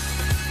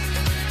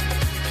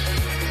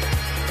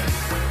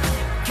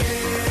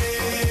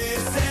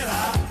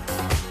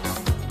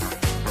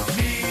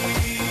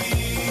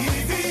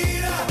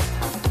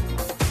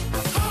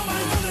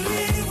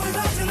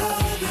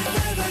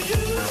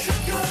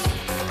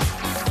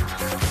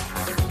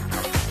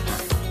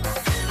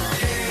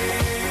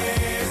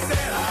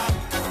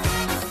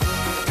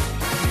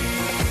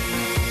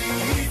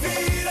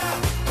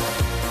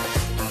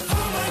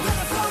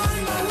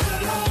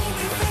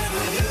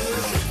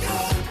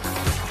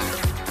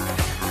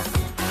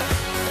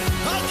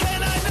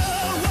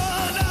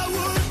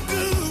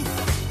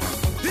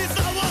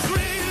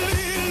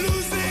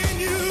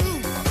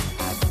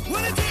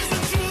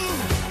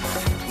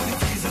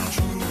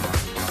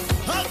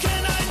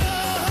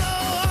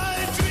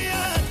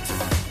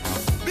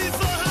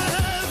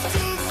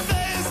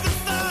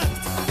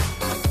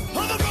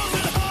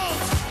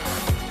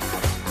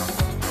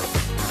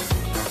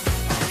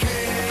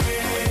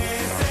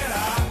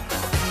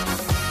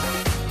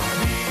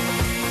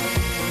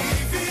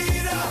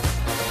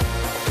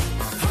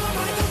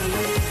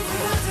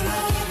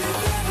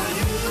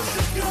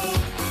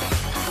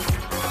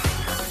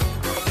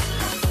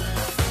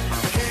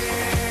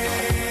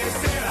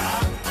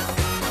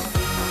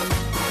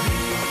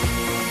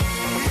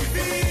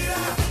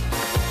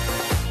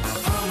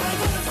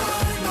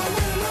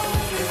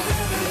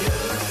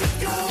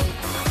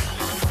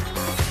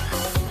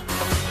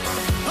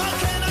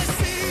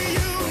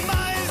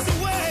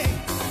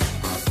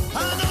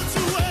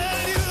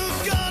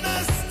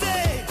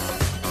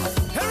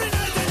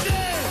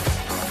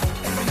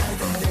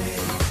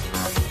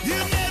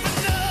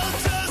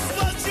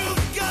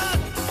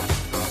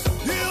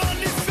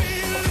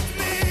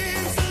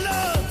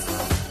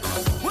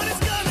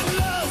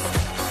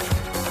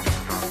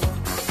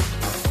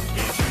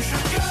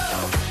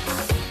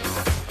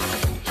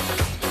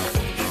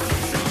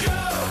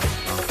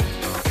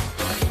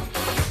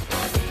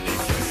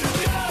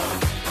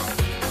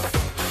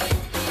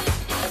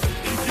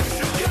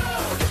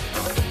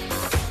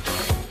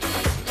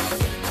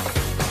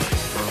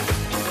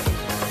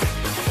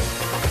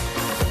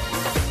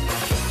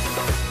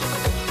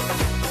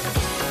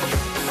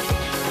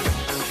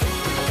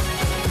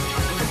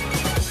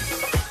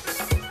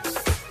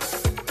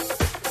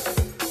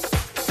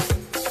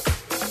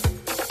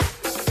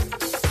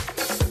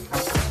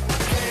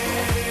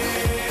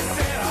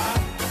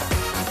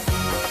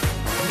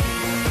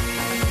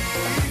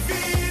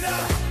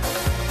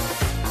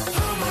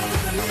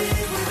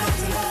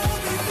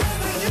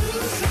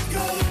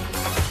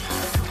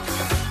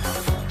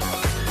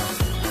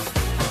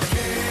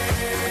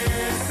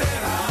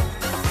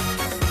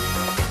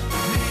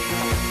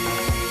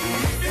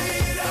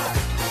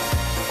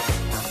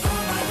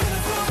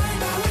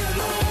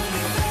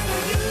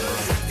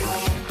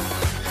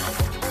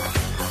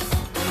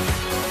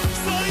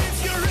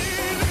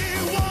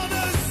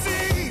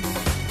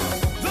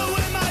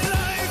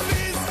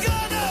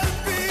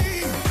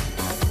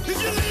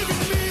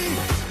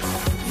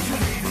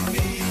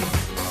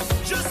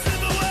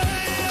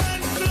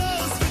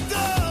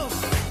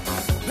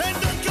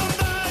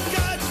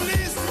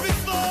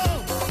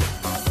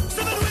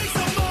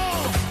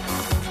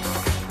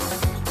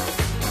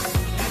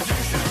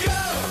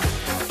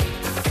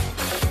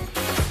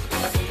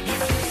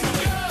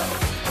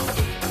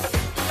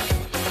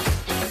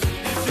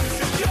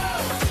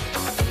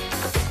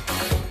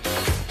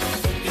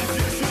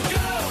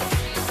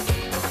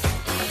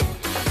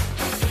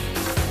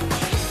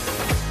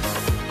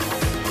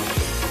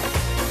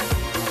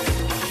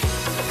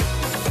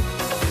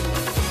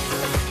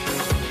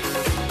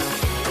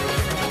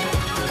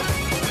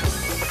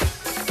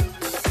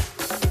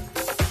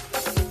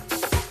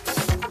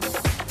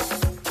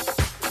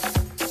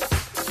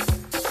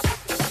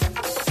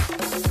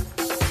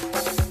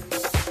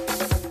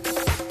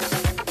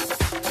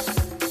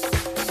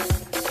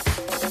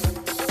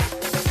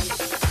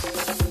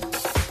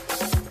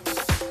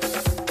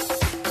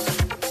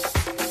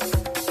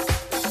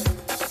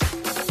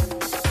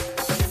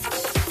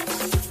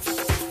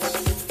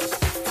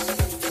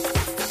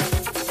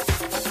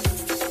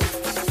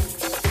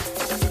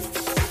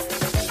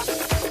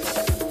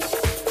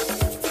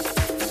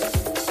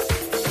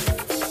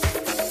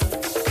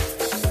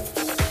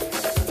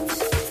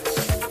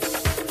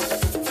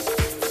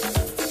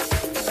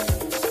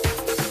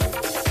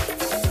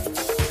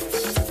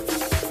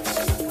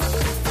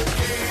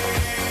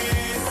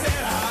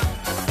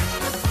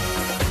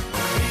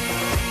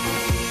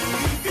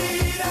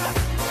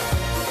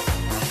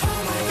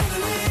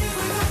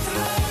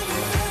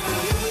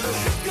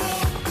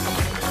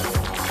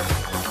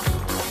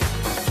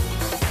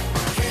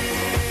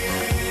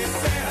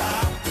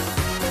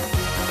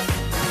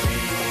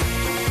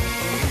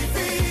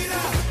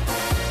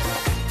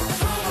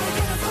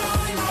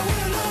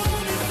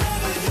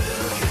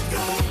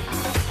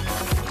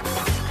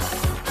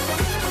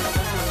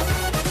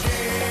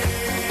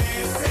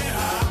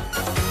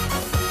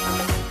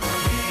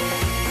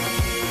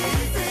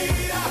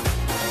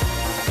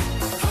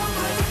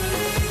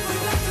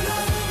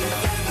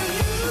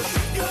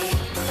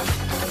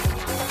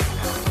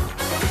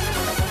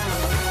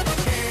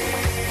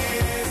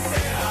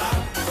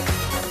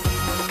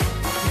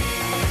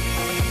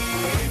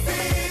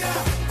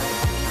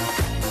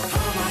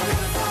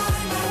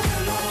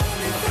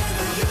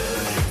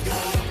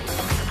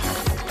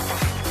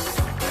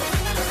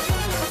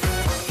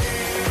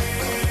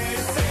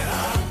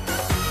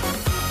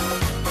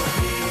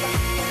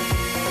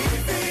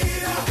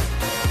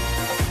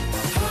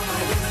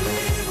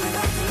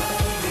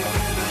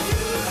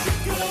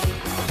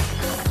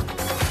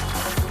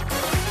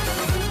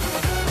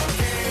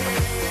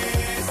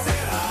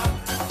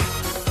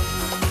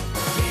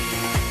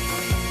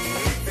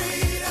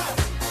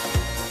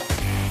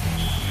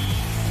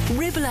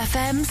 Ribble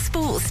FM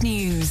Sports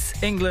News.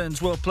 England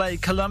will play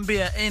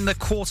Colombia in the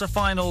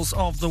quarter-finals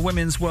of the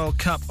Women's World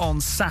Cup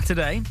on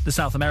Saturday. The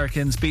South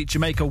Americans beat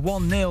Jamaica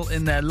 1-0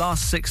 in their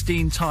last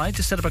 16 tie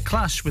to set up a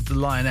clash with the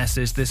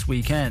Lionesses this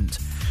weekend.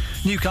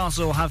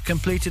 Newcastle have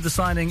completed the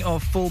signing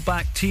of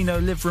fullback Tino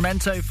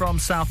Livramento from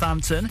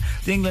Southampton.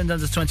 The England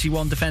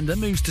under-21 defender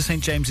moves to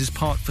St James's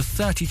Park for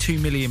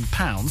 £32 million.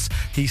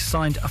 He's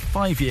signed a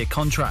 5-year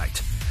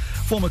contract.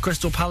 Former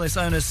Crystal Palace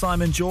owner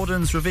Simon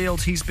Jordan's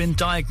revealed he's been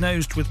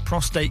diagnosed with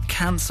prostate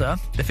cancer.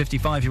 The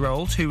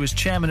 55-year-old, who was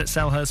chairman at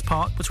Selhurst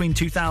Park between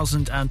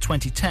 2000 and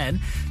 2010,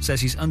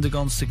 says he's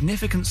undergone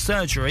significant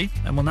surgery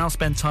and will now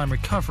spend time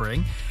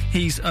recovering.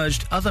 He's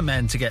urged other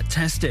men to get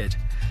tested.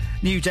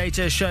 New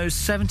data shows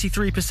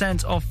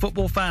 73% of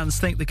football fans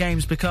think the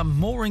game's become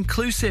more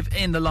inclusive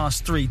in the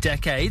last 3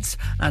 decades.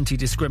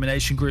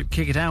 Anti-discrimination group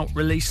Kick It Out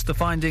released the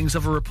findings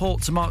of a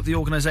report to mark the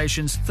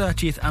organisation's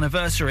 30th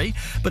anniversary,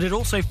 but it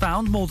also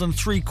found more than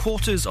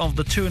 3/4 of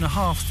the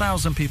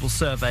 2,500 people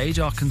surveyed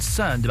are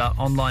concerned about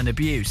online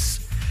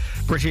abuse.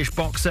 British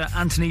boxer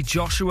Anthony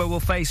Joshua will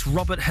face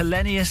Robert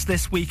Helenius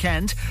this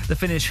weekend. The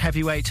Finnish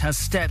heavyweight has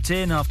stepped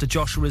in after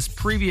Joshua's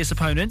previous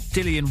opponent,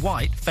 Dillian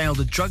White, failed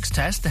a drugs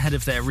test ahead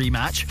of their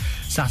rematch.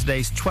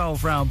 Saturday's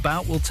 12-round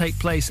bout will take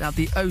place at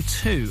the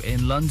O2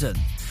 in London.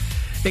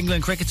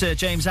 England cricketer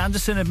James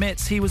Anderson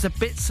admits he was a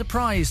bit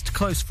surprised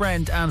close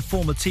friend and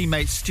former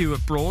teammate Stuart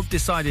Broad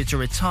decided to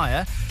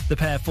retire. The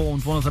pair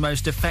formed one of the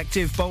most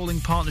effective bowling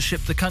partnership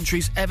the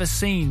country's ever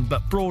seen,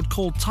 but Broad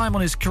called time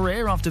on his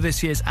career after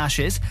this year's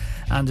Ashes.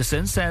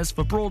 Anderson says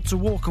for Broad to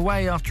walk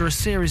away after a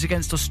series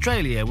against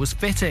Australia was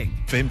fitting.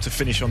 For him to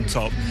finish on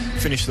top,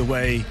 finish the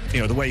way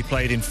he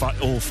played in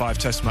all 5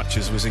 Test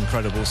matches was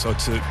incredible. So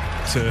to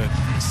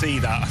see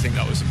that, I think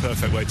that was the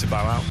perfect way to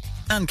bow out.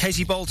 And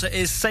Katie Boulter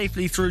is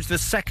safely through to the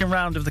second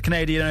round of the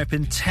Canadian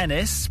Open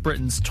tennis.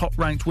 Britain's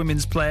top-ranked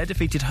women's player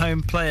defeated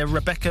home player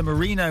Rebecca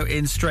Marino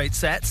in straight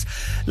sets.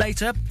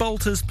 Later,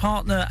 Boulter's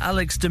partner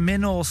Alex de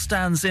Minaur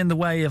stands in the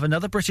way of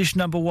another British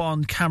number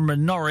 1,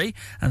 Cameron Norrie,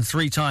 and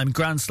 3-time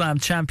Grand Slam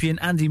champion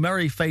Andy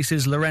Murray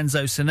faces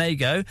Lorenzo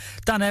Sonego.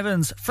 Dan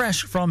Evans,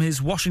 fresh from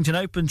his Washington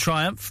Open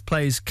triumph,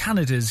 plays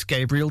Canada's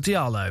Gabriel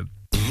Diallo.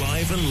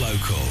 Live and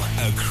local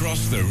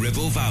across the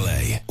Ribble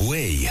Valley.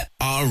 We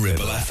are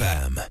Ribble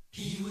FM.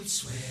 He would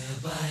swear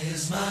by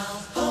his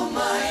mouth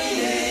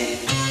almighty.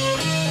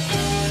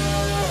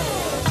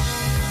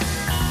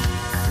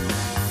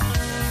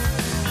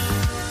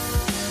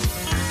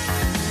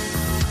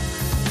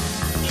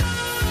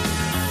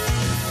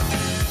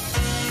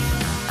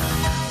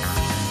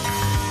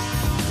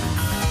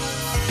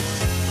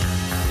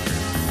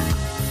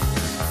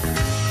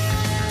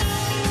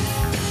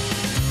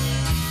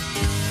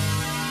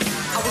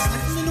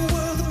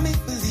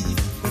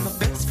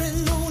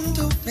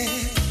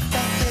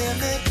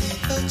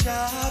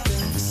 Job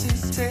in the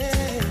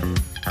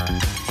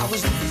city.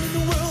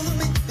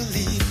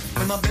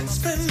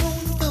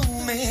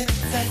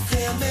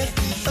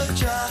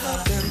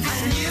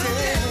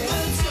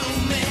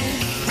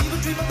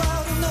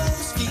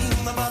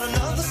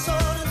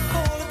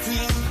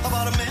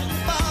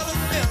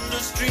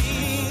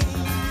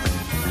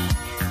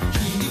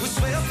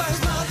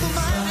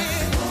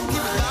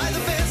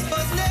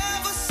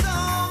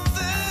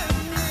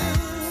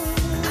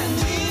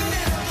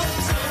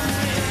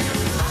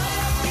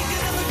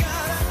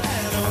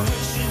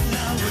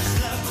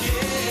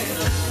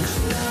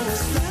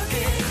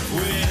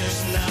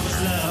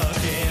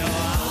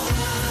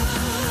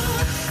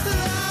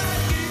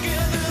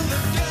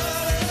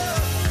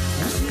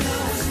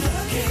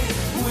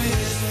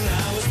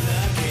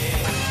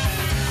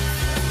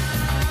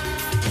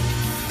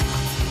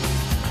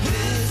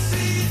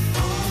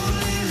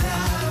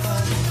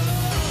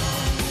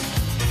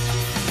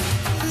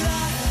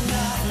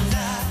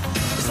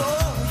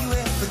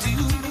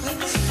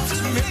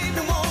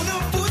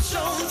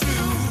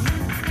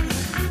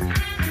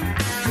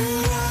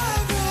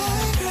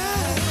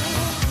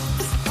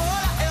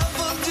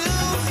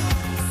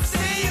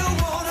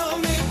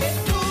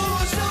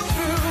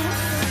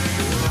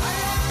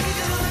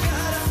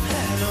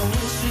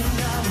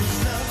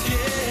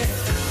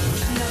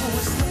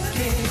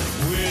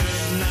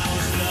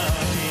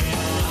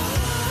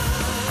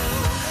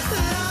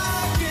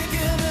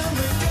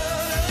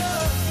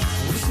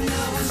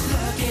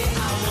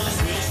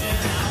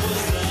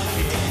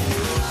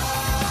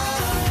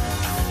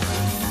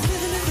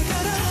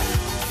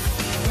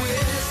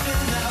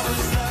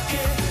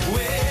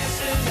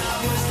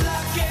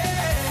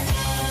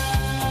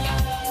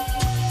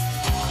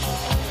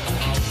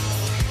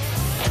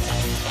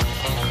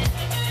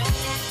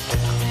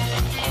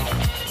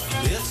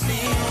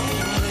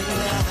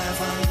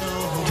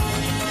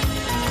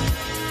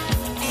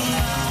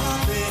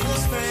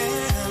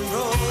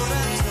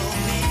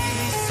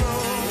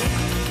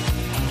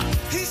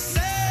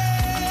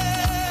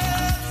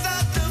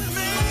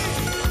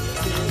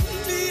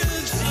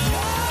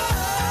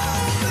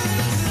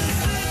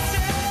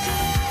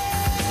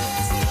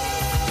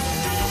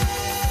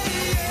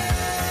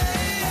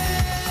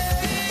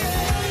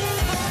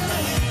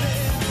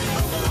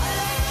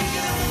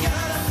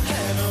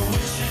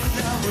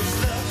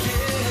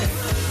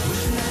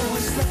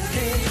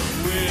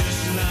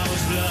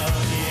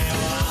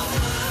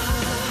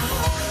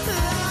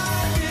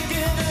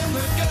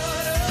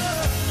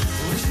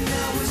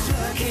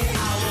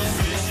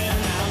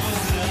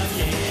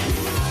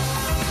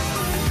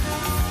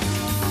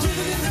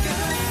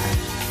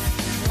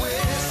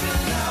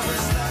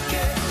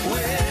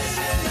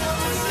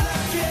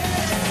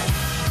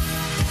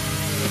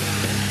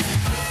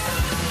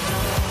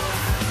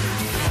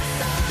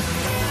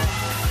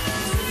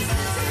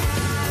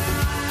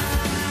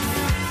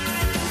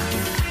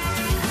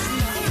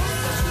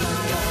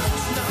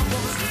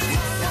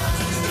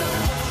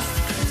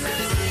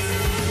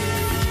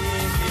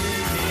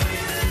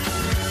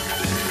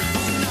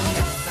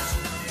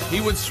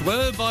 He would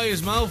swear by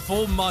his mouth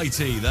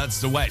almighty. That's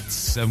the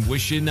Wets. And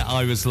wishing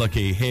I was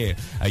lucky here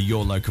at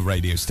your local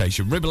radio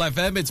station. Ribble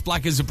FM, it's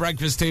Black as a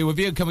Breakfast here with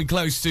you. Coming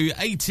close to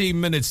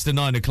 18 minutes to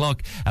 9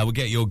 o'clock. We'll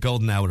get your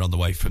golden hour on the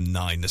way from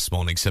 9 this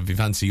morning. So if you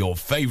fancy your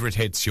favourite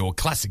hits, your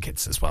classic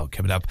hits as well,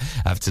 coming up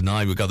after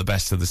 9. We've got the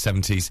best of the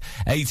 70s,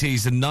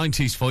 80s and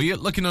 90s for you.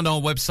 Looking on our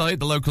website,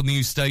 the local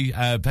news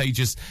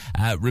pages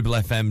at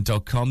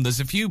ribblefm.com. There's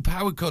a few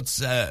power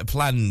cuts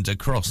planned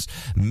across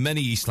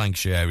many East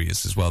Lancashire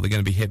areas as well. They're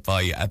going to be hit by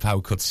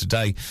power cuts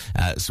today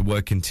as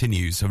work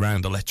continues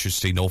around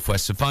electricity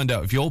northwest. So find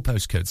out if your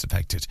postcode's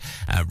affected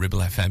at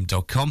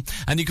ribblefm.com.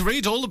 And you can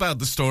read all about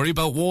the story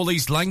about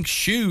Worley's Lanc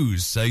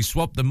Shoes. They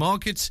swapped the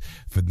market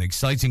for an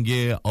exciting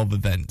year of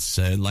events.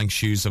 Lanc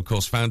Shoes, of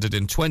course, founded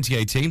in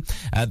 2018.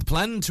 The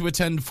plan to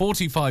attend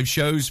 45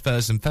 shows,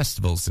 fairs and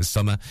festivals this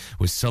summer,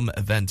 with some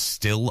events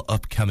still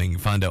upcoming.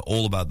 Find out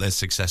all about their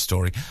success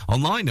story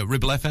online at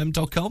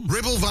ribblefm.com.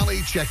 Ribble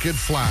Valley Checkered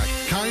Flag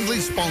kindly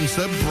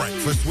sponsor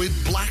Breakfast with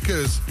Blackers.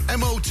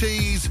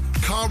 MOTs,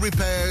 car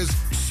repairs,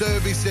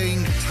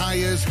 servicing,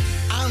 tyres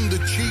and the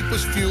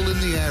cheapest fuel in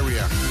the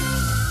area.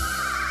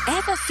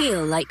 Ever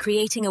feel like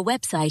creating a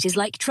website is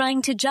like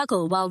trying to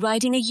juggle while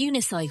riding a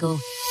unicycle?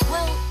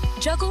 Well,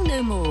 juggle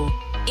no more.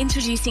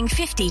 Introducing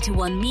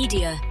 50-1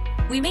 Media.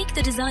 We make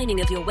the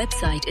designing of your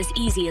website as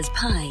easy as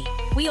pie.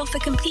 We offer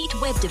complete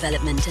web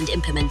development and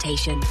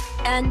implementation.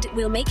 And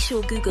we'll make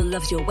sure Google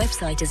loves your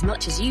website as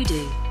much as you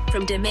do.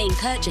 From domain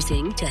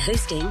purchasing to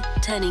hosting,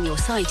 turning your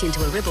site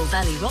into a Ribble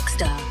Valley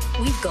rockstar,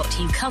 we've got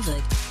you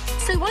covered.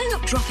 So why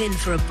not drop in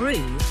for a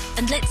brew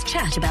and let's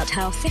chat about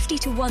how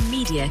 50-1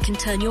 Media can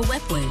turn your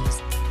web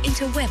woes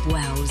into web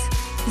wows.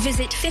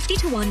 Visit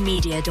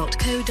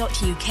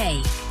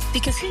 50to1media.co.uk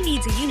because who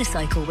needs a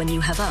unicycle when you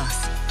have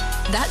us?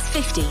 That's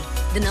 50,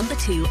 the number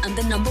 2 and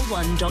the number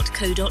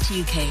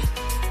 1.co.uk.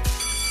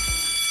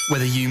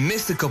 Whether you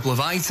missed a couple of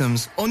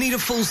items or need a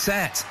full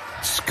set,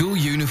 school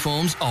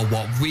uniforms are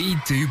what we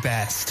do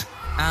best.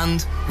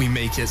 And we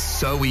make it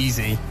so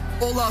easy.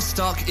 All our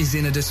stock is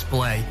in a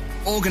display,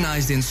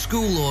 organised in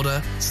school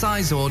order,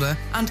 size order,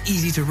 and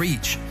easy to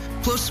reach.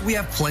 Plus, we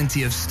have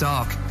plenty of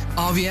stock.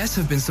 RVS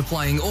have been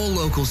supplying all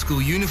local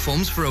school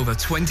uniforms for over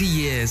 20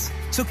 years.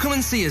 So come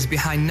and see us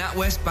behind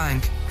NatWest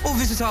Bank or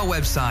visit our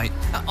website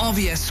at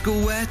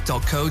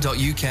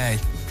rvsschoolwear.co.uk.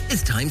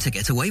 It's time to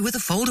get away with a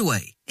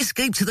foldaway.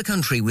 Escape to the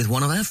country with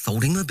one of our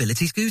folding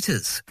mobility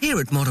scooters. Here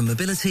at Modern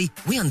Mobility,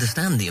 we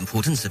understand the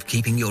importance of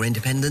keeping your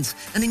independence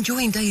and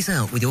enjoying days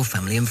out with your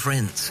family and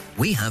friends.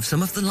 We have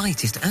some of the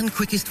lightest and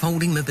quickest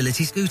folding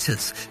mobility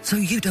scooters, so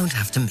you don't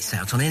have to miss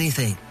out on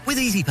anything. With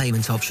easy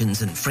payment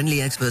options and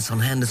friendly experts on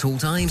hand at all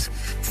times,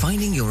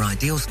 finding your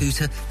ideal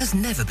scooter has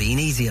never been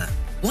easier.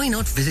 Why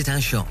not visit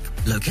our shop,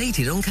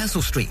 located on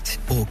Castle Street,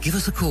 or give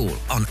us a call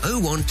on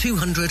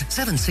 01200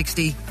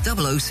 760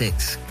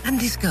 006 and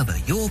discover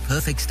your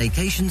perfect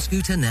staycation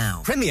scooter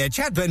now. Premier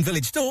Chatburn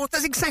Village Store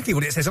does exactly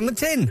what it says on the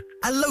tin.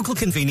 A local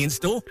convenience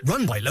store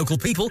run by local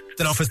people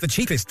that offers the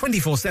cheapest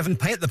 24/7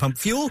 pay-at-the-pump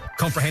fuel,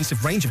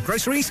 comprehensive range of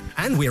groceries,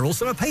 and we're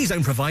also a pay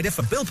zone provider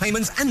for bill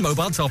payments and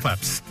mobile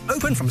top-ups.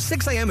 Open from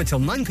 6 a.m. until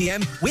 9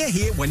 p.m. We're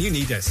here when you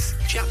need us.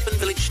 Chatburn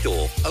Village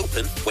Store,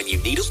 open when you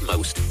need us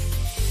most.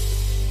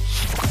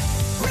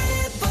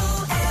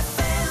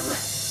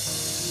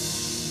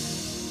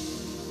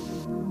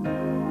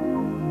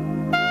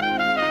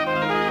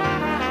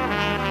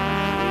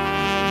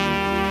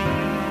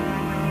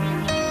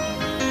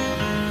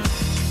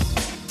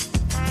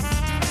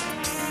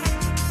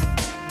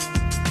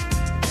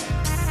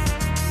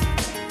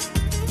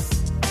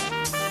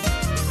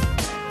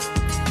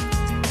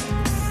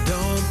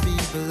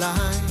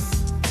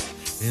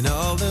 In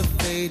all the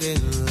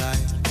fading light,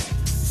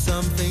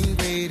 something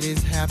great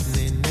is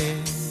happening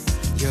in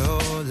your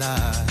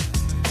life.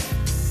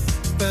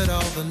 But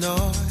all the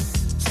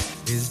noise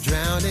is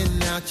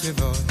drowning out your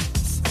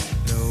voice.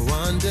 No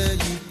wonder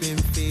you've been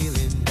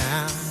feeling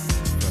down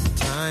from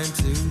time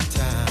to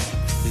time.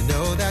 You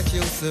know that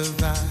you'll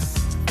survive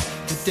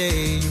the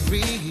day you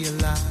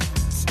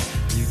realize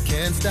you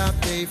can't stop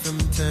day from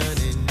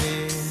turning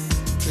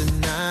into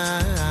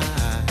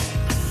night.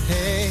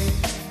 Hey,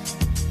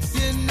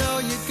 you know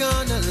you're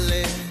gonna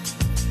live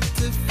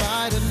to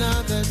fight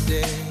another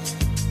day.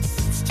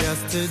 It's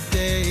just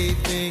today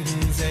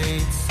things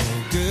ain't so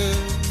good.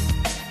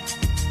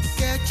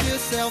 Get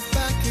yourself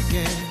back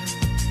again.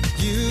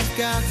 You've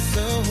got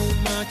so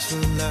much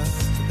love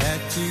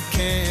that you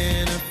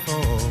can't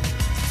afford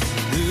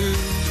to lose.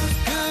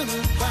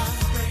 Goodbye,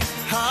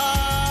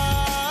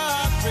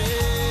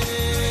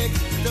 heartbreak.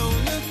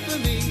 Don't look for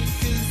me,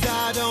 'cause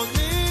I don't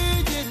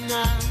need you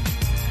now.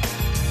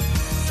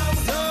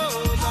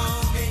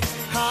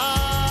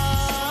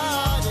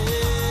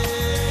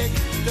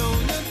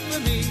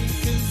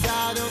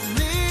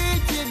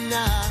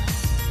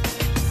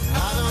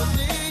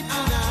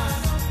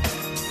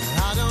 I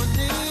don't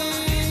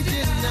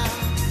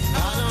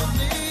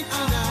need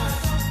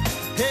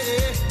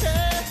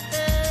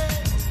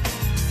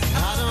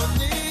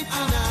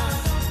you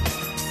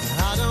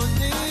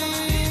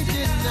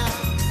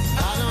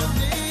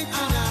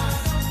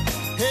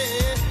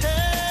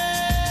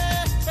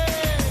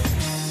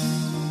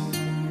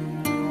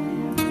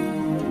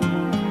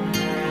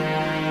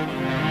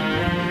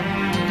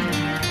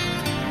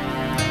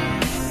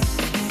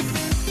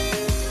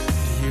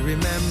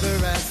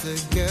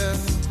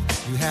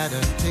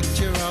had a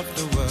picture of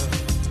the world,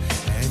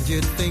 and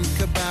you'd think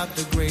about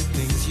the great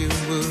things you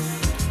would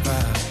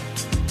find.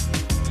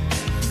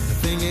 The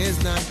thing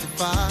is 9 to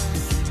 5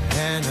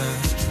 and a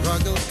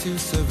struggle to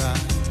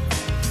survive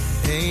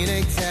ain't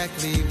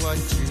exactly what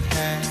you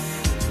had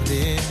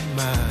in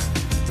mind.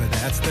 But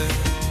that's the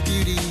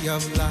beauty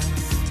of life.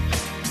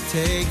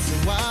 Takes a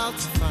while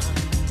to find.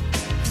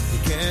 You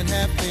can't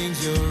have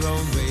things your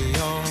own way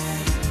all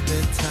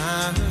the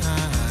time.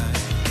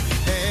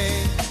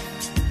 Hey,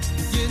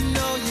 you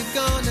know you're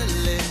gonna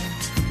live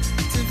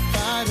to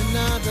fight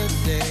another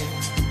day.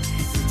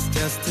 It's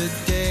just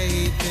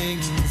today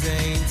things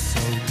ain't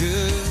so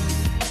good.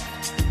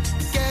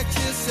 Get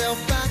yourself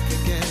back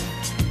again.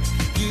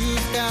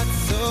 You've got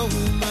so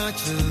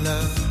much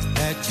love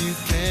that you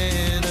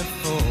can't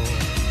afford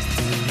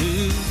to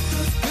lose.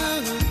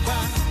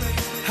 Goodbye,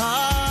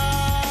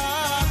 heartbreak.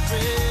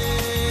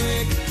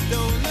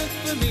 Don't look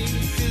for me,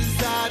 'cause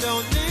I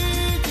don't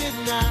need you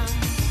now.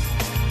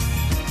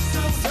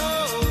 So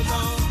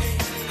long,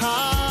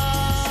 heartache.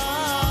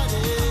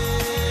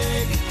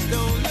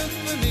 Don't look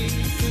for me,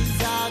 'cause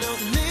I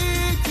don't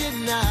need you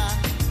now.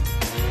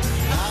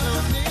 I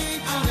don't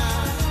need you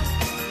now.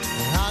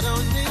 I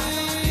don't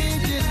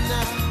need you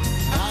now.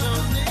 I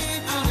don't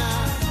need you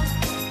now.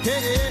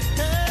 Hey, hey,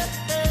 hey,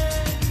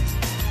 hey.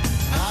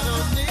 I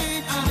don't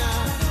need you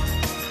now.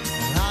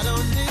 I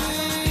don't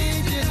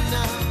need you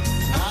now.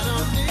 I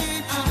don't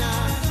need you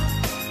now.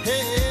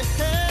 Hey, hey,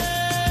 hey,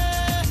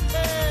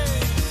 hey.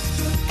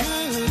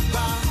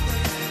 Goodbye,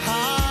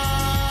 heartbreak.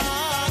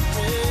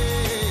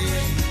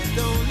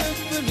 Don't look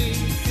for me,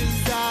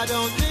 'cause I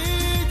don't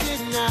need you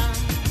now.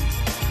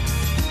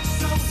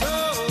 So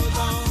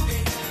long,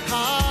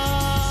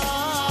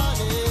 heartache.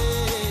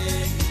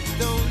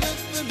 Don't look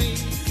for me,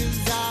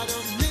 'cause I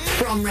don't need.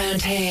 From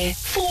round here,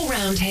 for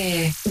round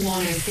here,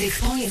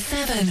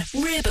 106.7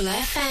 Ribble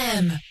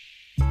FM.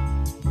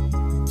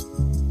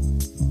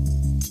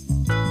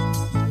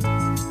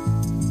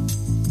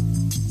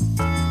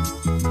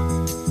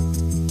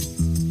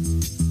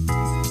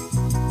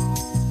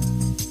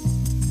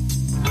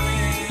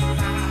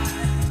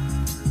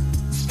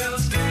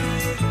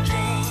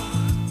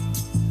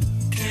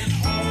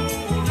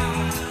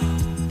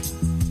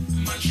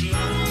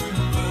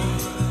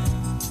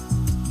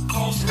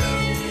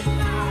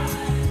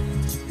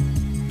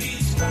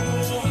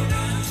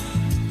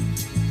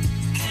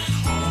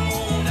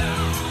 Hold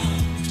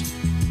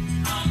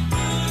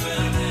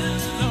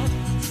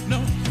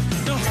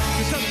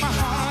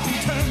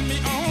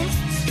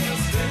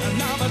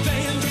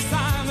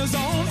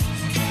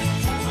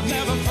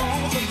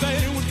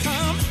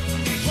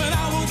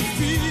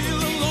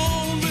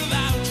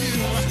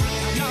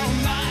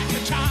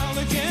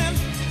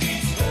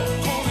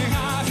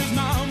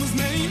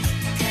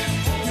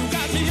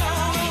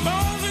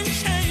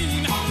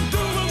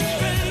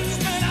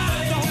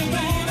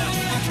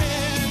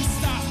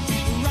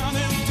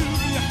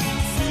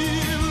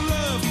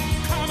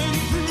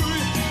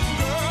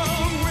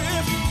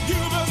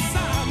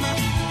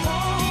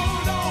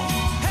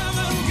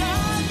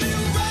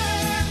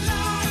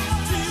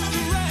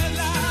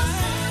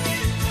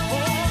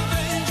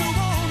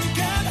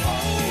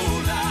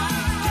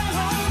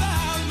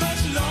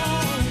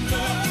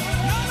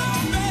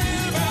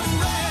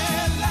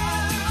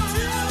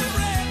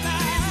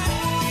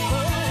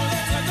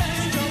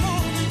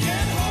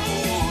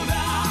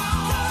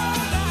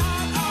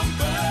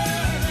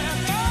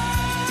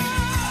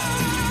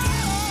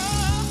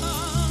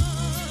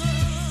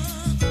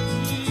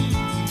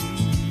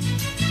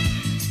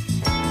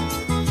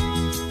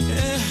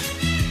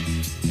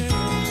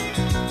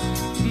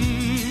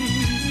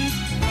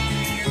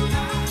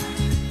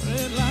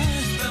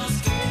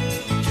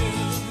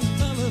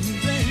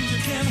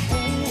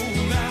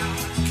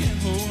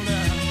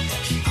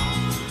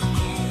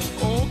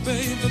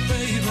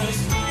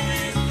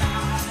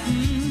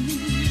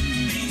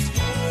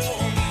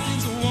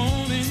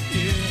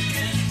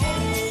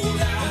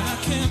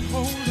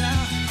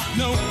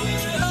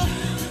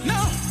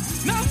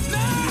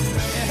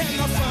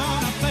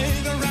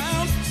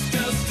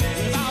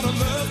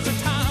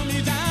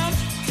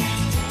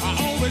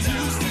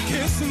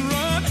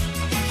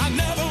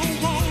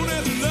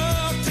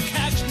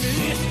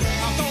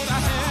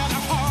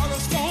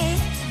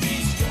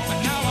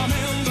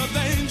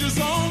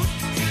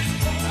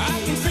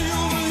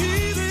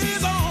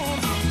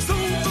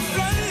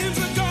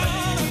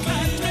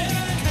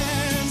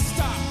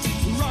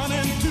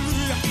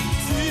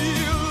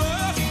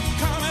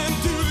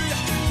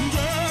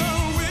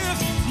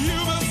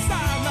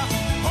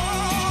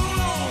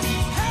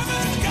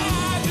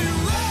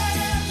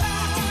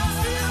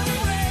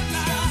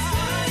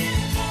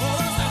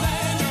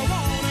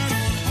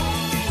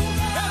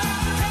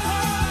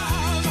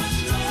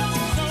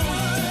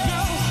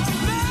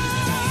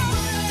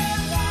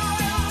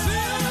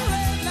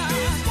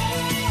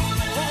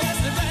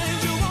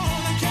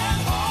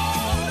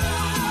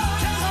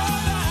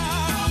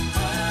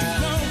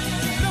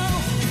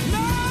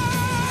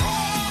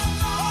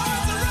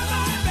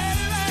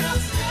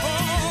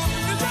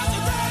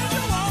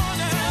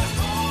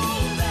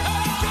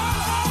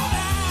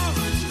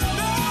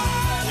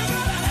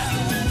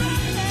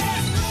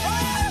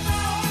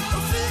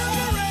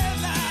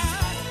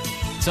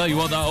Tell you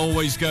what, that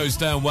always goes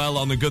down well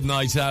on a good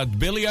night out.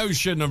 Billy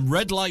Ocean and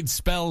Red Light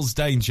Spells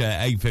Danger,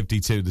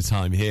 8:52 the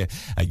time here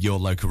at your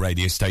local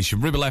radio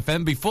station, Ribble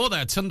FM. Before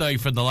that, Tunde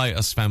from the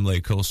Lighthouse Family,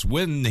 of course,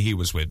 when he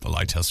was with the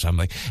Lighthouse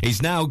Family.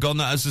 He's now gone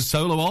as a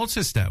solo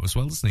artist now as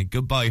well, isn't he?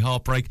 Goodbye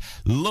Heartbreak.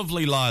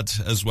 Lovely lad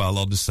as well,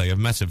 honestly. I've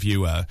met a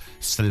few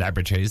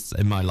celebrities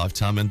in my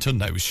lifetime, and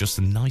Tunde was just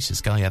the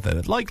nicest guy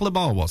ever, like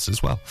Lamar was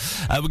as well.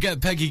 We'll get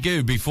Peggy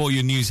Goo before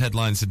your news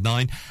headlines at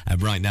 9,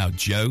 and right now,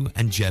 Joe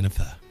and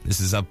Jennifer. This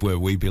is Up Where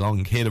We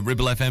Belong, here at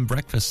Ribble FM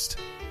Breakfast.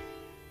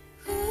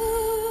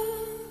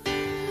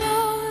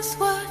 Knows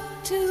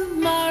what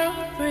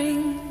tomorrow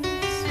brings.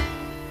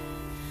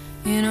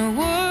 In a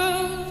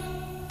world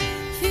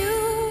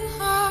few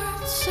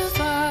hearts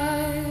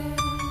survive.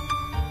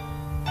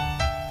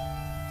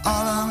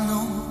 All I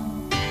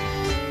know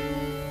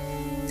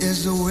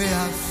is the way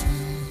I feel.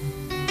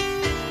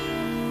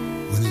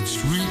 When it's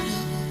real,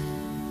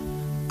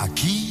 I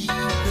keep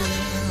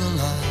it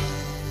alive.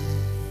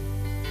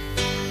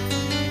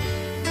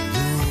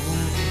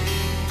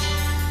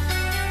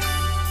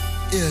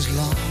 Is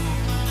long.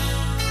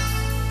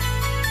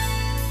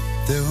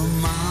 There are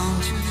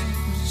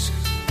mountains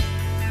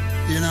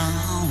in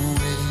our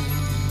way,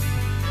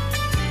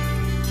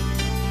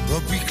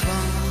 but we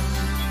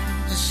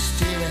climb a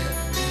stair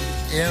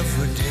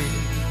every day.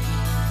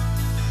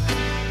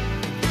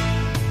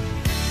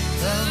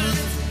 The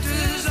lift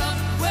is up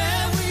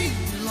where we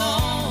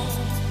belong,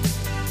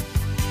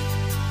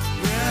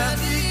 where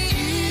the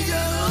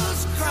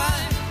eagles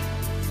cry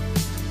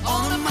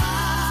on a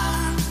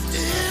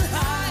mountain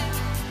high.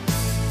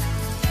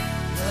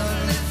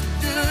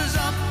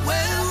 Up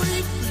where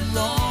we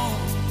belong,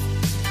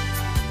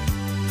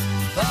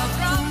 far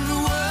from the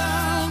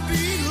world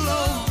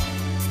below,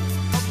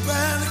 up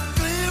where the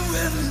clear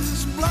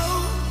winds blow.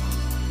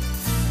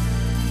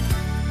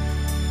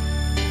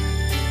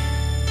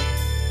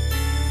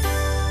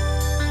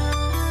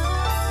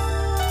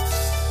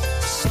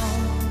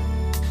 Some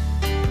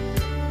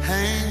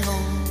hang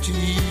on to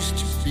used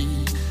to be,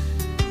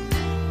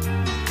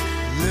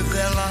 live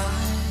their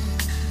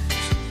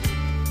lives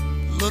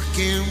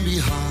looking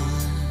behind.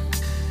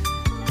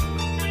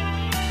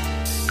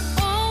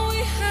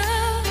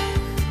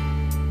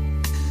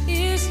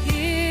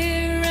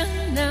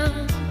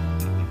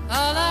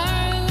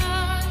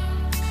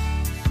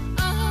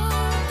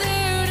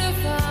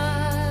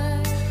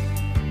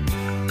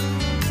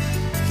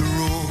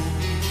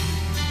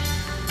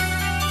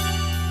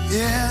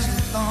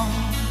 Yes, long.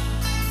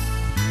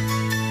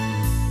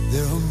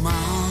 There are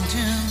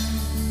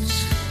mountains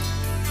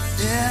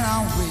in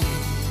our way,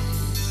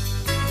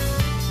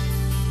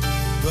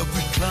 but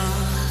we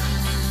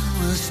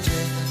climb a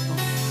step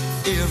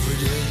every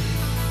day.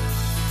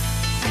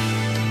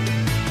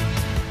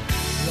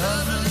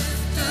 Love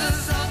lifts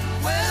us up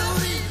where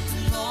we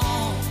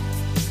belong,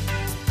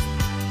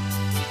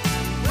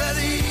 where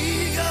the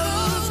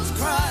eagles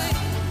cry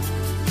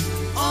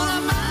on a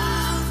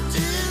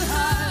mountain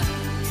high.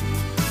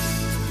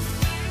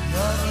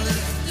 Love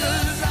lifts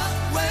us up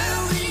where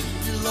we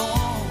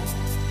belong,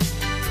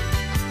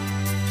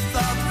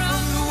 far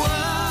from the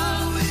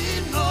world we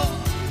know,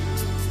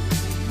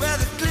 where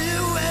the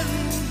clear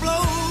wind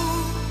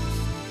blows.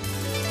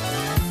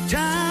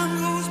 Time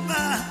goes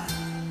by,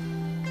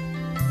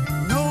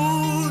 no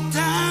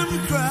time to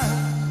cry.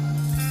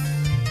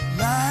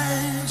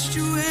 Life's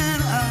you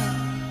and I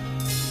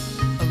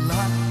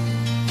alive.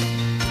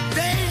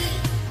 Day,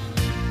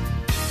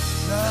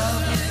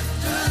 love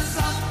lifts us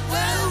up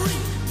where we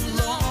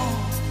belong,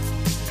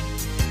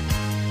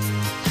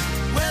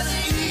 where the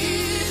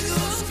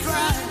eagles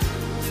cry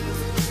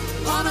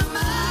on a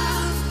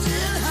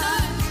mountain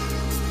high.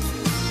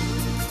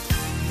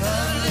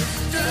 Love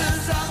lifts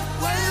us up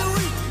where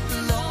we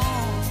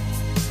belong,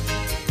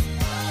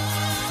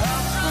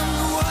 far from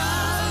the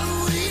world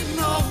we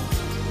know,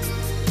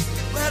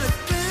 where the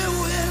clear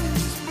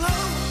winds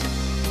blow.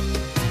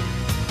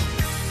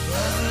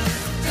 Love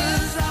lifts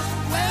us up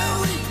where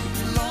we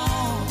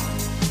belong,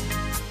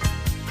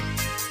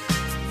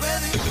 where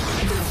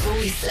The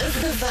voice of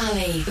the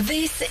valley.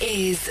 This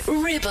is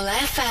Ribble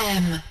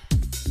FM.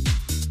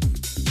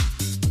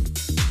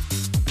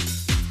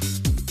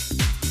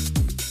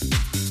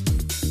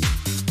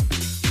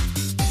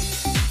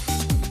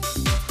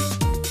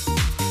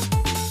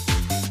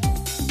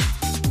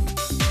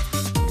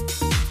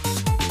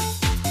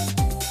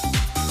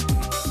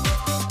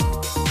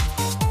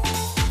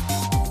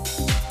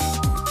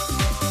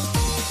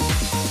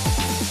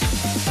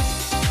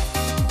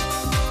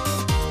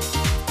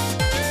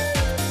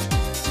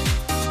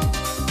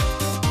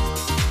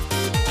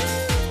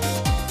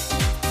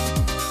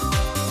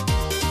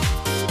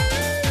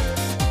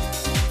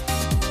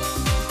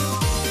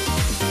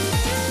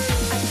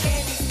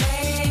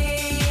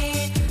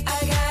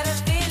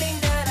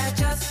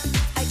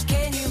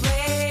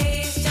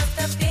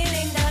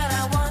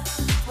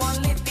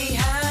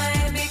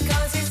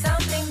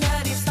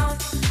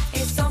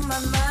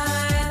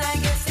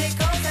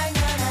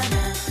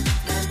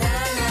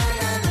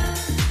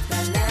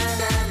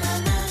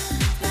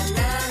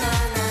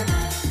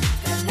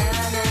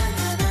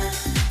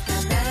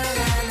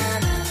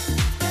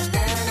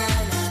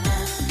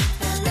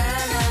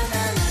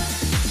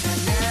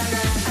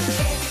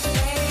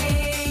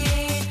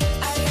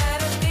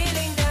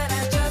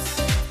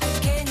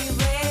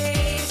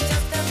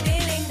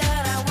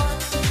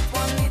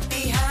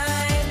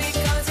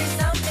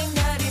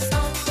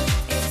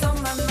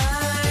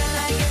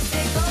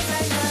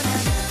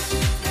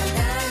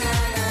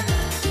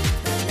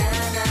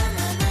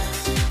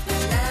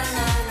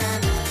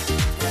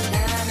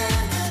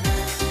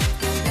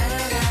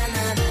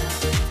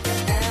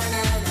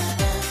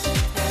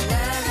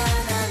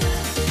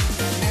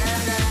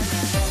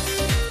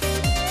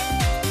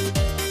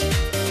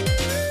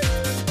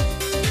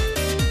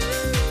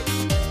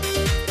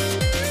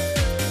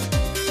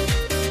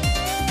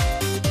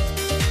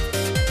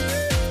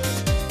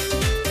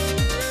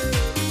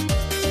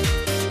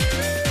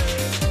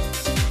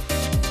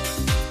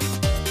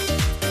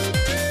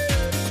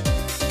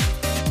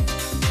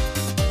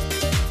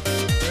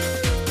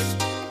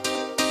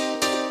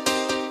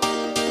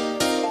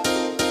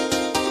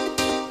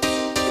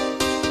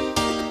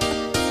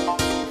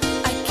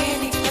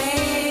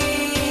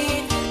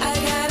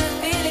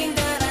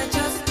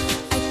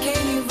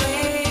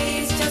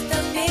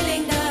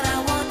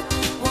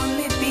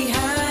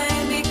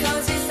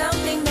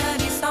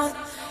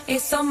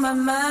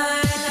 on my mind.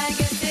 I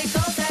guess it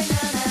goes like na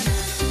na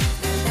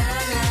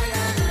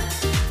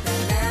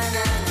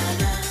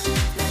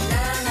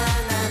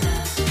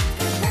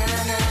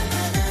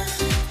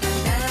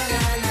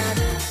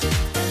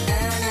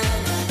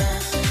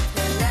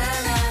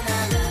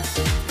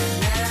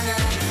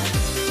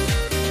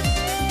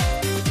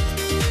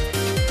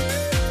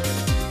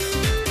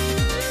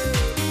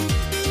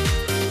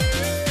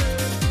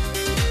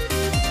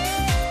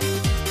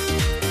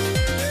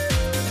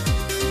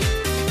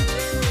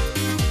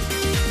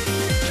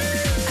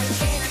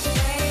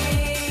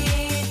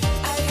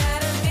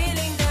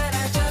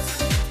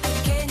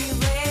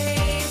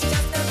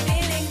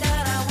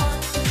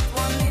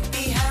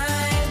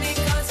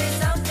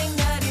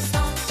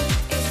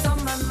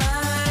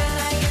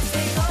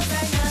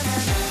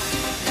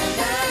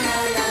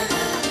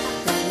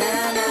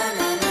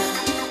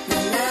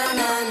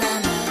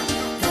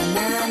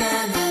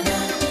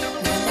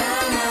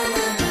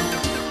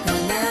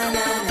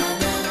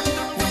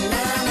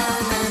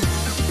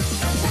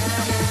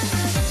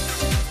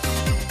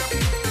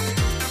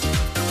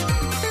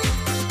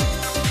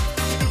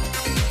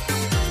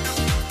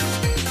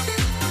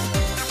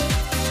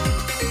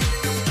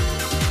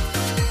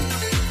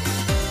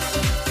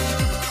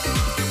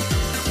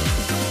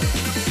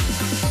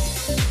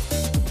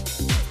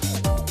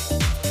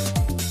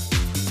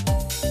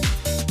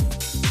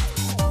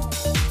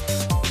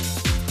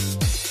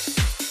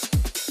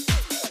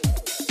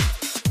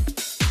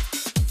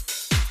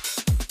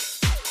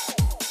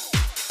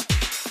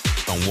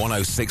On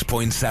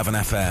 106.7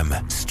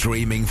 FM,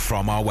 streaming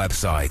from our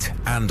website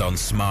and on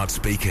smart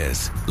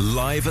speakers,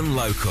 live and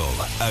local,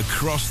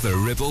 across the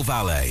Ribble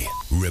Valley.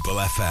 Ribble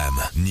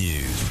FM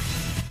News.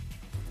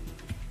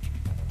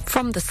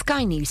 From the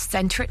Sky News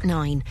Centre at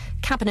 9,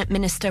 Cabinet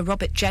Minister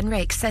Robert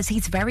Jenrick says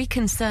he's very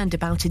concerned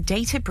about a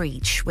data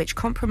breach which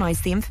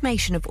compromised the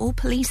information of all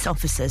police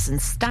officers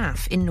and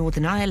staff in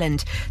Northern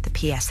Ireland. The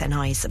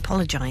PSNI has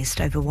apologised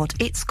over what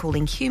it's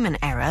calling human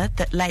error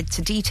that led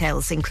to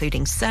details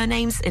including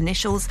surnames,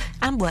 initials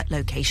and work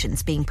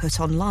locations being put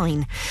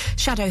online.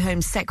 Shadow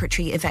Home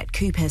Secretary Yvette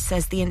Cooper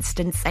says the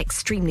incident's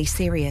extremely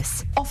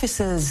serious.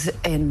 Officers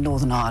in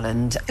Northern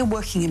Ireland are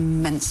working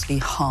immensely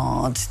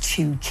hard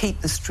to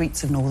keep the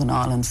streets of Northern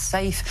Ireland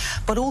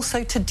safe, but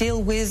also to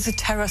deal with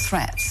terror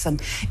threats.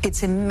 And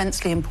it's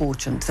immensely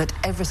important that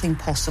everything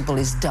possible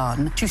is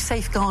done to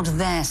safeguard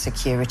their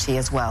security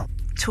as well.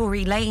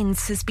 Tory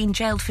Lanez has been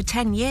jailed for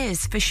 10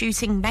 years for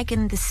shooting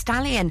Megan Thee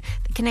Stallion.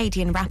 The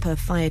Canadian rapper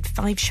fired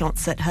 5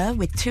 shots at her,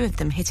 with 2 of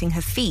them hitting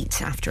her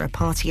feet after a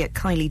party at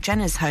Kylie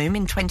Jenner's home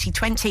in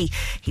 2020.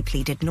 He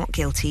pleaded not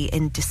guilty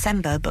in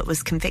December but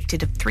was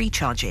convicted of 3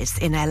 charges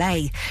in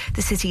LA.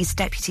 The city's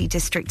Deputy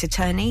District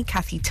Attorney,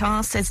 Kathy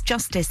Tarr, says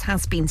justice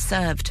has been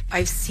served.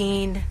 I've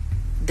seen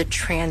the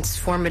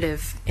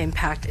transformative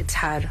impact it's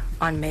had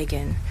on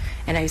Megan,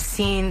 and I've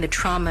seen the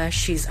trauma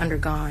she's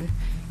undergone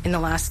in the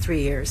last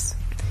 3 years.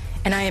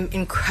 And I am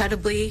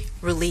incredibly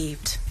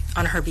relieved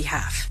on her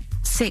behalf.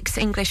 6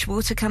 English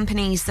water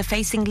companies are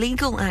facing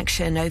legal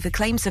action over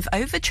claims of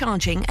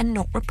overcharging and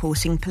not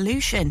reporting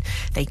pollution.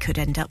 They could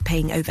end up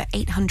paying over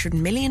 £800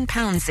 million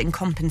in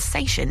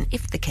compensation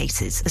if the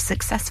cases are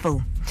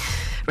successful.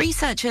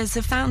 Researchers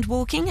have found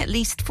walking at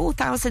least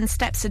 4,000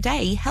 steps a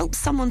day helps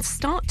someone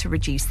start to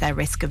reduce their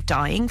risk of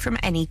dying from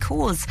any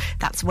cause.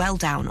 That's well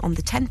down on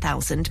the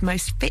 10,000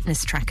 most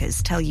fitness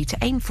trackers tell you to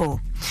aim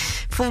for.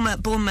 Former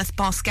Bournemouth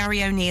boss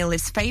Gary O'Neill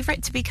is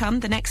favourite to become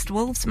the next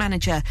Wolves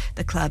manager.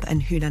 The club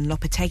and Hunan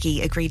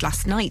Lopetegui agreed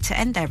last night to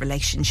end their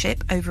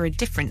relationship over a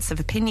difference of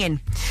opinion.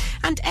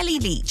 And Ellie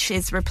Leach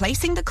is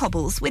replacing the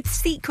Cobbles with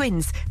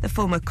Sequins. The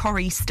former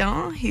Corrie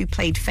star, who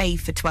played Faye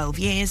for 12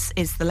 years,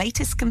 is the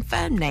latest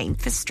confirmed name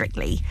for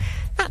Strictly.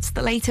 That's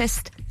the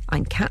latest.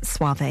 I'm Kat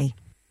Suave.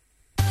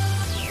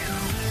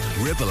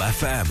 Ribble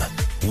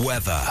FM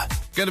weather.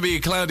 Going to be a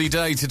cloudy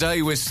day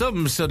today with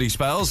some sunny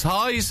spells.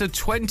 Highs at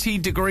 20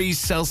 degrees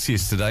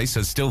Celsius today,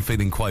 so still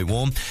feeling quite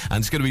warm. And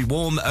it's going to be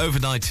warm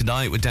overnight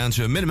tonight. We're down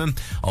to a minimum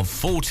of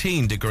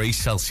 14 degrees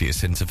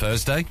Celsius into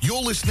Thursday.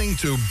 You're listening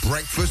to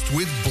Breakfast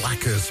with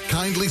Blackers,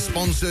 kindly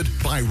sponsored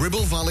by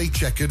Ribble Valley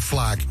Checkered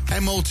Flag.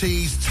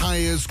 MOTs,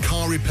 tyres,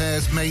 car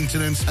repairs,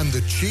 maintenance, and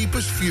the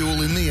cheapest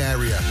fuel in the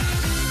area.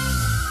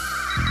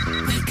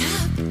 Wake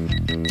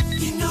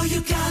up. You know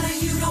you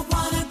gotta, you don't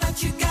wanna,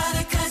 but you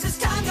gotta, 'cause it's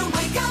time to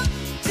wake up.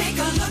 Take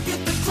a look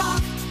at the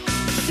clock.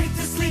 Shake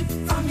the sleep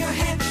from your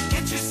head.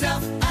 Get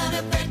yourself out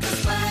of bed,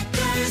 'cause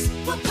Blackers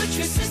will put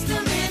your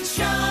system in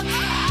shock.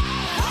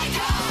 Wake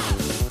up!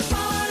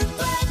 Bar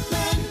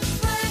Blackman,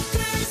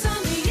 Blackers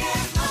on the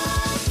air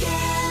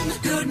again.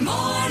 Good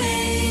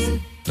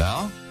morning.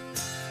 Now,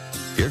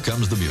 here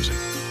comes the music.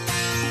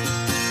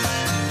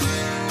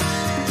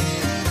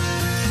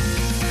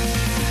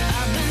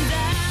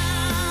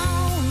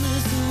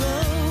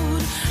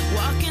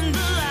 Walking the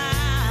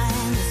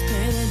line is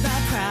painted by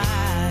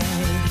pride,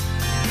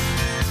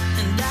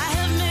 and I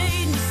have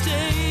made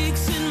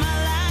mistakes in my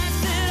life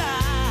that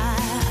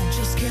I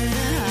just can't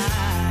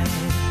hide.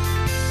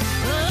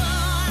 Oh,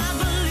 I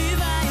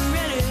believe I am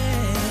ready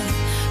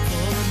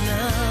for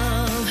love.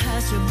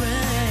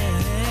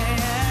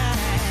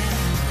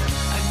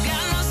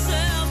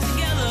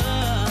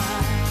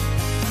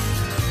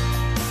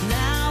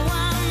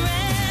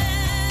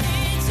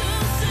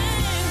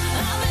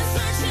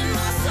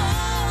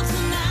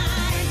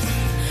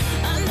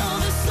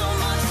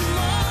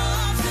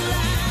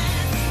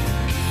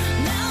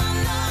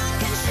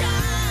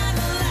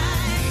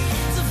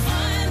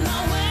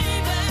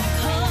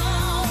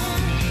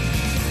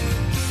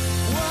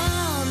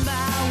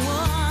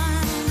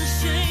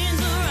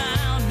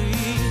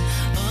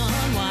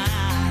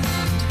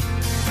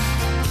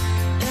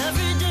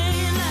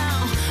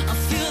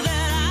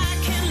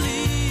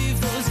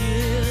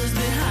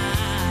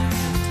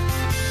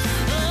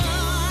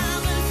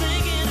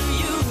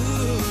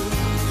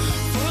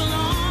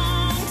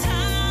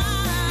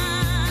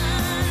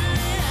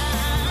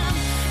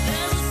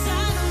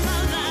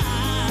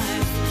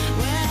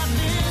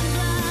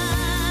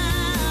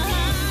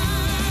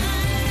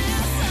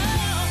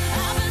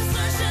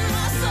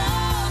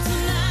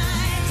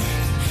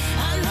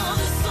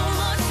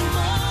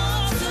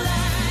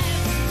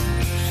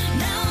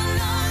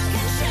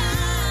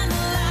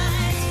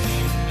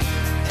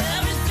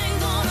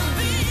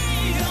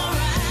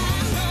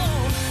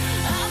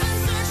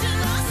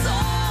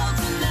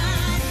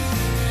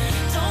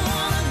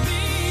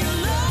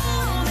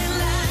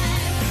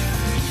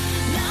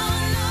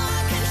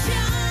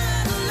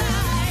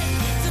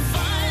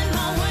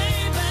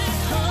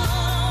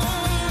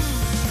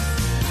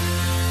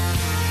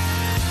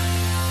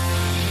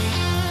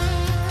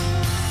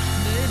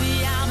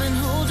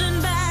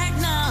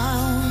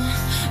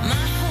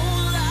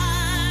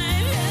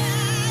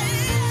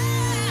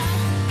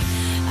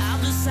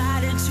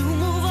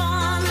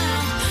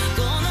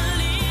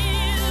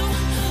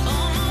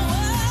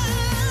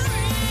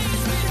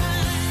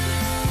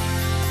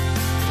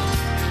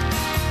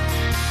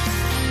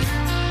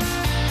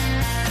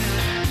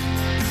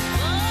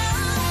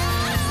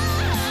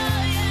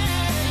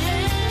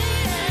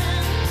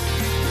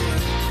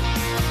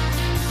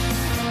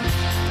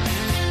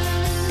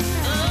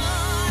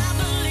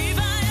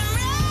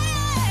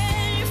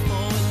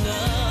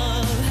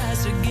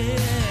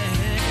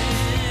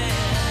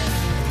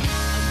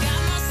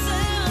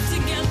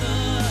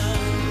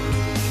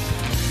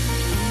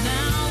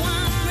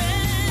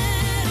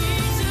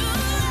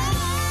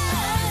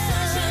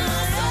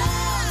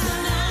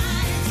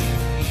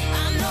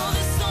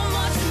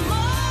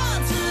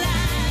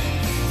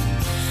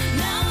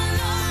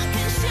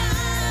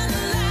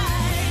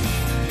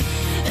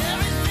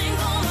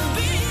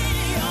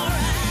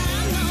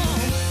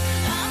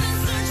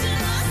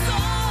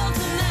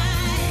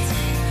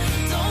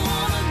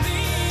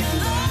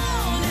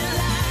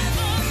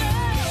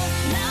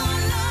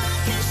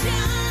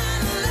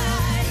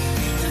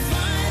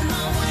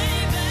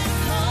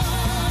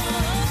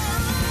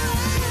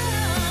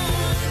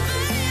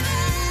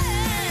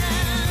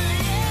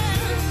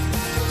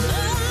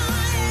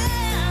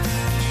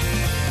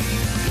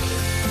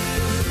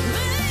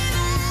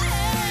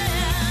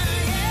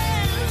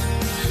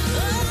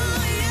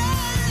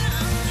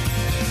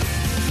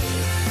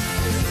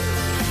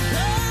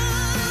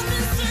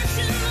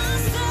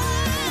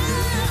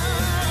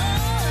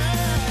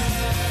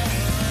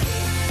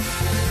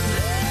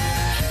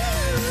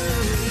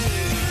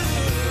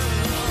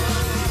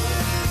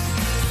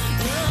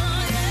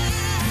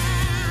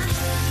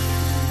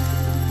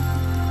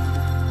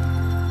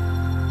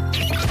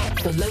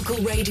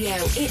 local radio,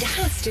 it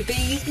has to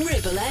be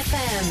Ribble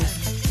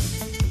FM.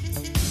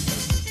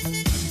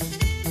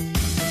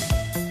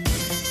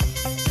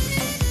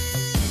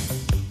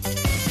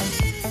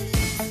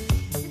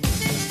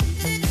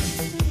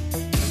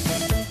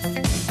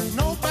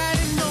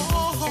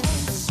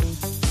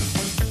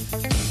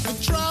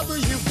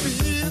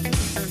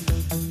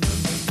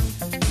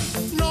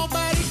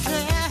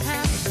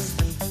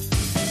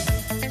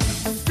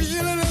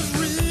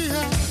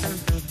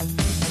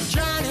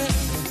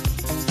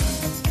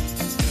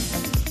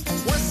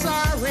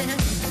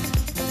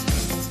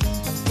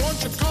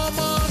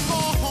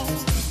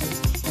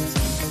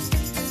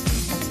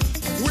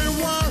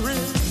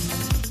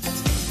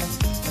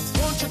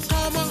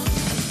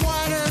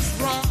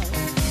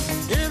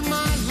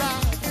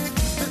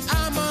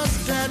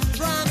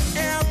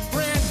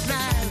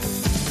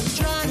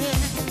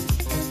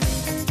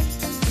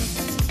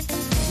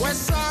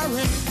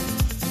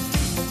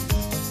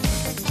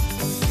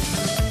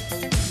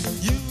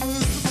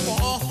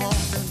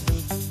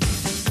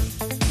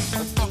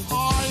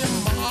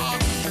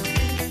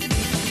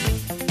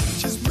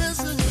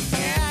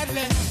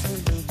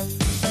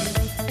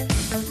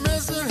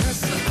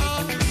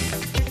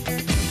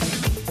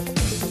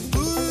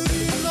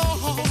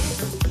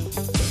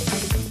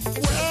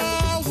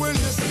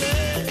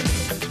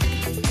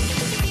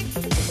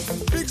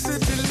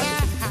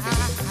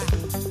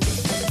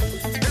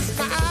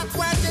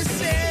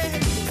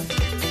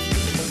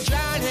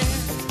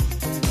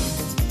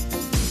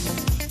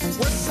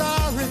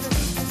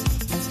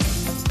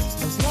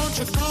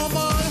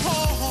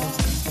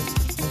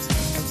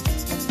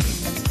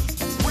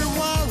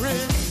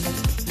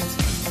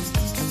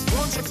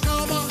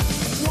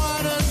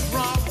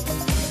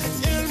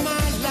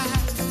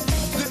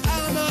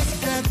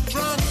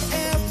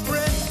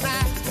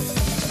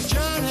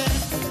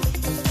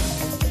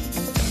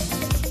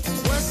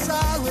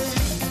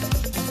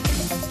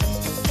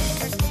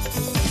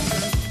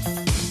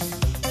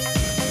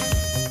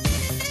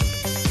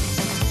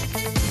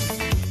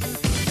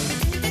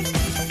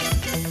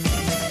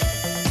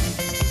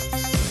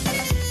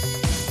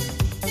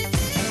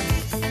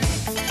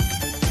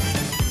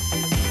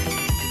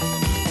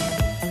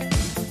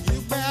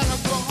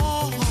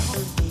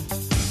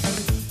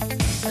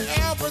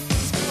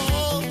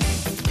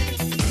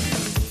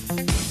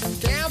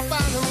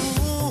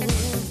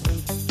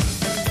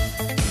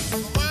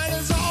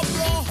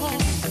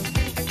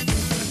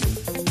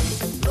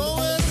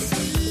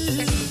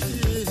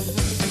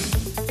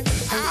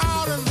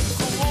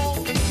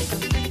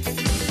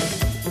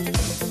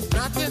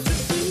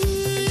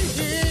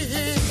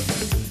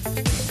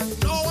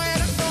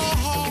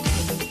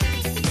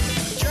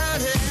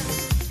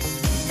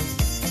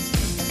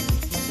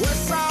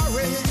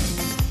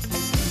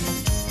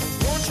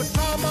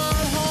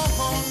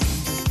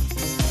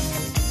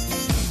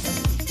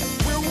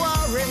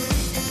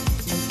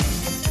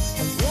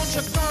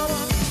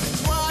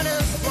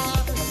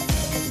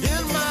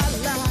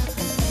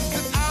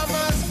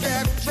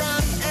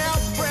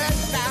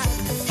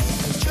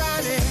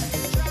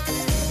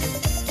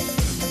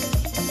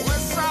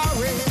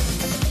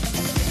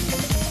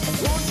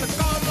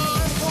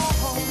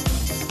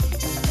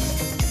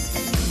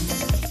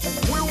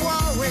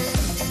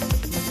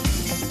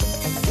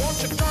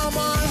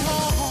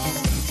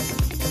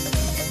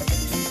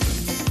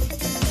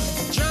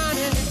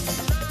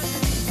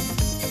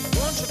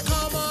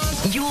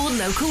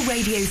 Local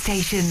radio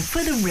station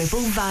for the Ribble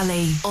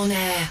Valley. On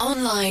air,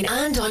 online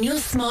and on your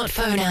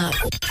smartphone app.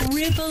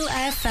 Ribble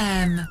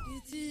FM.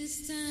 It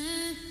is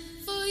time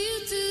for you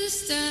to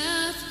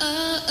stop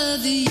all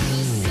of the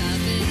use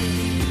of it.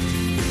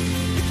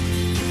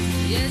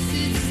 Yes,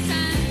 it's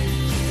time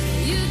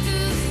for you to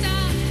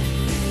stop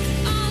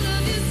all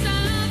of your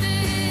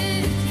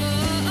sobbing.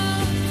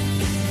 Oh,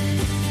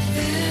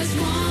 there's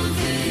one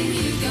thing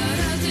you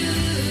gotta do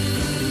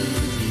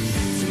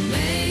to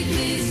make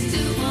me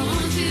still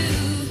want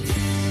you.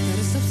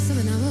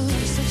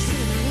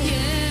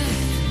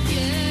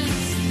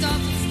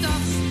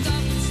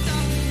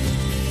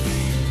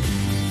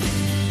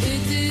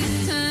 It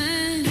is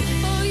time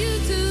for you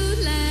to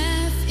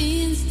laugh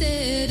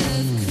instead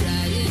of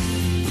crying.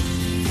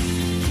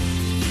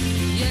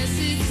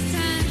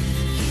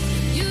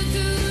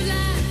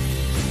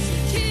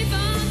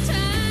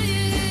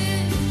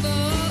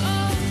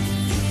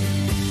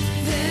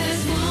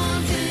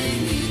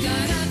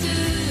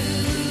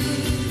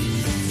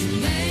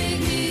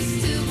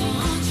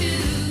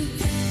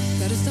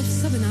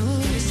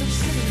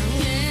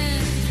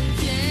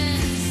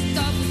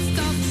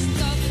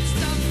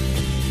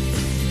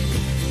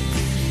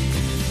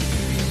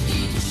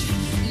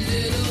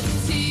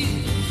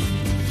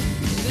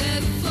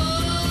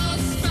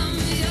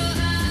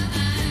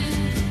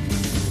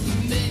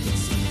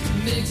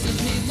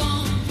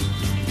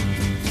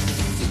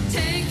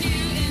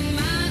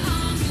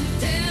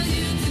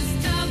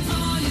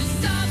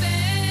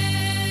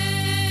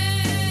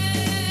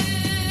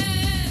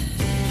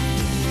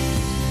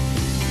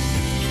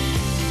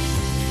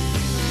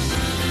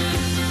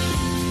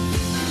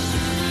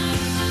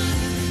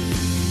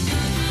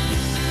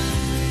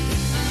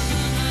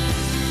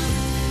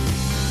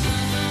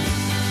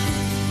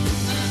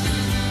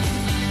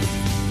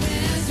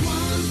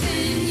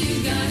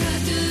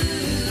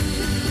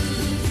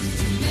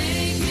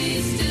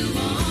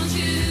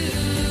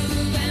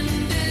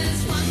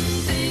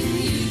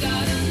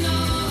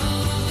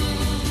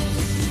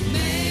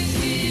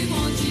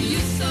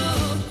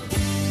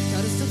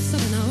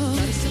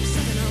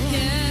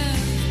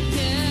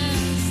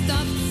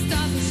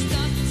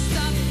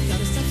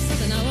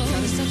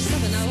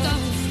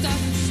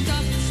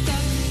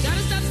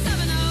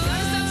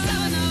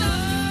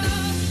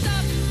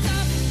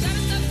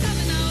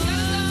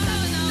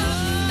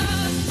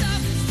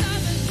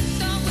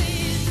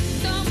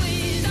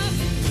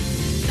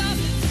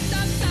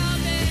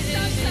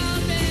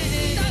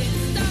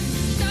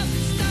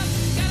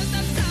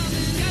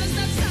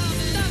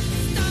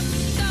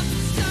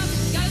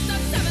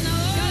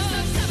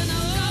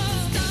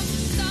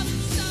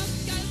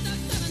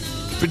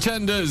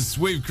 Pretenders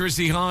with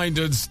Chrissy Hind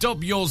and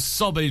Stop Your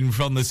Sobbing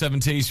from the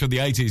 70s. From the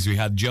 80s, we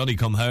had Johnny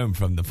Come Home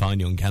from the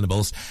Fine Young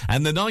Cannibals.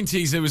 And the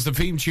 90s, it was the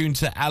theme tune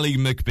to Ally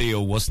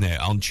McBeal, wasn't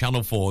it? On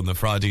Channel 4 on the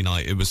Friday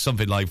night. It was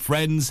something like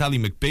Friends, Ally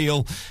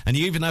McBeal, and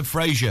you even had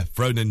Frasier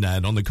thrown in there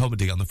on the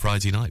comedy on the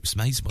Friday night. It was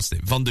amazing,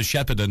 wasn't it? Vonda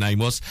Shepherd, her name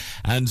was.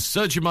 And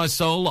Searching My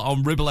Soul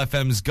on Ribble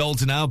FM's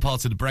Golden Hour,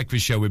 part of the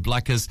Breakfast Show with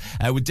Blackers,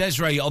 with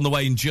Desiree on the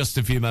way in just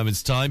a few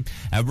moments' time.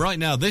 And right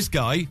now, this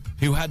guy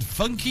who had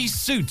funky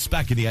suits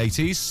back in the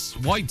 80s,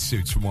 white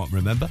suits from what I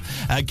remember,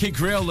 Kid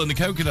Creole and the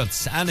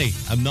Coconuts, Annie,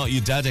 I'm Not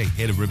Your Daddy,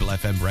 here to Ribble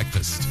FM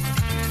Breakfast.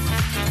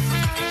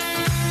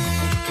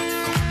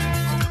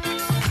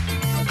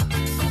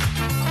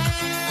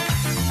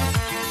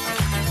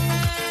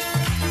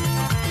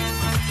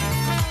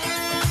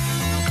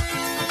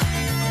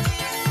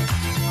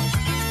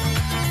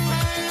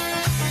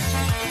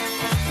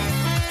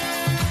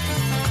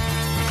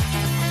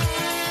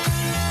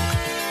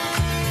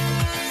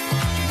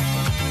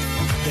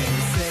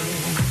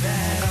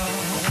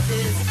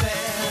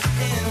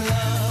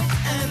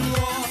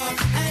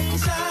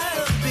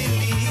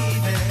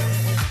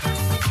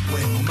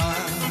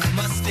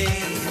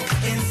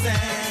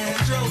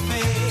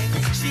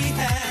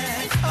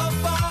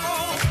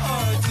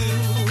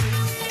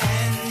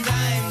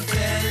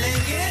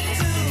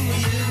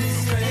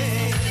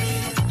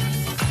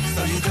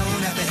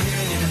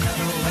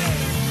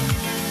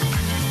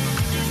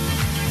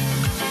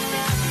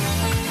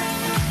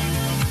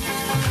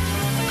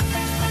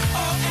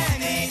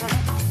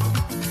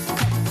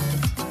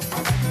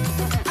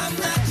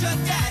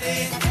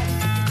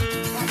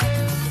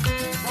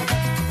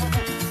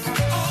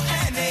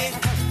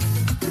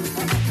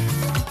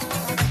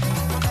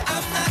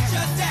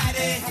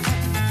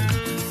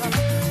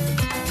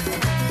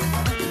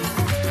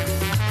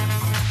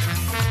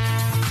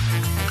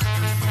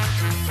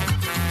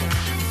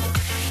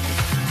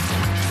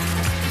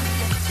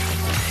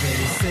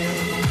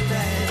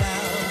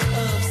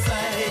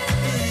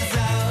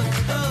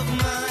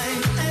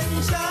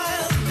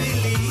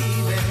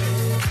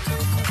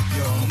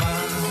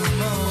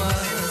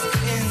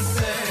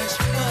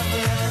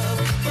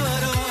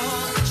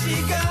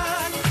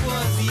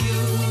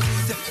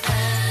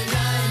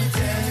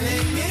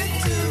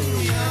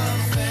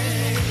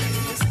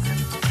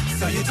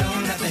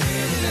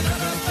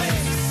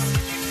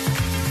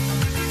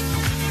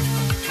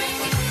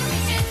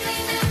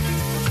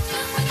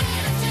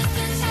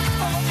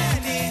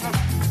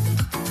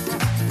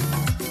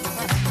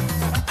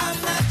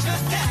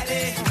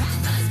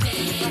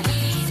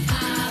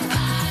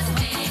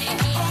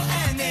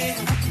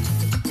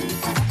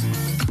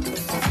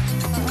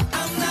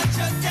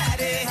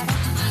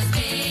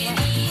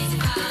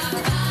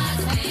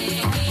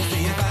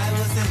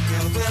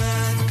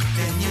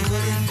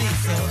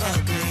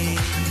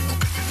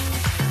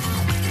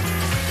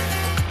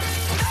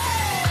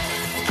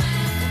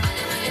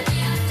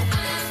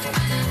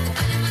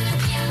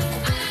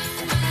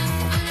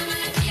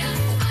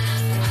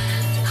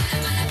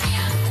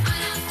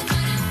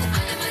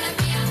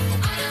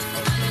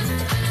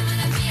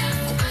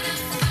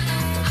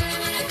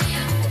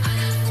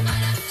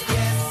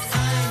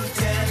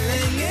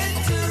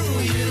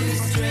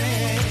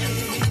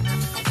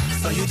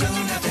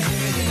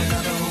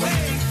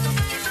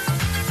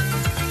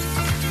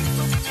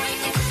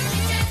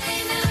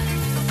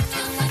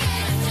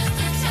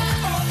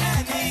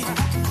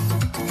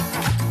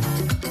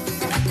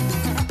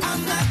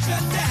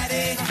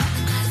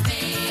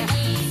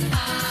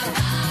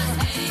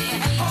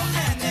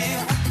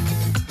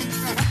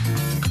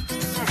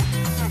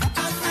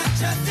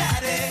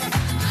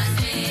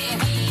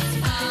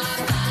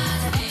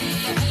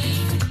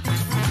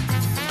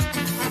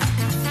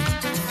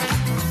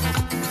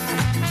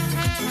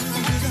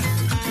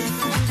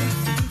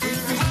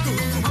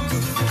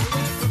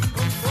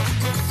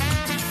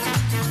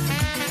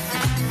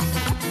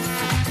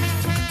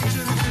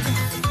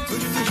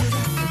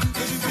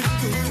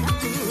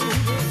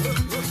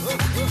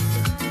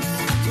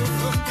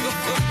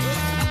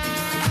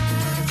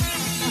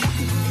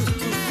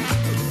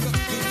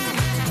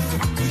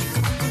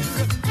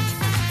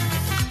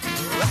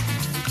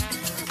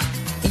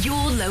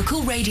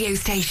 Local radio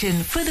station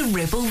for the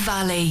Ribble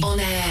Valley. On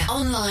air,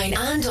 online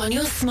and on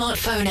your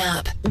smartphone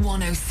app.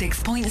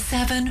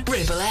 106.7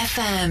 Ribble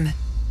FM.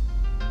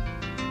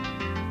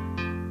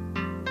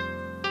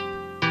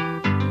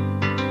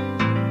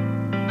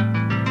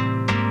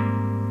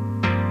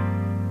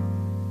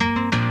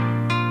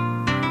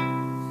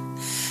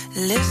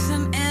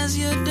 Listen as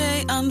your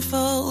day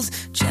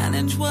unfolds.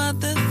 Challenge what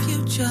the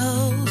future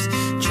holds.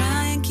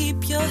 Try and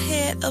keep your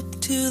head up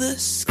to the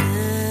sky.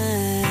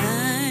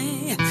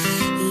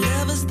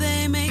 Lovers,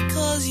 they may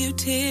cause you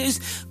tears.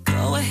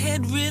 Go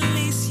ahead,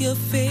 release your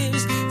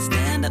fears.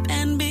 Stand up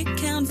and be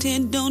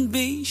counted. Don't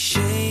be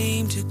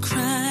ashamed to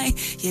cry.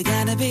 You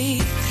gotta be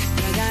bad.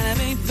 You gotta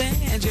be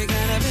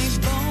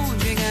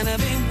bold. You gotta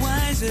be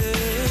wiser.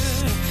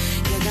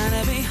 You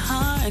gotta be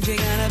hard. You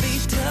gotta be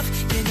tough.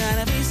 You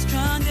gotta be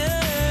stronger.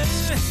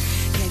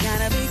 You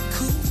gotta be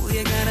cool.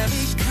 You gotta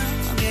be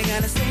calm. You you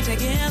gotta stay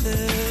together.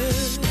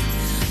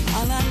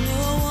 All I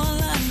know,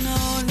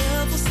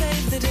 love will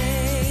save the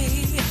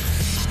day.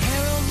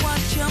 Herald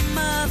what your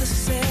mother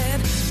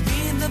said,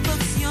 read the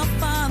books your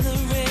father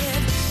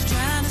read,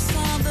 trying to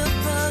solve the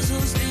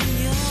puzzles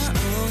in your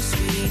own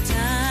sweet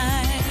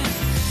time.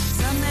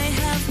 Some may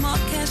have more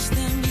cash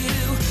than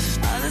you,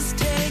 others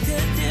take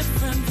a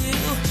different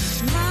view.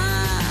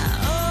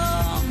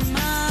 Oh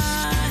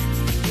my,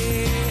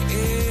 yeah.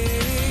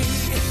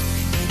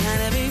 You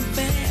gotta be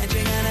bad,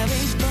 you gotta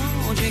be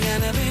bold, you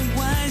gotta be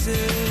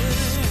wiser.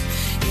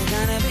 You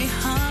gotta be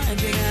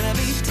hard, you gotta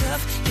be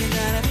tough, you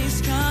gotta be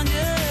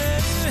stronger.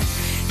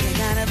 You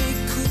gotta be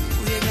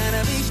cool, you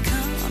gotta be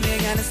calm, you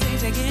gotta stay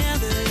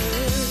together.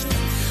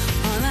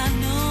 All I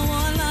know,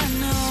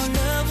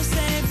 love will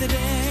save the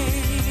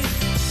day.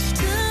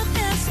 Time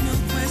asks no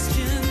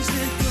questions,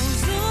 it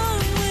goes on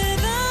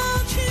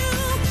without you,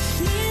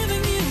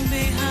 leaving you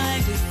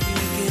behind if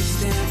you can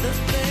stand the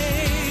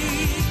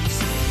pace.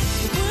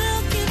 The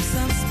world keeps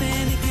on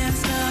spinning, can't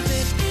stop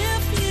it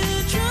if you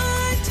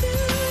try to.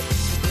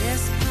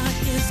 Best part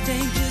is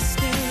danger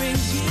staring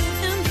you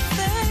in the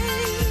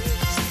face.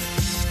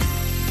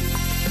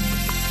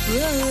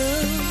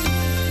 Whoa.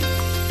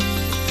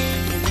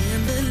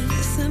 Remember,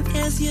 listen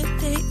as your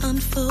day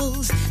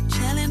unfolds.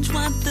 Challenge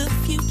what the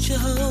future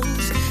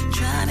holds.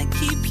 Try to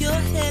keep your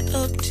head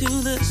up to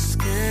the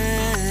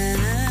sky.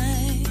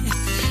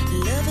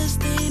 Lovers,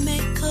 they may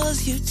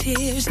cause you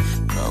tears.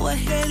 Go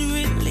ahead,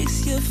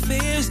 release your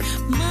fears.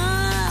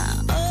 My,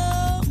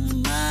 oh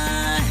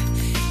my,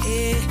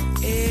 You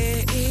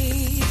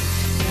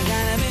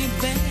gotta be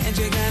bad,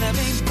 you gotta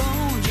be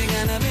bold, you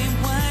gotta be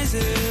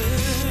wiser.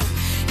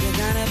 You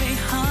gotta be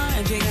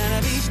hard, you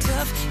gotta be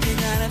tough, you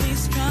gotta be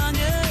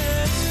stronger.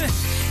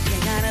 You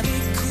gotta be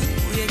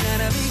cool, you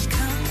gotta be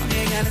calm,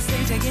 you gotta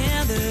stay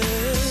together.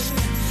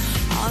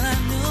 All I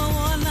know,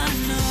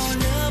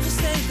 love will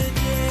save the day.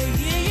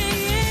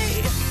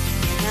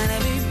 You gotta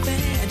be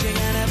bad, you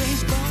gotta be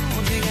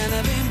bold, you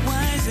gotta be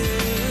wiser.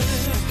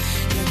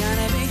 You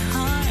gotta be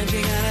hard,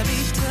 you gotta be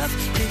tough,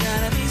 you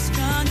gotta be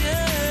stronger.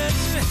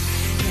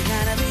 You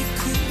gotta be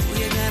cool,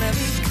 you gotta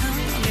be calm,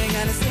 you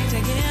gotta stay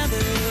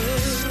together.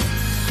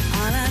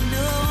 All I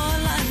know,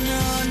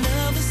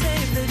 love will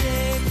save the day.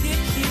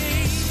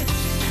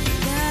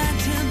 Got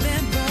to be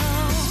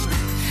bold,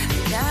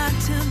 got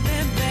to be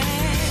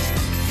bad,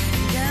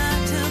 got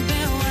to be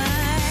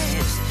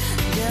wise,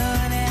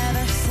 don't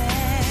ever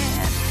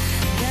sad.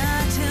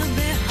 Got to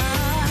be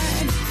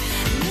hard,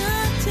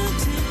 not too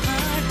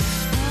hard.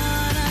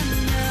 All I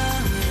know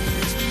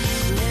is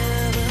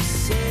love will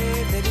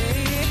save the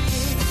day.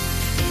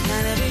 You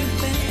gotta be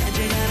bad,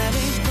 you gotta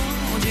be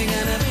bold, you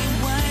gotta be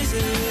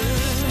wiser.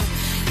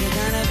 You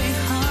gotta be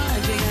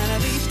hard, you gotta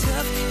be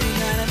tough, you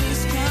gotta be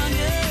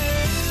stronger.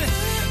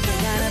 You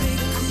gotta be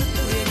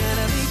cool, you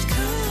gotta be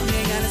calm,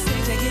 you gotta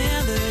stay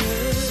together.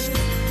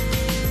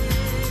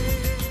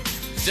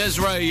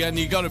 Desiree, and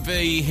you got to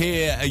be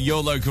here at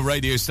your local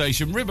radio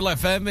station, Ribble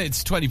FM.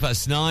 It's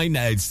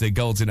 9:20. It's the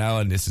golden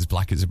hour, and this is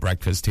Black as a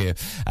Breakfast here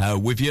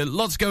with you.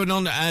 Lots going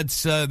on at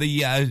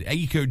the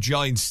Eco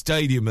Giant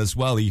Stadium as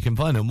well. You can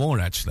find out more,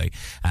 actually,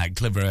 at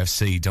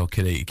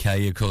cliverfc.co.uk.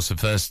 Of course, the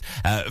first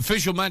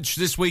official match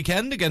this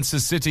weekend against the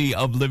City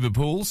of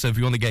Liverpool. So if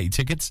you want to get your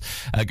tickets,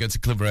 go to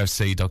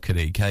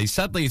cliverfc.co.uk.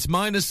 Sadly, it's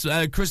minus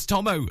Chris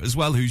Tomo as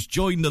well, who's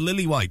joined the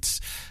Lily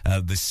Whites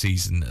this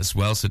season as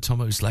well. So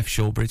Tomo's left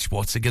Shawbridge.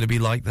 What's it going to be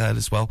like there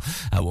as well?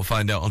 We'll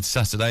find out on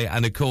Saturday.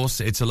 And of course,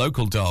 it's a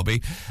local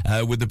derby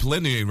with the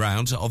preliminary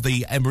round of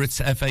the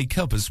Emirates FA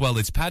Cup as well.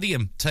 It's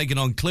Padiham taking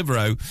on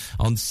Clitheroe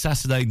on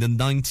Saturday, the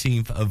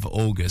 19th of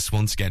August.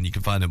 Once again, you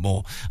can find out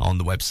more on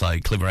the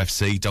website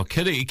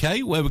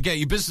cliverfc.co.uk, where we'll get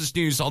your business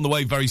news on the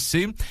way very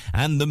soon.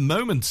 And the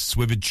moments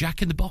with a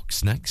Jack in the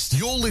Box next.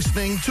 You're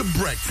listening to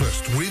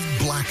Breakfast with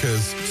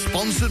Blackers,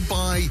 sponsored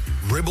by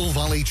Ribble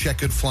Valley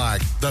Checkered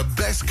Flag, the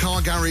best car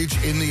garage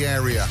in the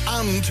area,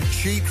 and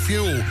cheap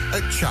fuel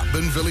at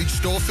Chapman Village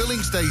Store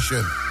Filling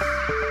Station.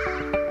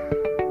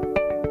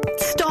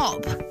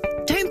 Stop!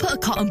 Don't put a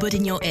cotton bud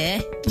in your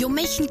ear. You're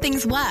making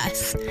things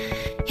worse.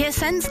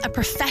 HearSense are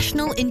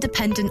professional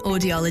independent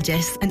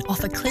audiologists and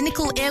offer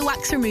clinical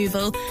earwax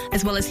removal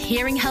as well as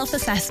hearing health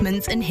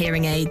assessments and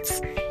hearing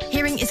aids.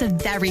 Hearing is a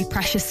very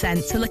precious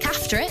sense, so look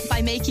after it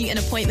by making an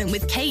appointment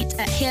with Kate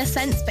at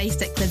HearSense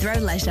based at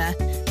Clitheroe Leisure.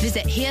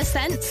 Visit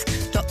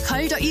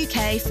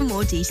hearsense.co.uk for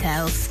more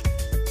details.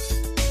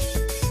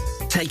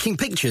 Taking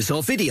pictures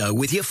or video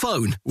with your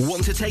phone?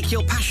 Want to take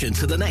your passion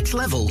to the next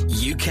level?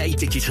 UK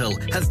Digital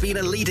have been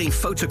a leading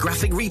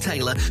photographic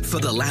retailer for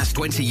the last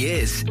 20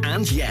 years.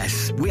 And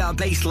yes, we are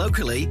based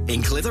locally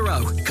in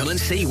Clitheroe. Come and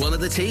see one of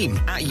the team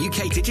at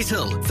UK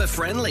Digital for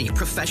friendly,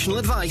 professional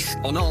advice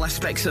on all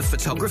aspects of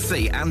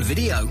photography and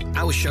video.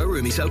 Our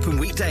showroom is open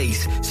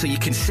weekdays, so you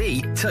can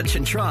see, touch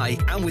and try.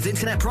 And with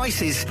internet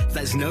prices,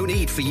 there's no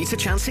need for you to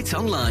chance it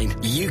online.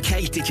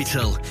 UK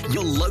Digital,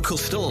 your local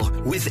store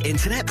with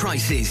internet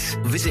prices.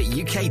 Visit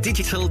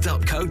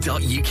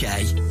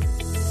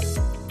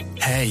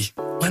ukdigital.co.uk. Hey,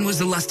 when was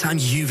the last time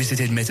you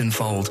visited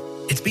Mittenfold?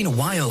 It's been a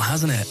while,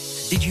 hasn't it?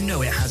 Did you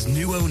know it has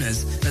new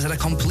owners? Has had a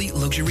complete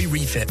luxury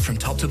refit from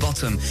top to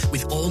bottom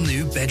with all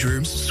new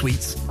bedrooms,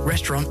 suites,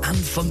 restaurant and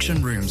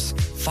function rooms.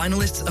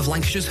 Finalists of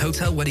Lancashire's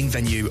Hotel Wedding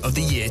Venue of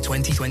the Year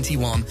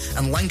 2021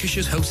 and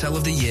Lancashire's Hotel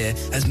of the Year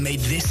has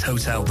made this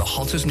hotel the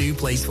hottest new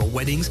place for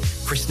weddings,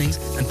 christenings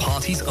and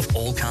parties of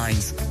all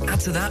kinds. Add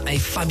to that a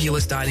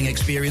fabulous dining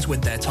experience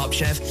with their top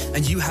chef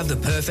and you have the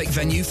perfect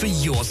venue for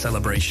your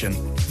celebration.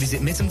 Visit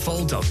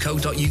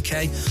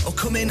mittenfold.co.uk or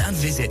come in and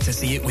visit to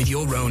see it with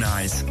your own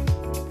eyes.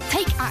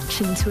 Take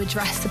action to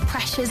address the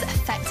pressures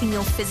affecting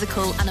your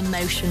physical and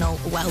emotional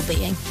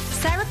well-being.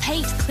 Sarah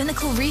Pate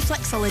Clinical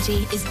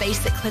Reflexology is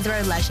based at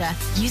Clitheroe Leisure.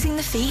 Using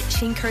the feet,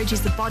 she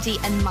encourages the body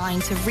and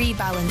mind to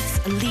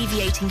rebalance,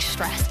 alleviating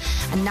stress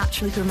and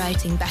naturally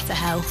promoting better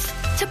health.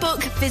 To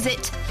book,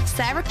 visit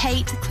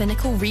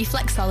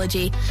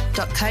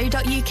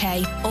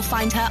sarahpateclinicalreflexology.co.uk or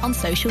find her on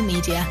social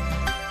media.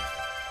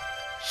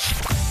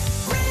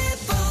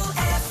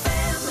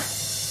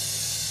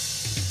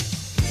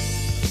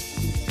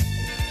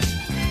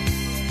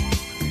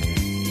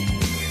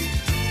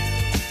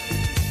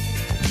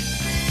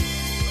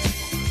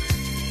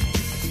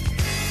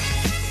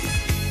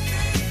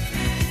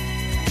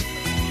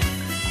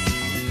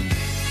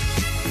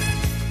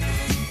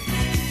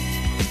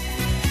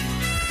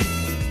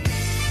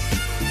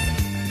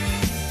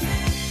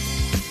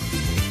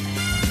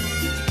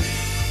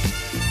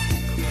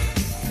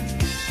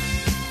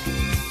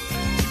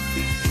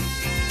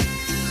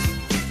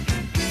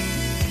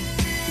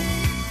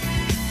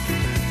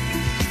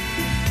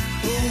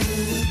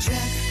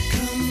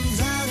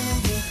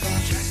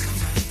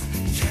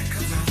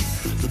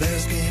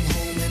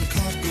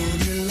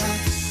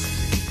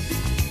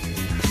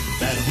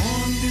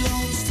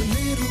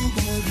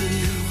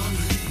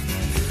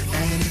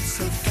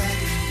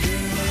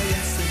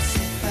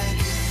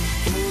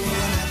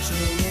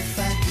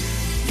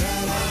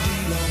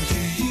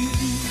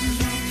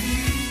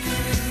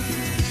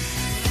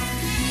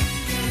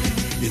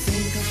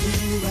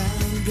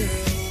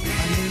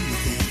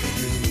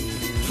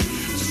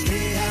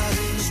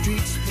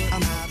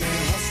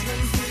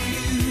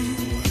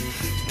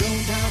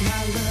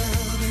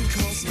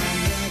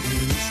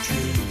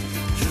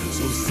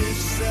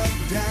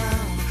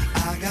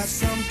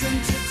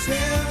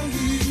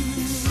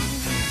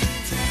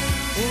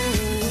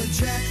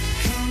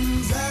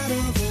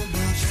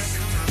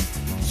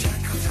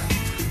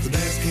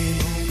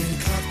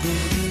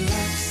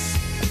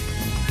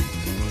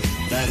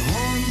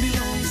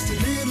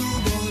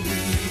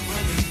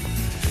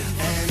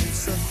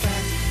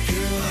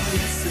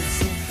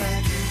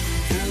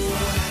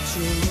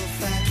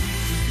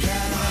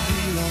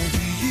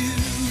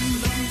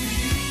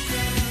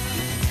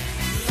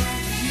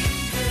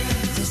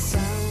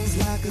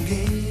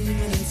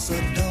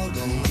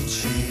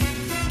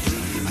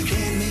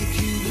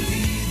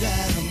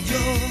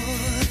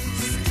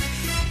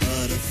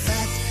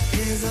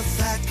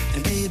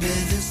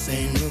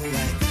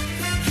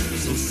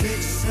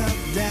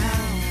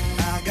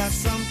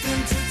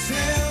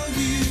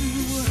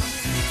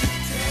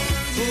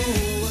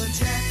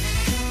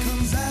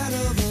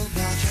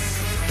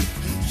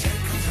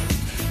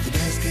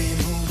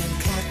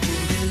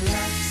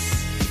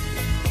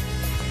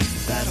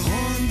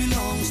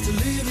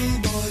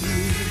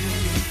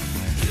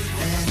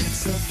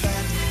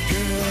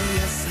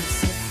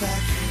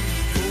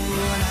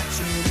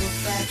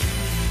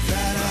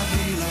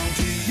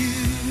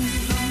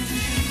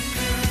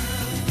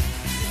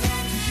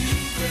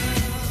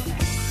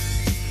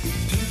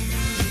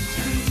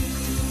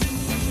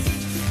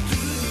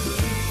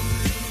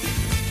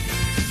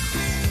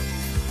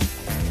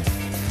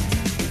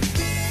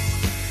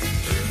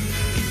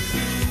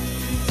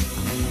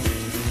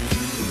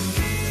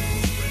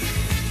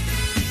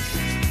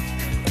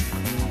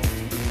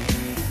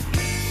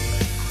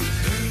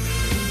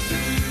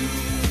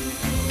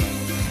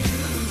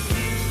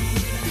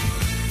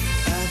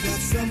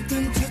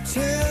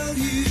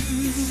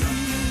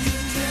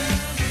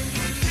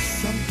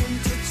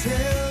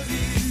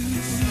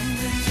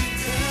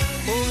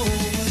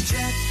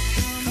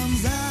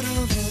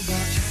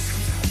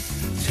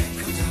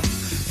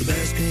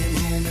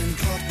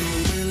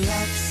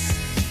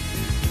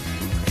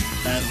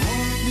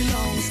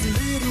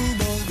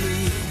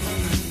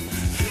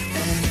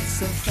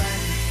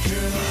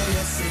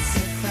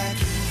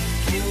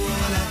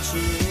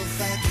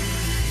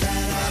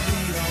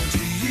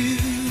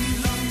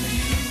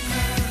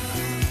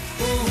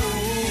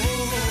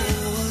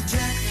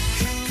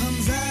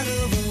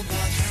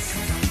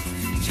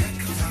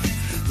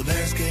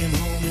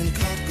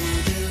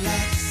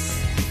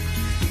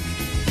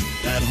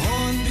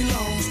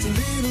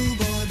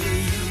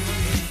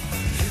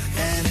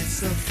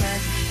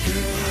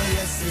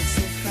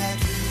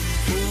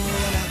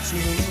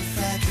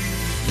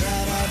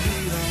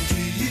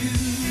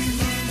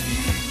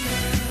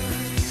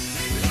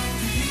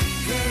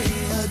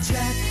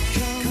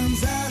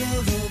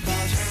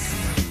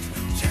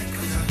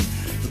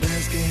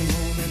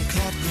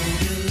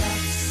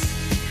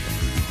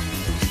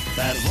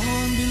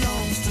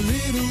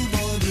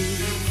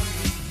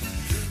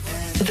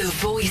 The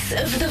voice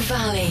of the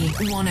valley.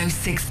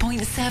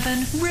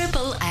 106.7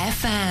 Ribble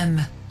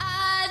FM.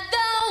 I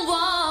don't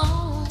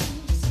want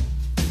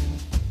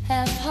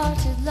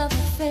half-hearted love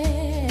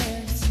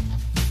affairs.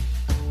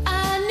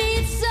 I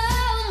need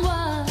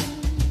someone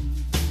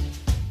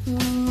who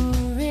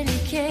really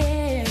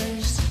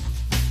cares.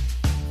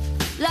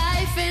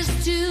 Life is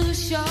too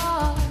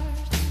short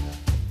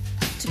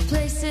to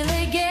play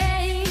silly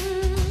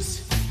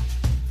games.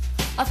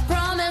 I've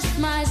promised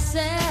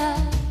myself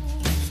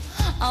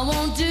I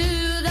won't do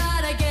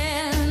that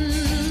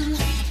again.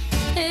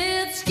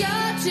 It's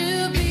got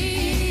to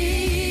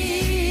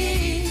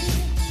be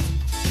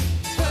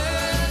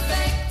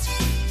perfect.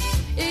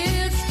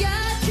 It's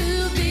got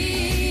to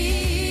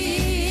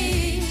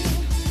be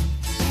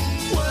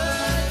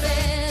worth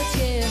it.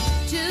 Yeah.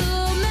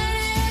 Too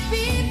many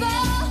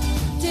people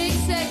take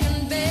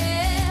second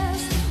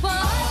best. Well,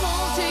 I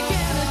won't take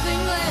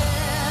anything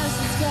less.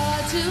 It's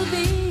got to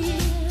be.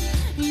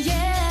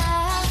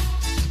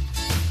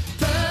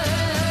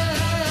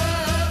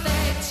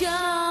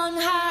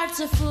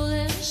 Are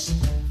foolish,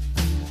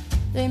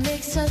 they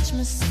make such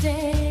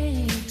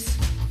mistakes.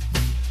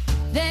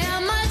 They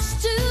are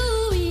much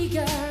too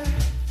eager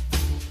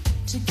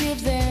to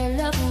give their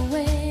love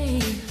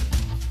away.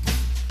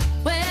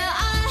 Well,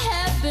 I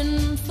have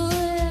been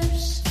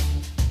foolish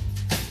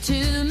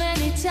too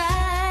many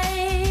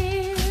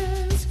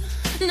times.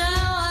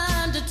 Now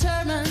I'm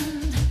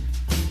determined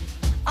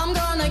I'm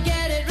gonna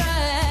get it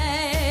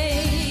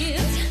right.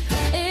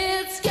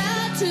 It's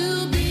got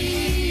to be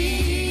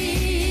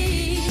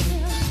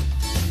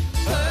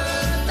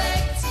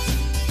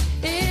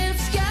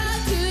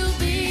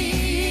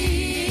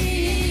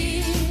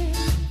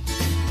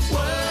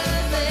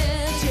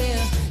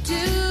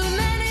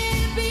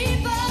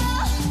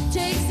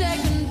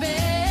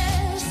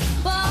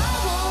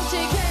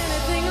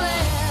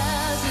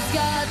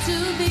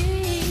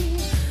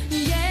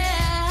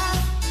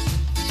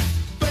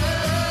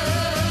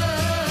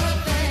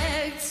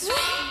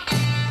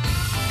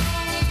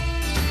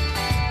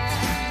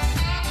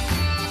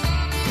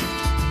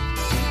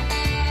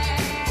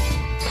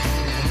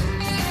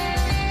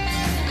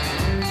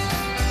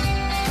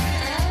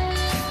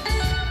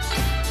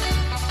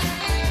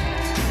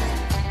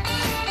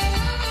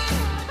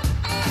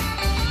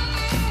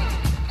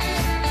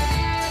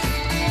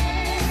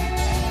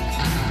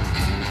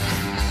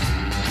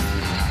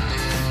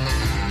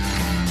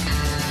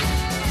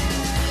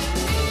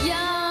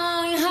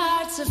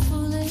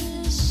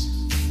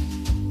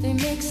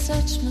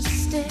such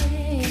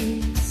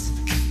mistakes.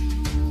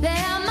 They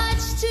are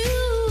much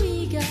too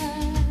eager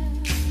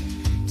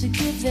to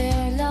give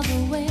their love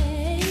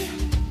away.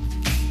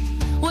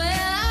 Well,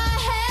 I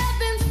have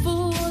been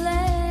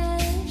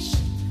foolish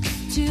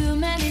too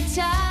many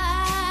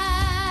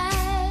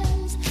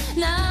times.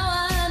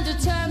 Now I'm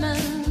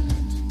determined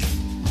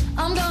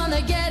I'm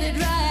gonna get it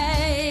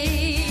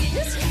right.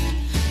 It's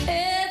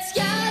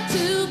got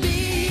to be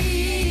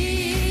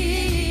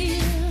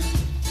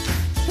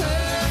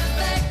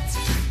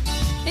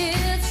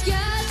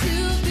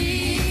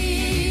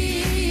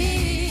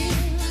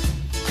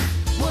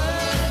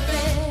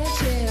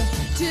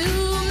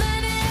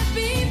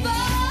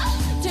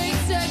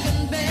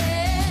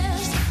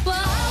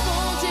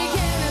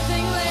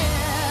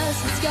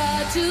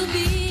to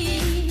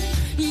be,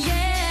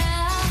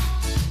 yeah,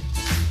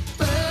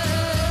 perfect.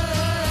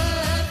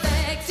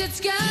 It's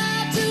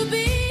got to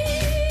be,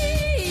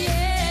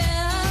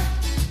 yeah,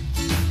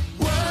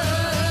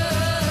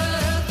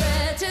 worth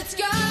it. It's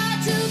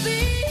got to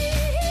be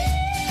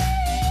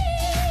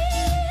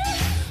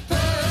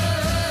perfect.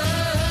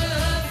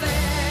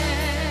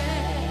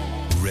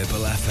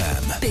 Ribble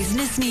FM.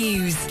 Business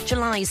news.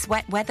 July's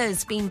wet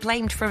weather's been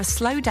blamed for a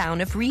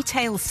slowdown of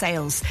retail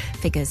sales.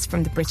 Figures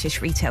from the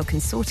British Retail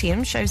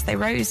Consortium shows they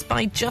rose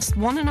by just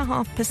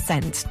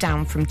 1.5%,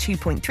 down from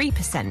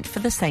 2.3% for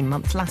the same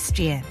month last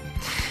year.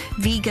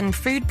 Vegan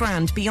food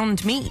brand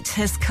Beyond Meat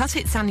has cut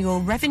its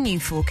annual revenue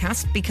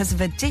forecast because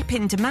of a dip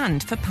in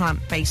demand for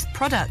plant-based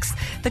products.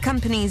 The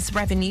company's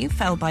revenue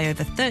fell by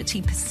over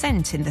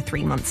 30% in the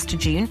 3 months to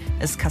June,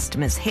 as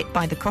customers hit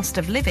by the cost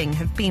of living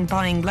have been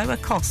buying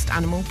lower-cost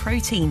animal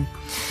protein.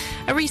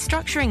 A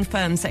restructuring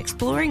firm's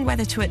exploring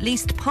whether to at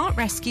least part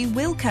rescue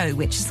Wilko,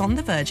 which is on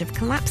the verge of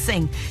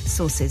collapsing.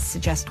 Sources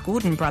suggest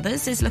Gordon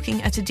Brothers is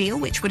looking at a deal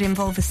which would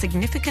involve a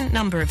significant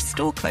number of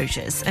store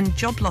closures and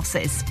job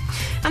losses.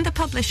 And the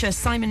publisher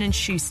Simon &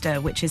 Schuster,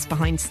 which is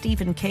behind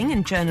Stephen King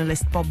and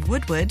journalist Bob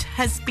Woodward,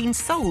 has been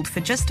sold for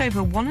just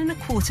over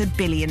 £1.25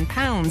 billion.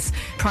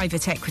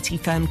 Private equity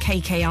firm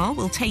KKR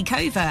will take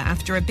over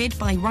after a bid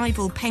by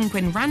rival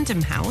Penguin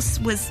Random House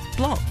was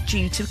blocked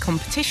due to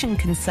competition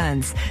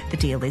concerns. The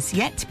deal is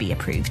yet to be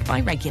approved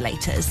by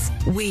regulators.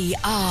 We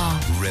are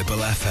Ribble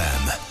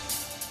FM.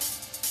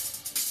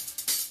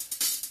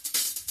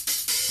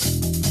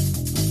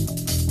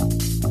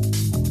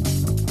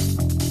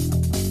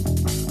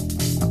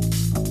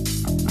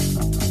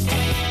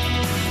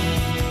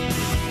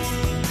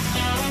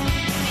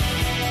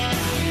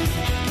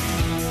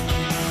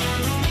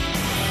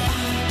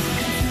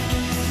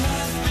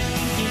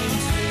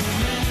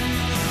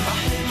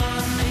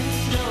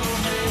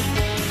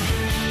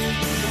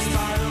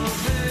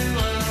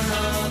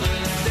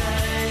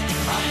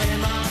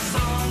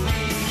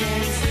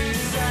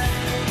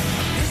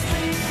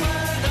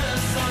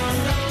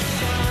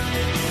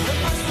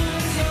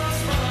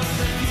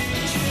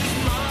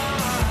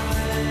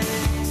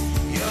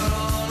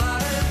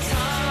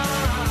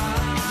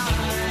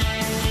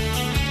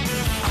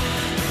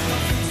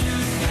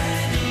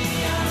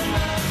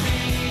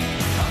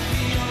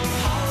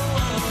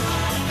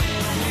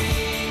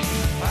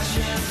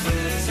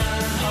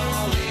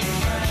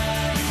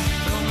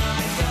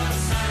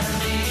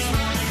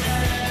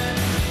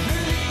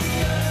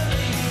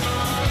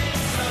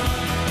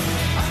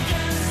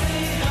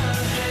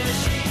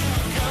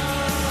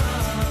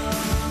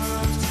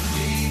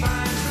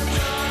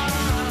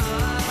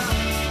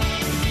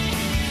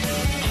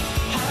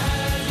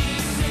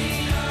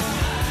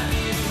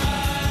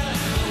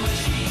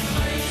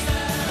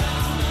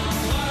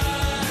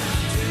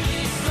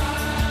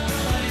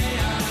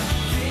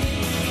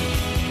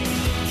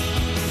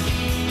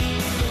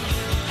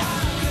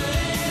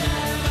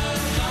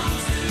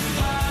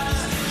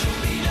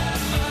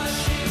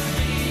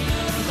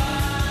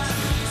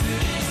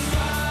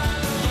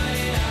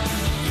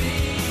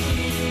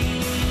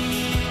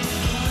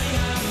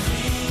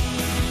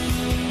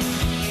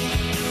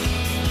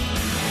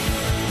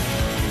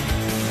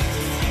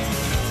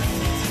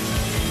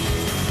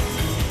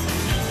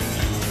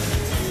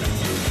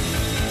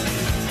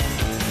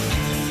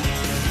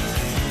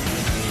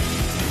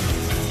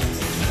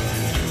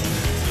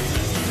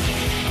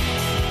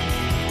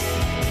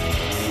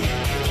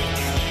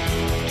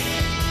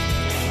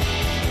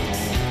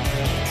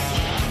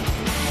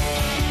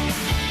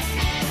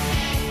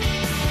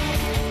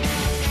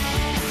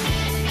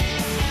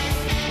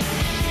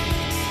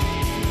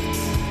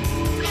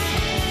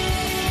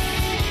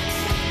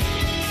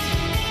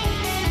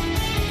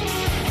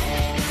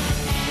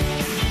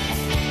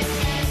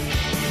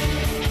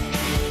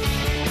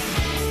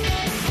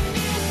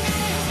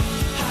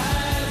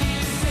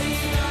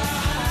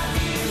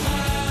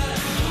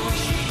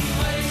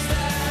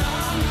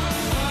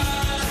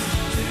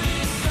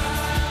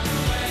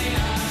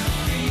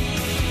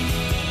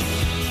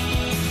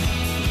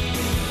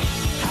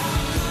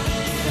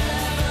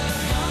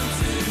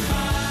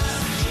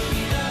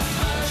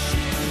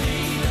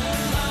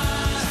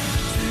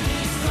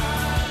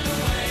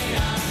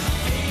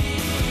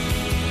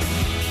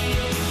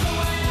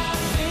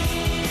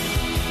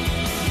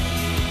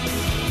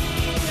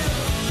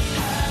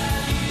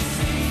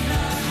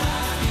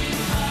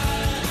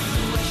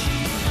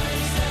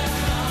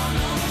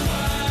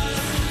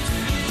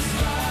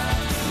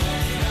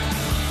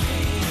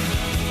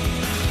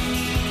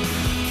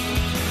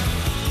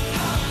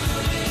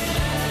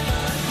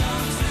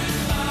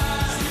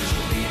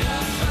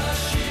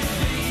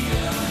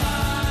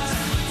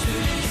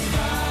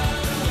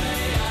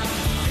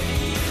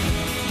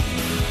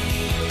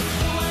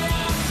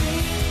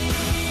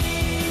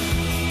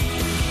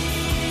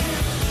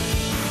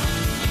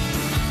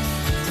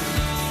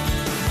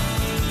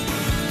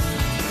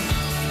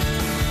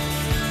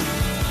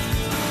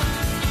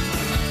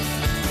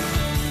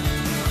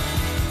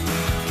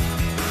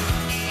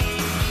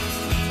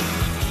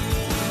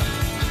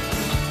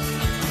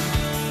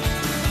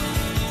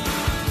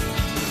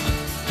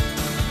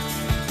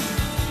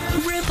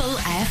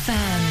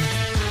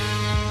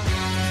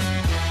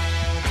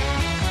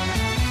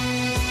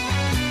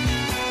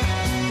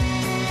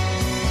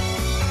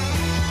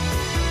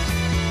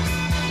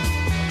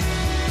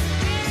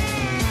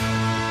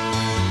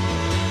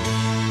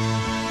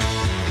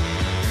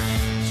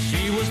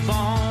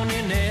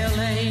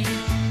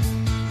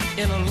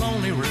 in a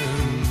lonely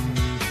room.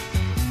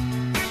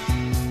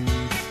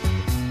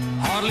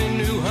 Hardly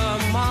knew her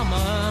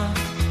mama,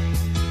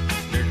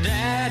 her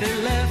daddy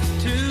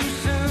left too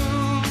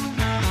soon.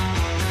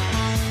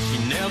 She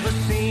never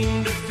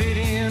seemed to fit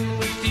in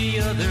with the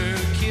other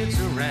kids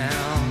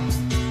around.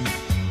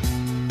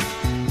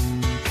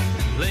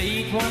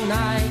 Late one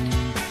night,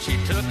 she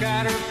took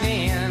out her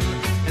pen,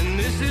 and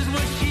this is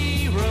what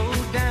she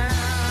wrote down.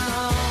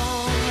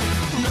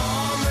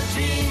 Norma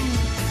Jean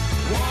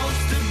wants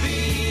to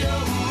be a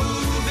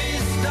movie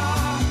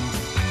star.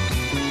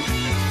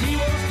 She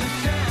wants to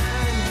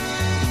shine.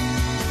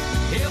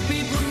 If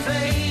people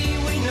say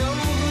we know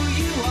who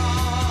you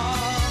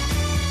are.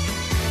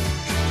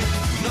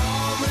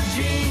 Norma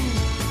Jean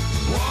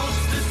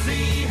wants to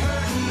see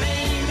her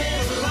name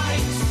in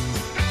lights.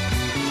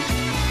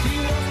 She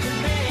wants to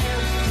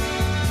dance.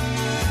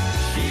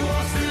 She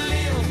wants to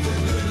live the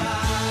good life.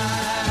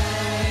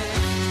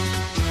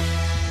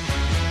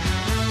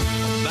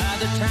 By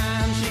the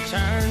time she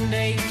turned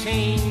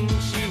 18,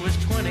 she was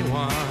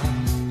 21.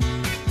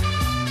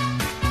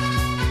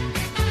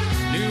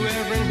 Knew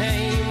every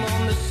name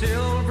on the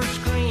silver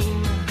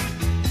screen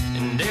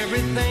and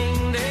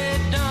everything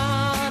they'd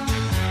done.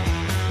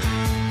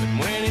 But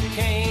when it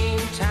came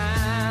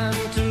time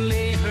to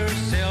lay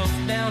herself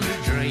down to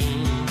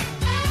dream,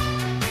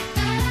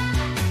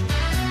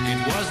 it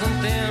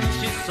wasn't them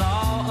she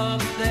saw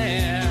up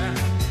there.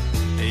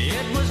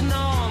 It was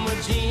Norma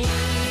Jean.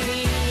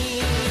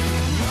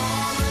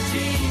 Norma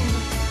Jean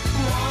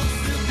wants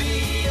to be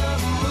a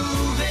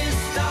movie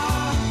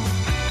star.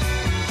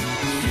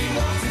 She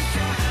wants to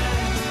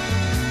shine.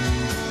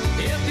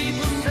 If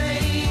people say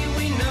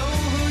we know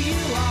who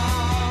you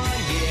are,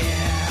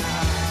 yeah.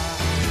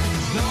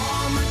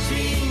 Norma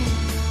Jean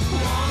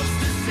wants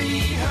to see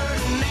her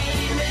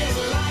name in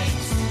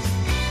lights.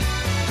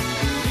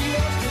 She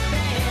wants to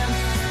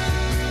dance.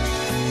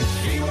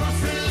 She wants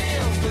to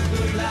live the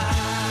good life.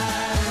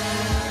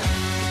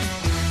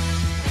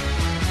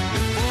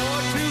 Before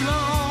too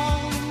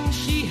long,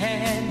 she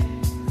had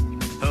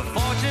her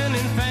fortune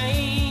and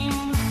fame,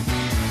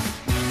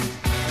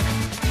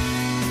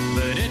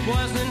 but it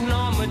wasn't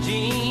Norma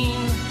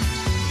Jean.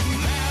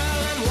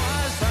 Marilyn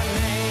was her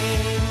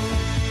name.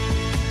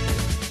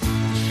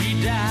 She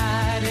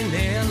died in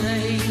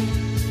L.A.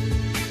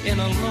 in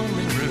a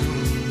lonely room.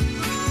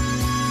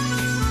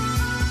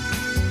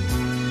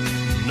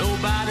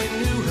 Nobody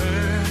knew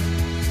her,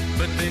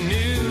 but they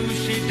knew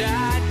she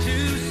died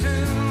too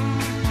soon.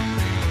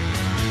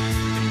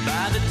 And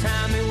by the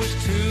time it was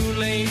too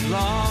late,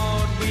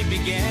 Lord, we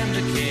began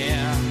to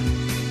care.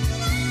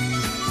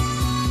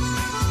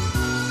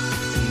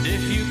 And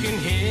if you can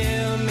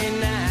hear me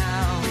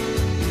now,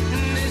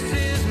 this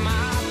is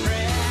my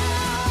prayer.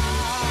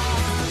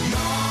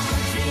 Norma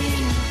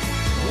Jean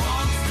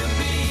wants to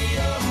be a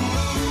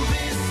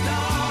movie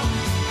star.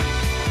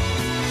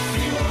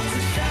 She wants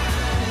to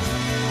shine.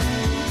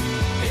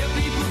 If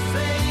people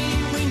say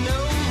we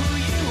know who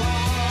you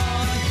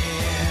are,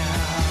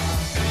 yeah.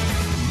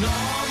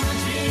 Norma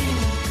Jean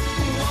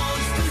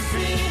wants to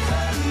see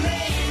her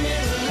name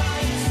in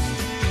lights.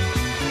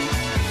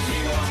 She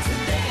wants to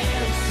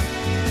dance.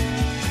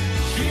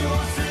 She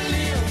wants to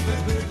live the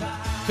good life.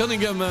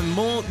 Cunningham and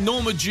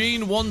Norma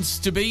Jean wants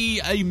to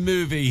be a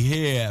movie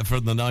here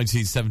from the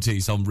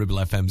 1970s on Ribble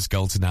FM's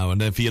Golden Hour.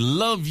 And if you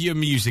love your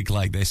music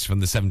like this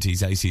from the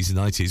 70s, 80s and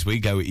 90s, we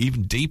go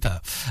even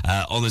deeper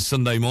on a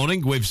Sunday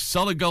morning with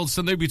Solid Gold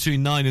Sunday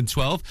between 9 and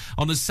 12.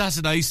 On a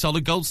Saturday,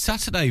 Solid Gold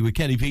Saturday with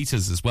Kenny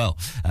Peters as well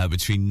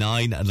between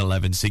 9 and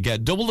 11. So you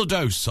get double the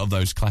dose of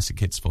those classic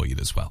hits for you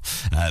as well.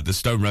 The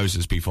Stone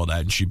Roses before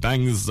that, and She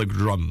Bangs the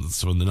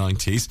Drums from the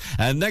 90s.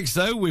 And next,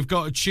 though, we've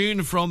got a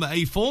tune from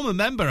a former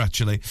member,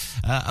 actually.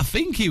 I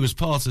think he was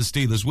part of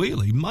Steelers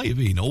Wheel. He might have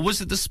been. Or was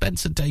it the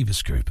Spencer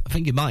Davis Group? I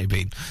think it might have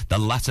been. The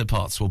latter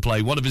parts will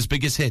play one of his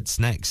biggest hits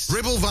next.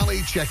 Ribble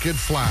Valley Checkered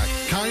Flag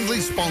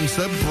kindly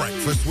sponsor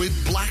Breakfast with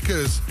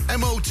Blackers.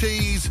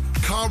 MOTs,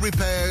 car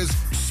repairs,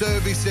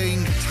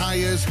 servicing,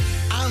 tyres,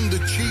 and the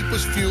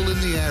cheapest fuel in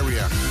the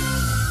area.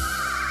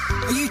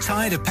 Are you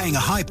tired of paying a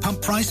high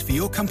pump price for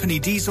your company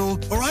diesel?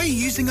 Or are you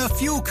using a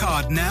fuel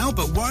card now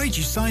but worried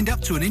you signed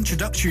up to an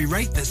introductory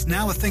rate that's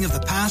now a thing of the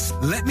past?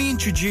 Let me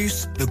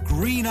introduce the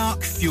Green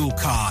Arc Fuel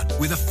Card.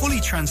 With a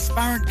fully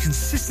transparent,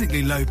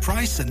 consistently low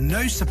price and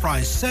no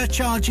surprise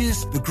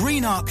surcharges, the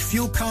Green Arc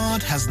Fuel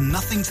Card has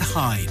nothing to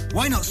hide.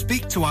 Why not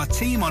speak to our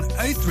team on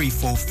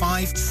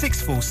 0345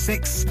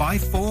 646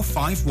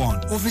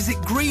 5451 or visit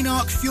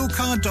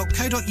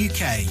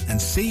greenarcfuelcard.co.uk and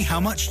see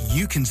how much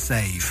you can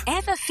save.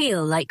 Ever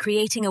feel like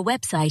creating a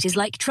website is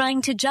like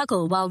trying to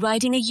juggle while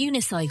riding a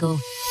unicycle?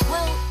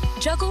 Well,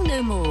 juggle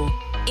no more.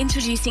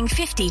 Introducing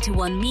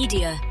 50-1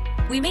 Media.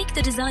 We make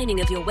the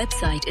designing of your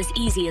website as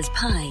easy as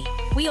pie.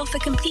 We offer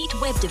complete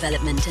web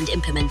development and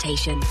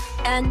implementation.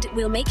 And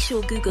we'll make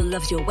sure Google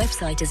loves your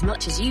website as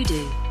much as you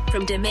do.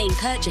 From domain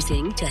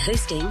purchasing to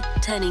hosting,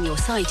 turning your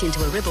site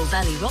into a Ribble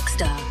Valley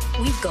rockstar,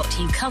 we've got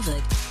you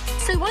covered.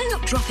 So why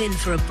not drop in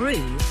for a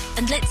brew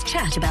and let's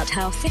chat about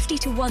how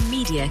 50-1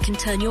 Media can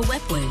turn your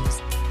web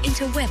woes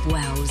into web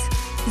wows.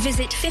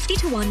 Visit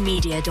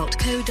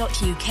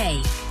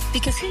 50to1media.co.uk,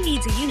 because who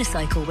needs a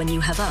unicycle when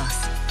you have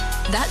us?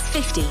 That's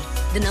 50,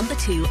 the number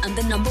 2 and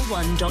the number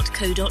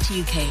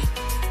 1.co.uk.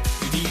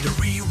 You need a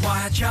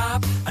rewire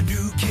job, a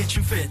new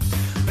kitchen fit,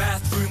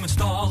 bathroom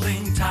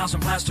installing, tiles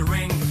and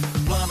plastering,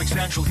 plumbing,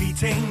 central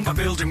heating, a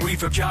building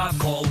refurb job.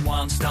 Call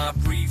One Stop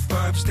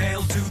Refurbs,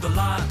 Dale to the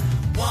lot.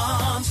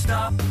 One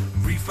Stop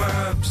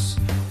Refurbs.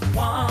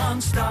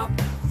 One Stop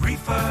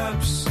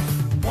Refurbs.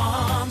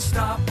 One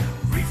Stop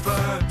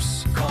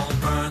Refurbs. Call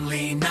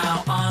Burnley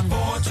now on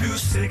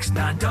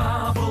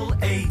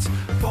 426-988.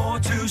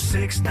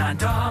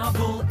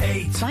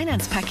 426-988.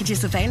 Finance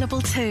packages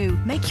available too.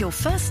 Make your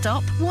first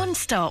stop One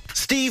Stop.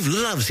 Steve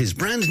loves his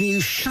brand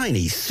new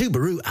shiny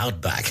Subaru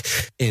Outback.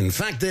 In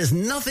fact, there's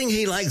nothing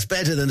he likes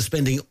better than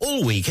spending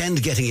all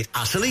weekend getting it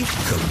utterly,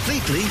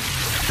 completely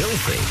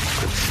filthy.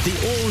 The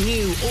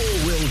all-new,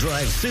 all-wheel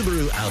drive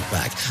Subaru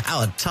Outback,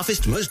 our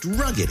toughest, most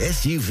rugged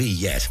SUV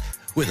yet.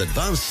 With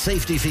advanced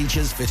safety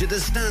features fitted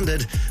as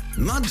standard,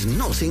 mud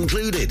not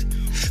included.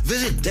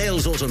 Visit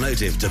Dales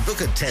Automotive to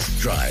book a test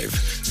drive.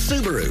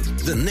 Subaru,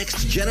 the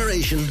next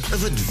generation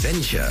of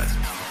adventure.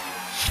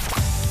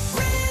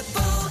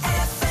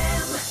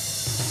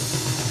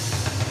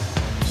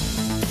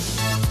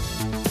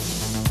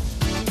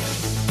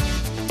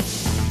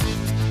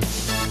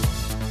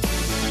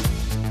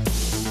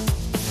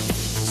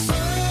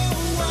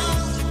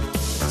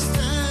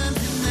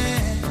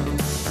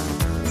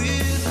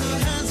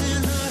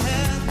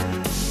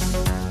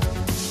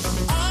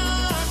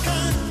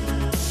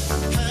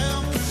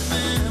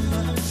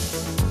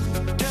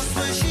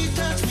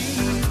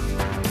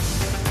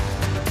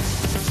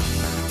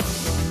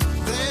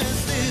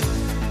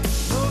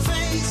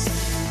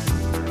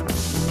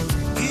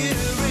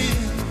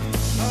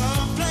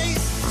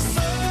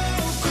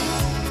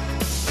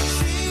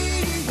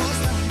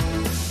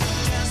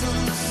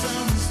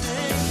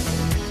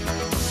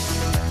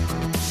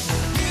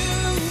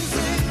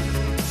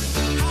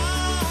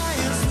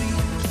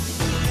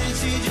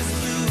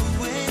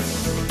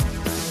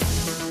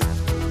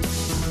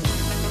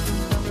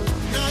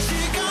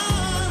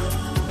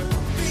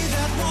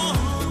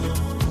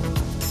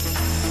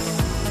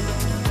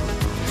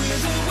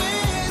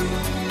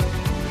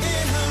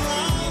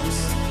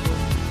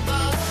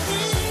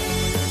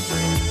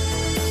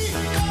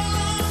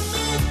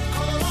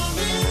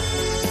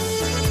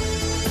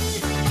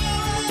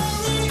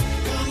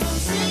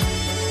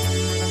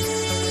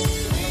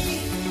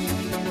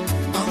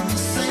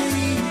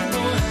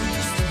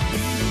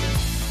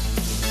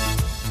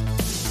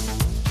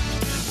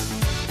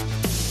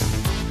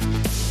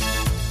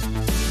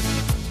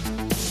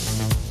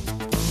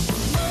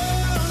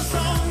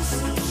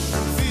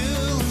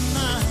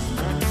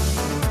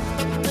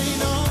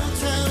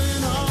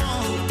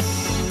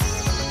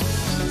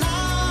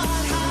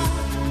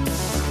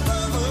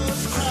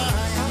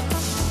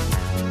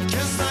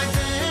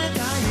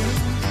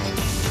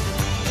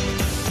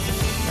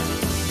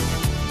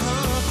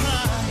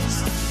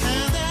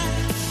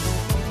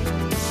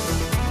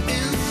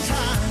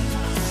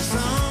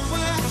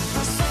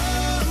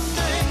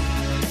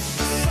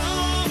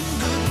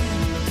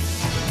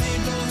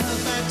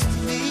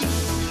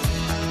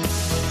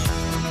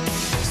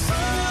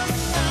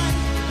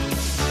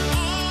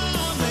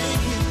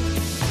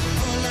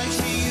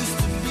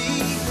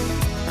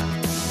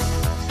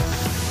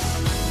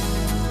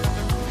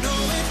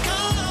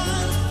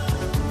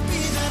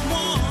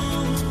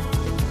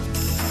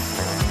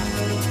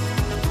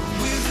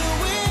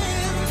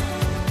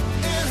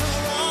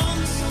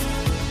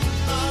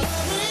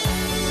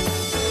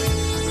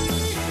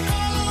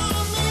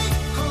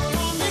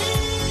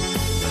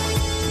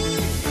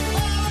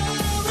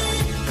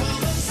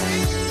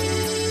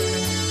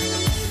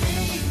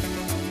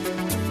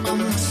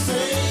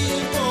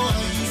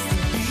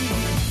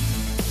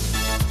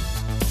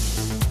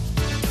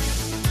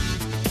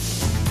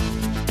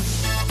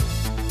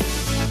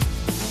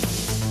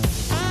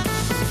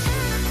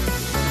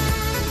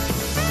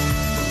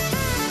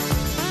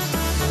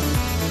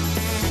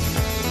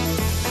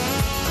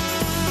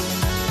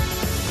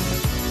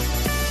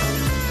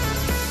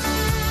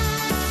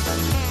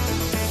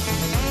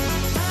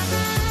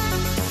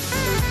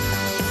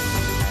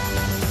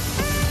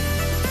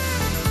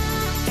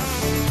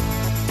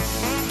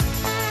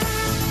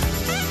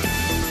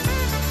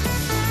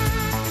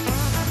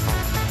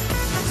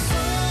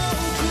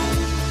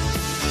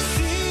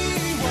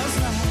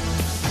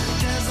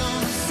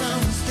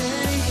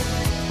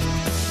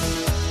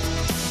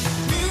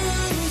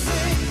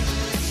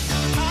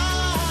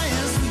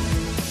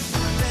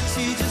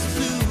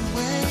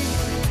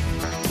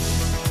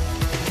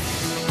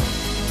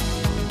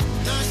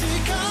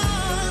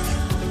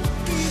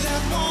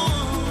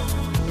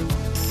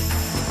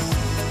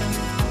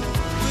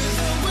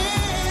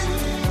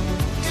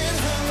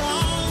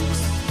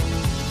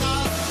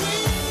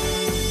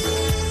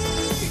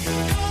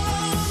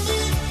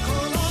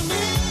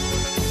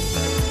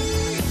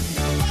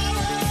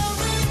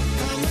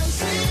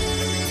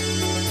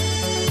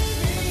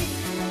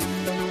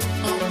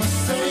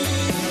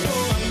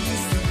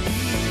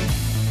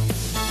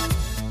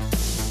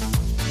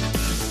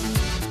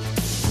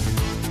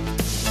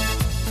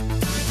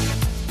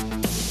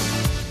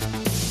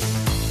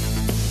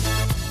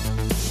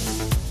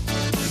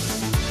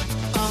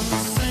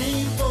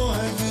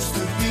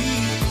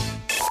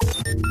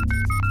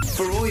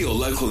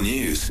 local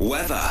news,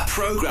 weather,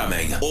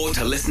 programming, or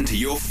to listen to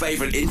your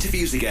favourite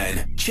interviews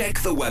again, check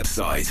the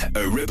website at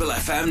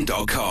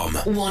ribblefm.com.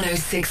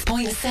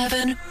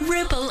 106.7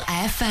 Ribble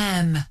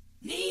FM.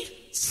 Need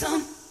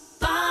somebody.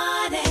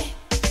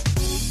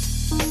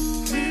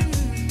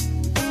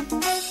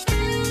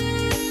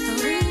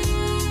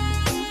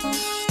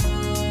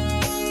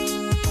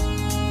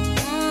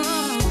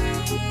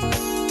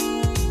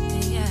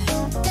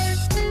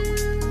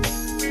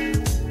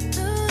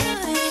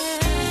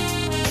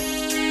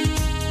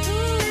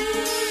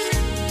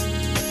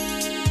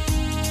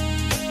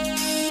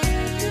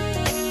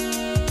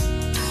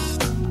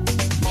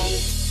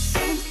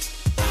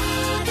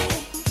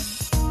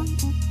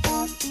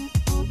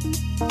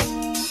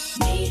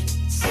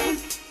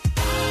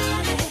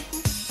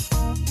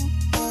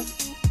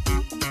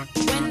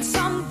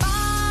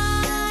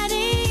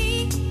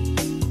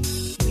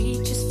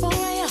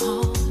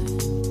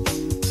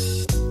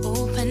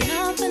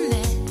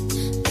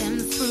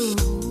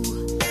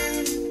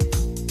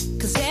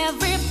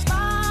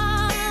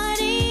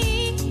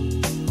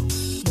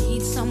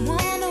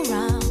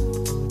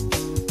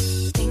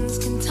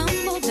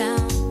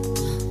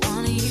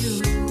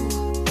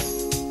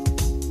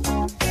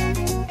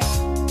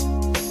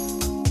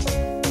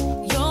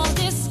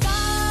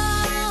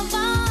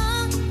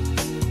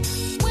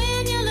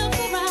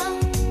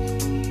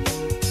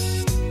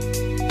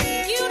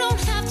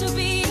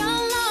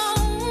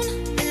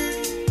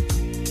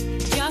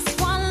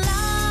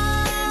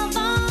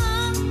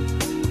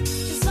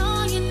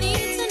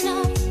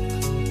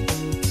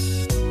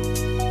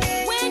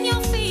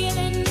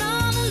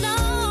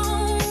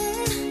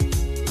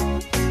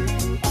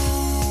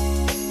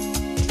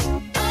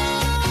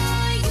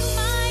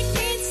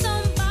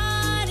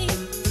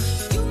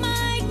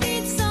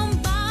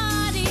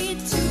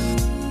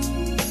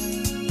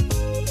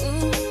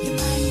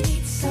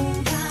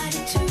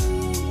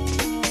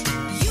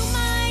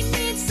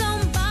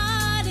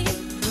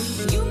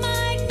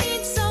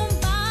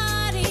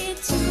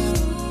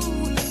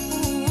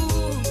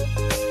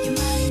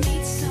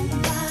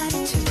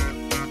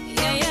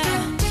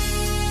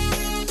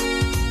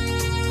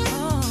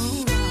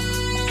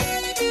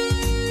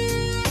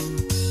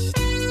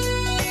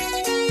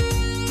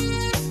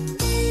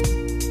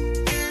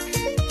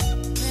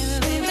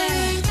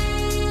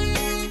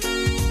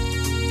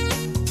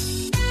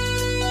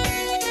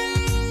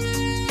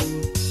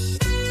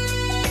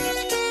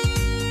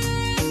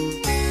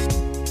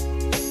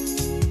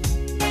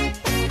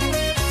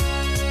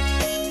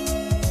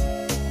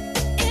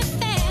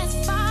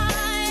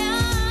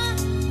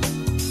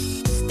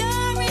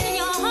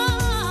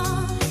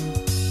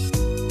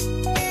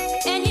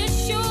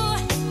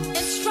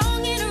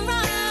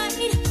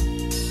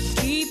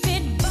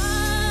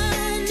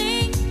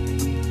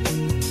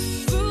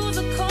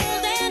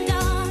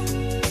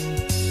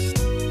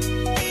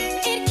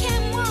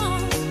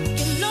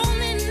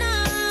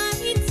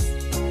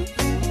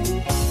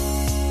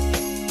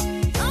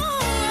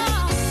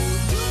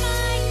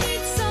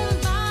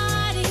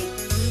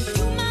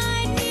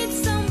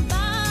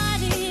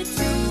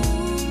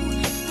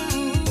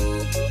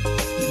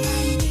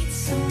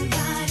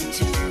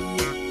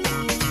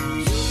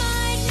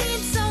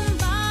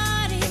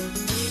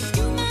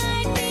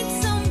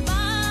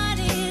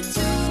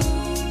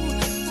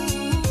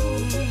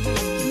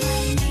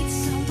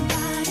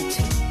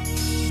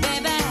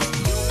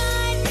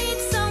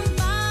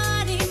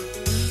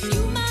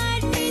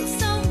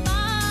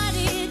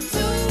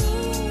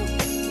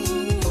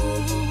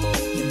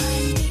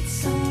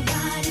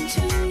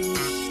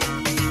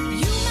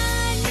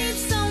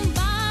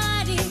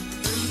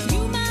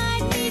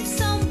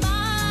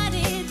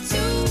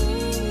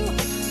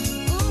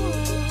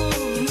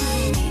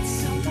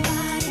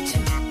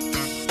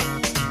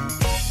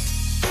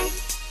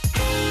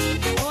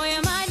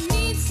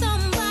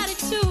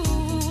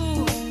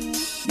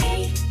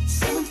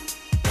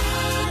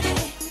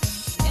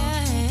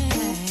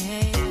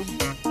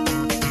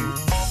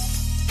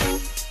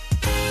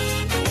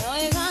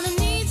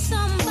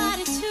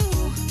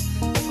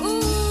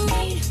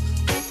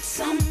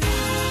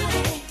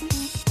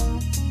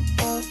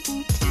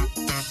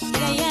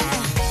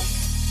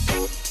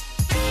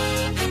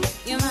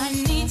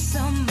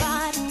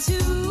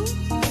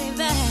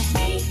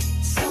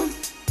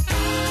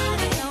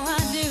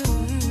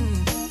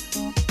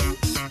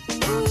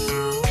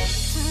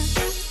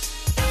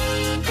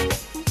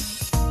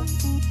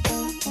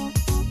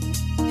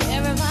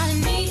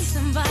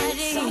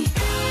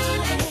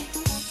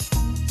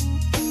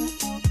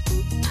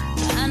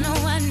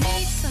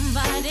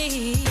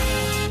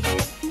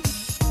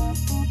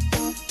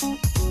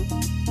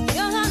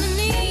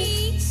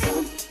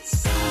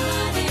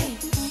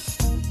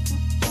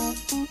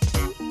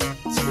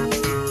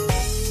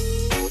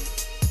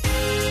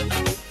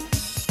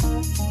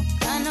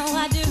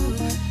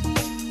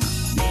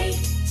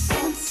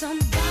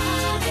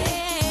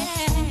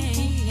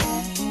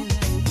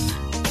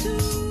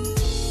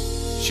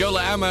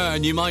 Charlotte Hammer,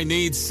 and You Might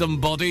Need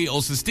Somebody.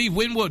 Also, Steve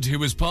Winwood, who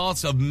was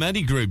part of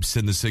many groups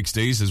in the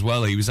 60s as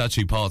well. He was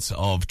actually part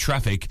of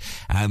Traffic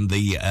and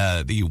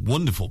the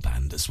wonderful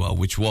band as well,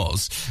 which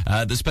was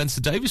the Spencer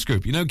Davis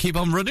Group. You know, Keep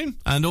On Running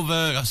and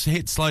other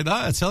hits like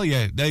that. I tell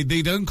you, they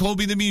don't call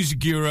me the music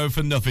guru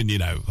for nothing, you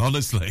know,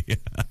 honestly.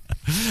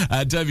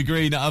 David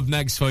Green up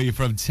next for you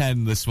from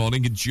 10 this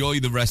morning.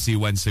 Enjoy the rest of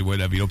your Wednesday,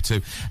 whatever you're up to.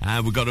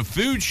 And we've got a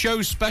food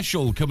show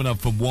special coming up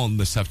from 1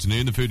 this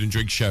afternoon, the Food and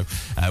Drink Show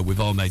with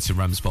our mates at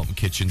Ramsbottom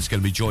Kitchen. It's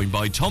going to be joined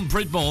by Tom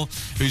Pridmore,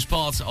 who's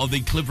part of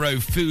the Clitheroe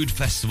Food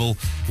Festival,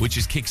 which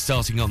is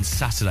kick-starting on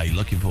Saturday.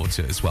 Looking forward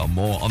to it as well.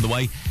 More on the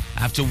way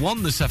after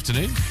 1 this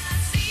afternoon.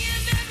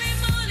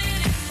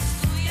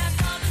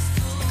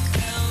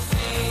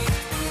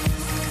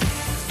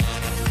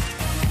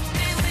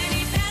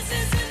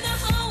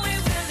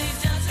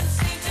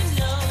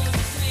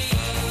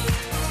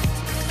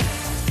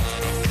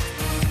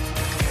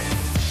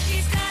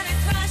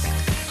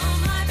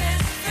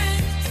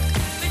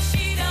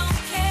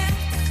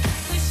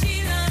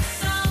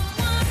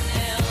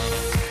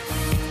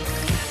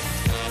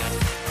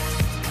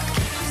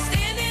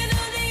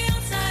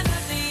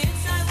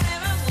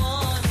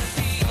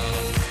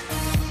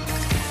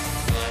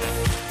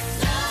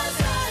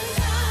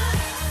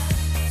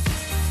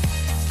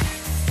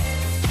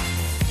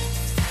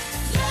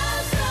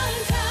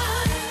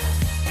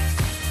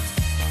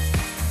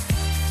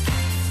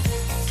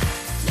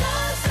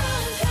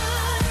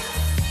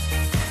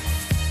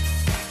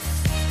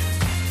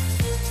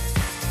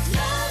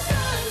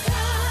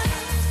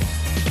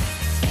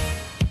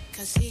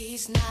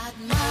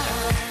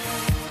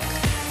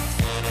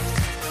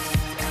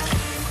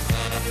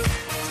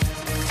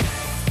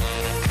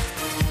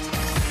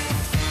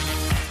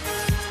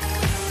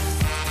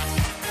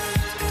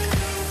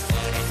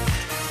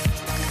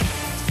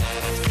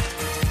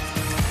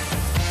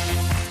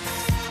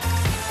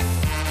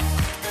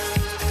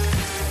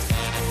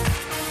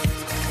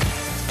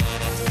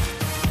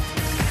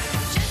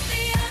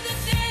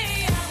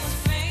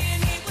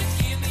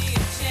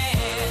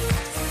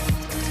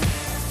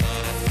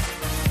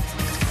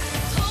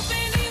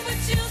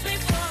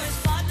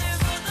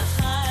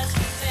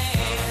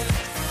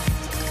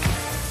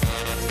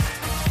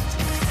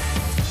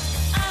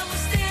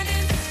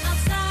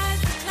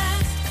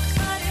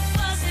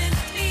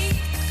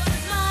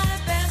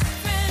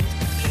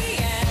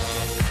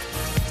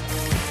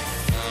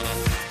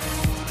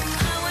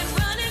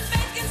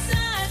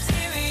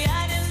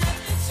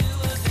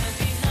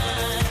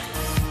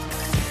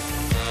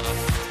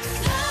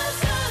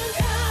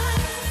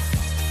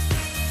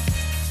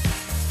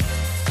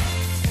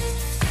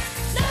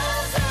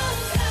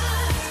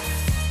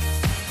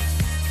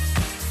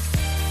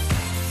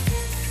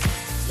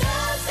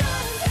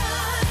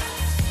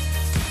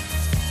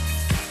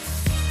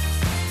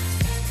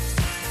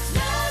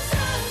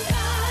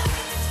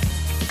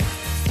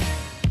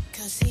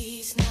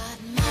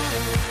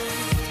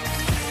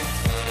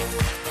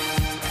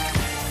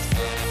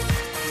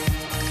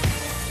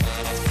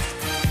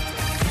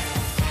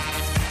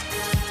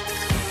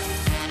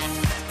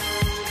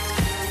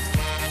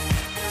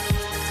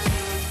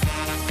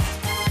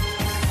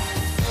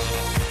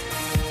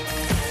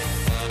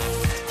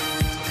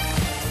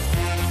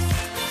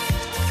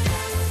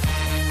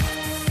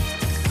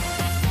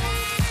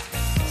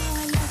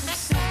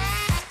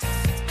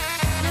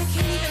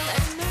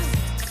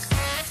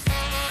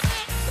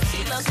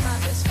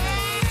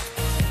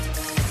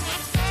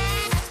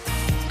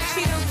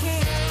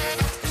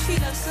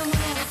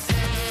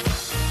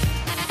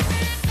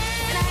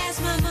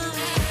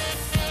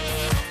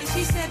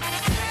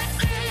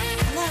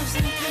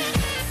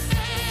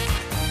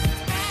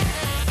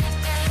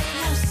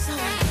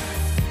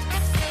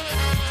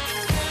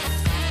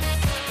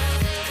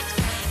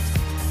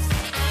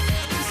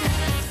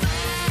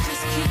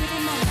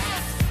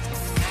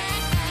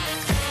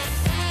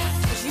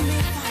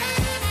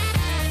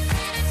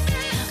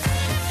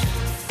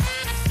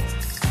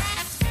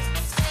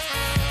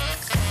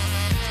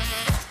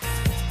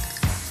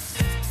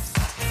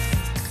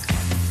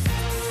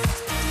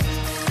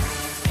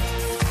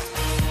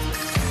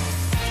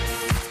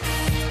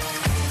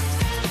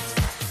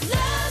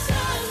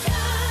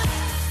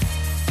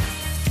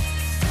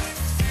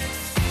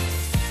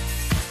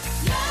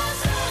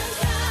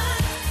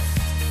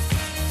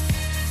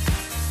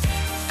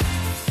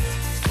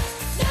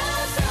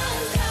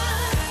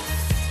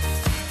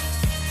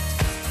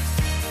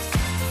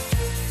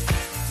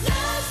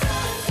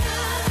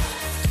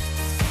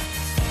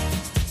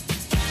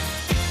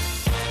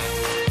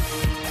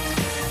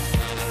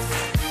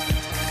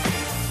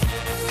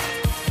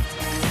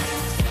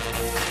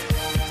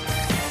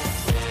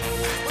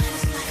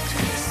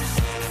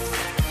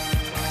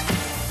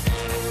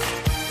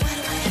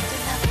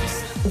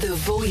 The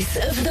voice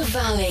of the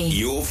valley.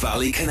 Your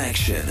Valley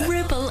Connection.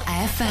 Ribble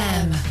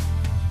FM.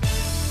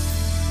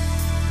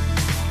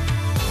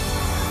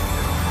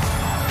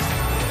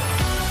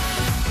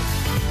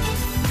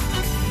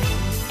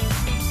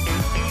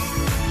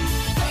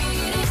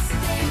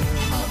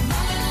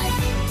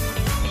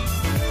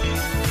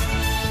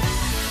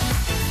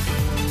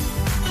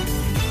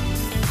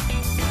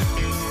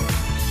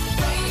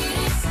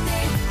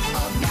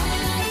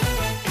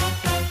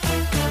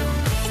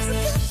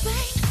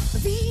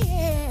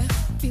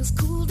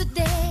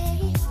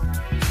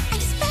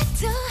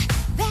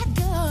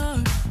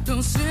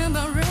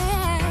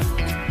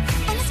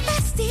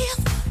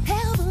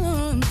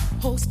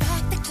 holds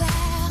back the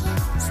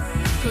clouds.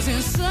 'Cause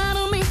inside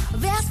of me,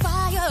 there's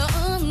fire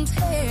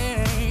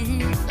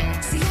untamed.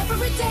 See,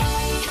 every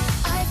day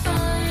I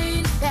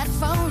find that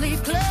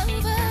four-leaf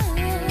clover.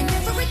 And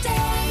every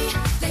day,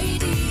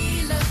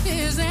 Lady Luck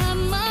is at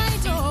my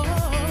door.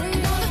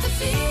 And all of the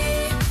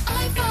fear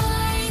I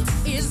find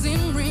is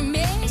in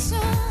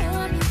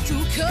remission to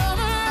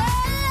cover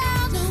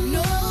up.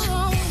 No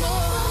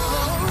more.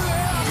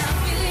 And I'm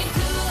feeling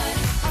good,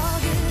 all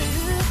good.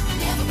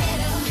 Never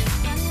better,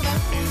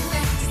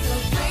 that's the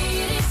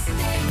greatest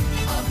day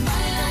of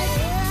my life.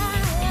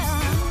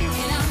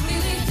 And I'm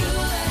feeling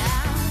good,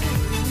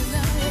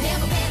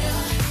 never better,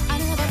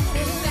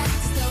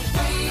 that's the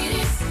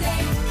greatest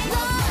day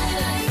of my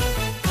life.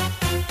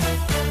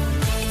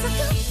 It's a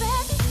good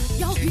fact,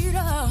 your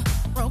heater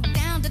broke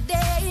down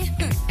today.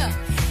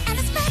 And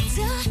it's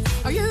better,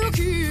 you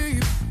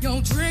keep your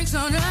drinks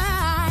on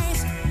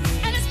ice.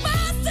 And it's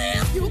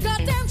positive, you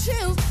got them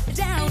chills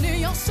down in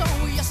your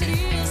soul, yes it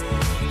is.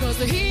 Because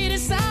the heat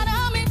inside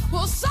of me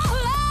will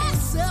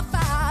suffice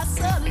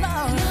so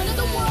long. None of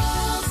the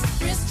world's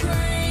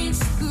restraints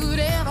could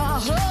ever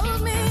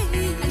hold me.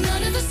 And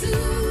none of the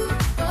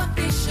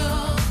superficial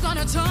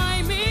gonna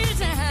tie me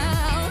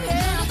down.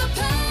 None of the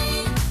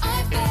pain I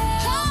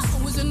felt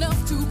was enough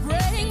to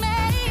break me.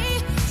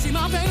 See,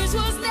 my face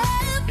was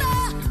never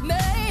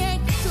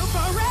made to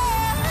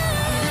parade.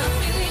 And I'm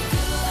feeling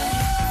good.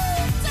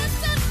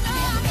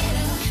 Never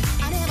better,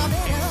 never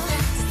better.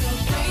 That's the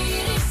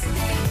greatest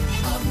day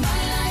of my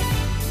life.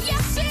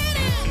 Yes, it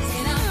is.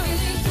 And I'm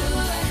feeling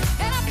good.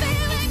 And I'm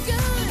feeling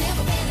good.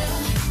 Never better.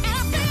 And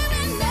I'm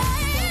feeling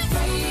nice. The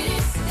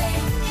greatest day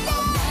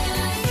of my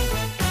life.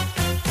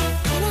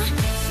 When I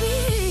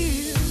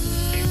feel,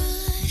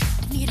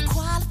 I need to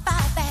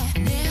qualify that.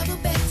 Never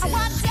better.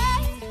 What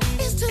day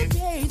is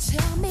today?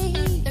 Tell me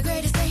the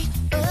greatest day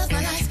of my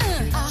life.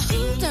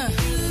 Never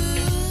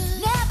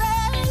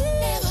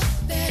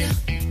better.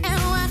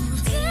 And what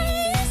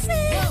day is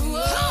it?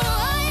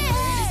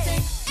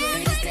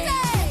 Greatest day.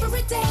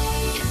 Every day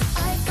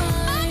I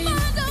find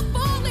a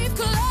four-leaf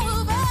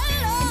clover.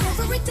 And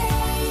every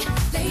day,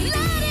 Lady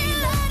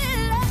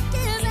Luck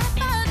is at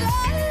my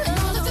door. And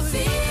all of the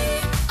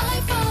fear I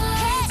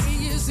find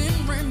is in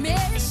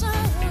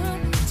remission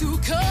to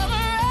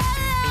cover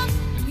up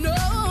no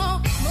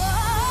more.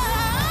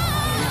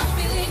 And I'm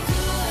feeling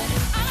good.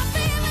 I'm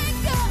feeling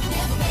good.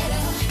 Never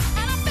better.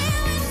 And I'm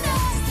feeling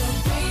nice. The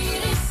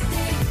greatest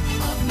day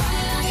of my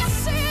life.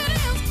 Yes, it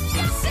is.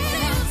 Yes, it is.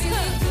 And I'm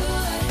feeling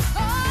good.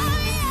 Oh,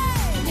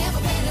 yeah.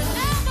 Never better.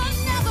 Never,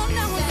 never,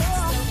 never. That's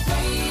the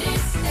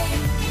greatest day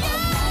of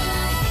my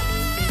life.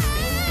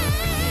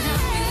 And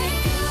I'm feeling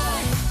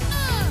good.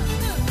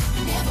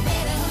 Never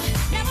better.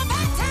 Never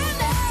better. That's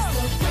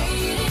the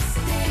greatest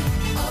day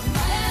of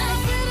my life. I'm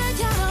feeling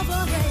kind of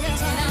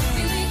amazing. And I'm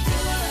feeling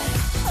good.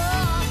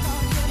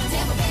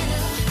 Never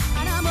better.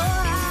 And I'm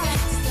alright.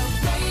 That's the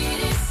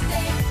greatest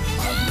day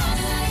of my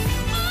life.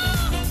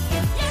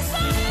 Yes,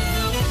 I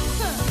am.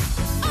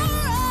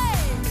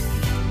 Alright.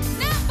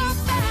 Never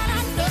better.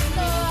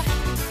 No.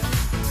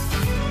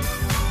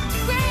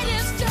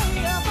 Greatest day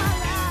of my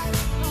life.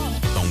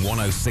 On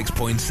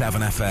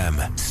 106.7 FM,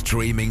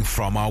 streaming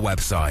from our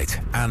website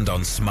and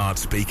on smart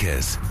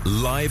speakers,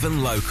 live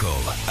and local,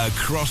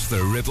 across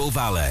the Ribble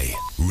Valley.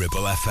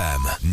 Ribble FM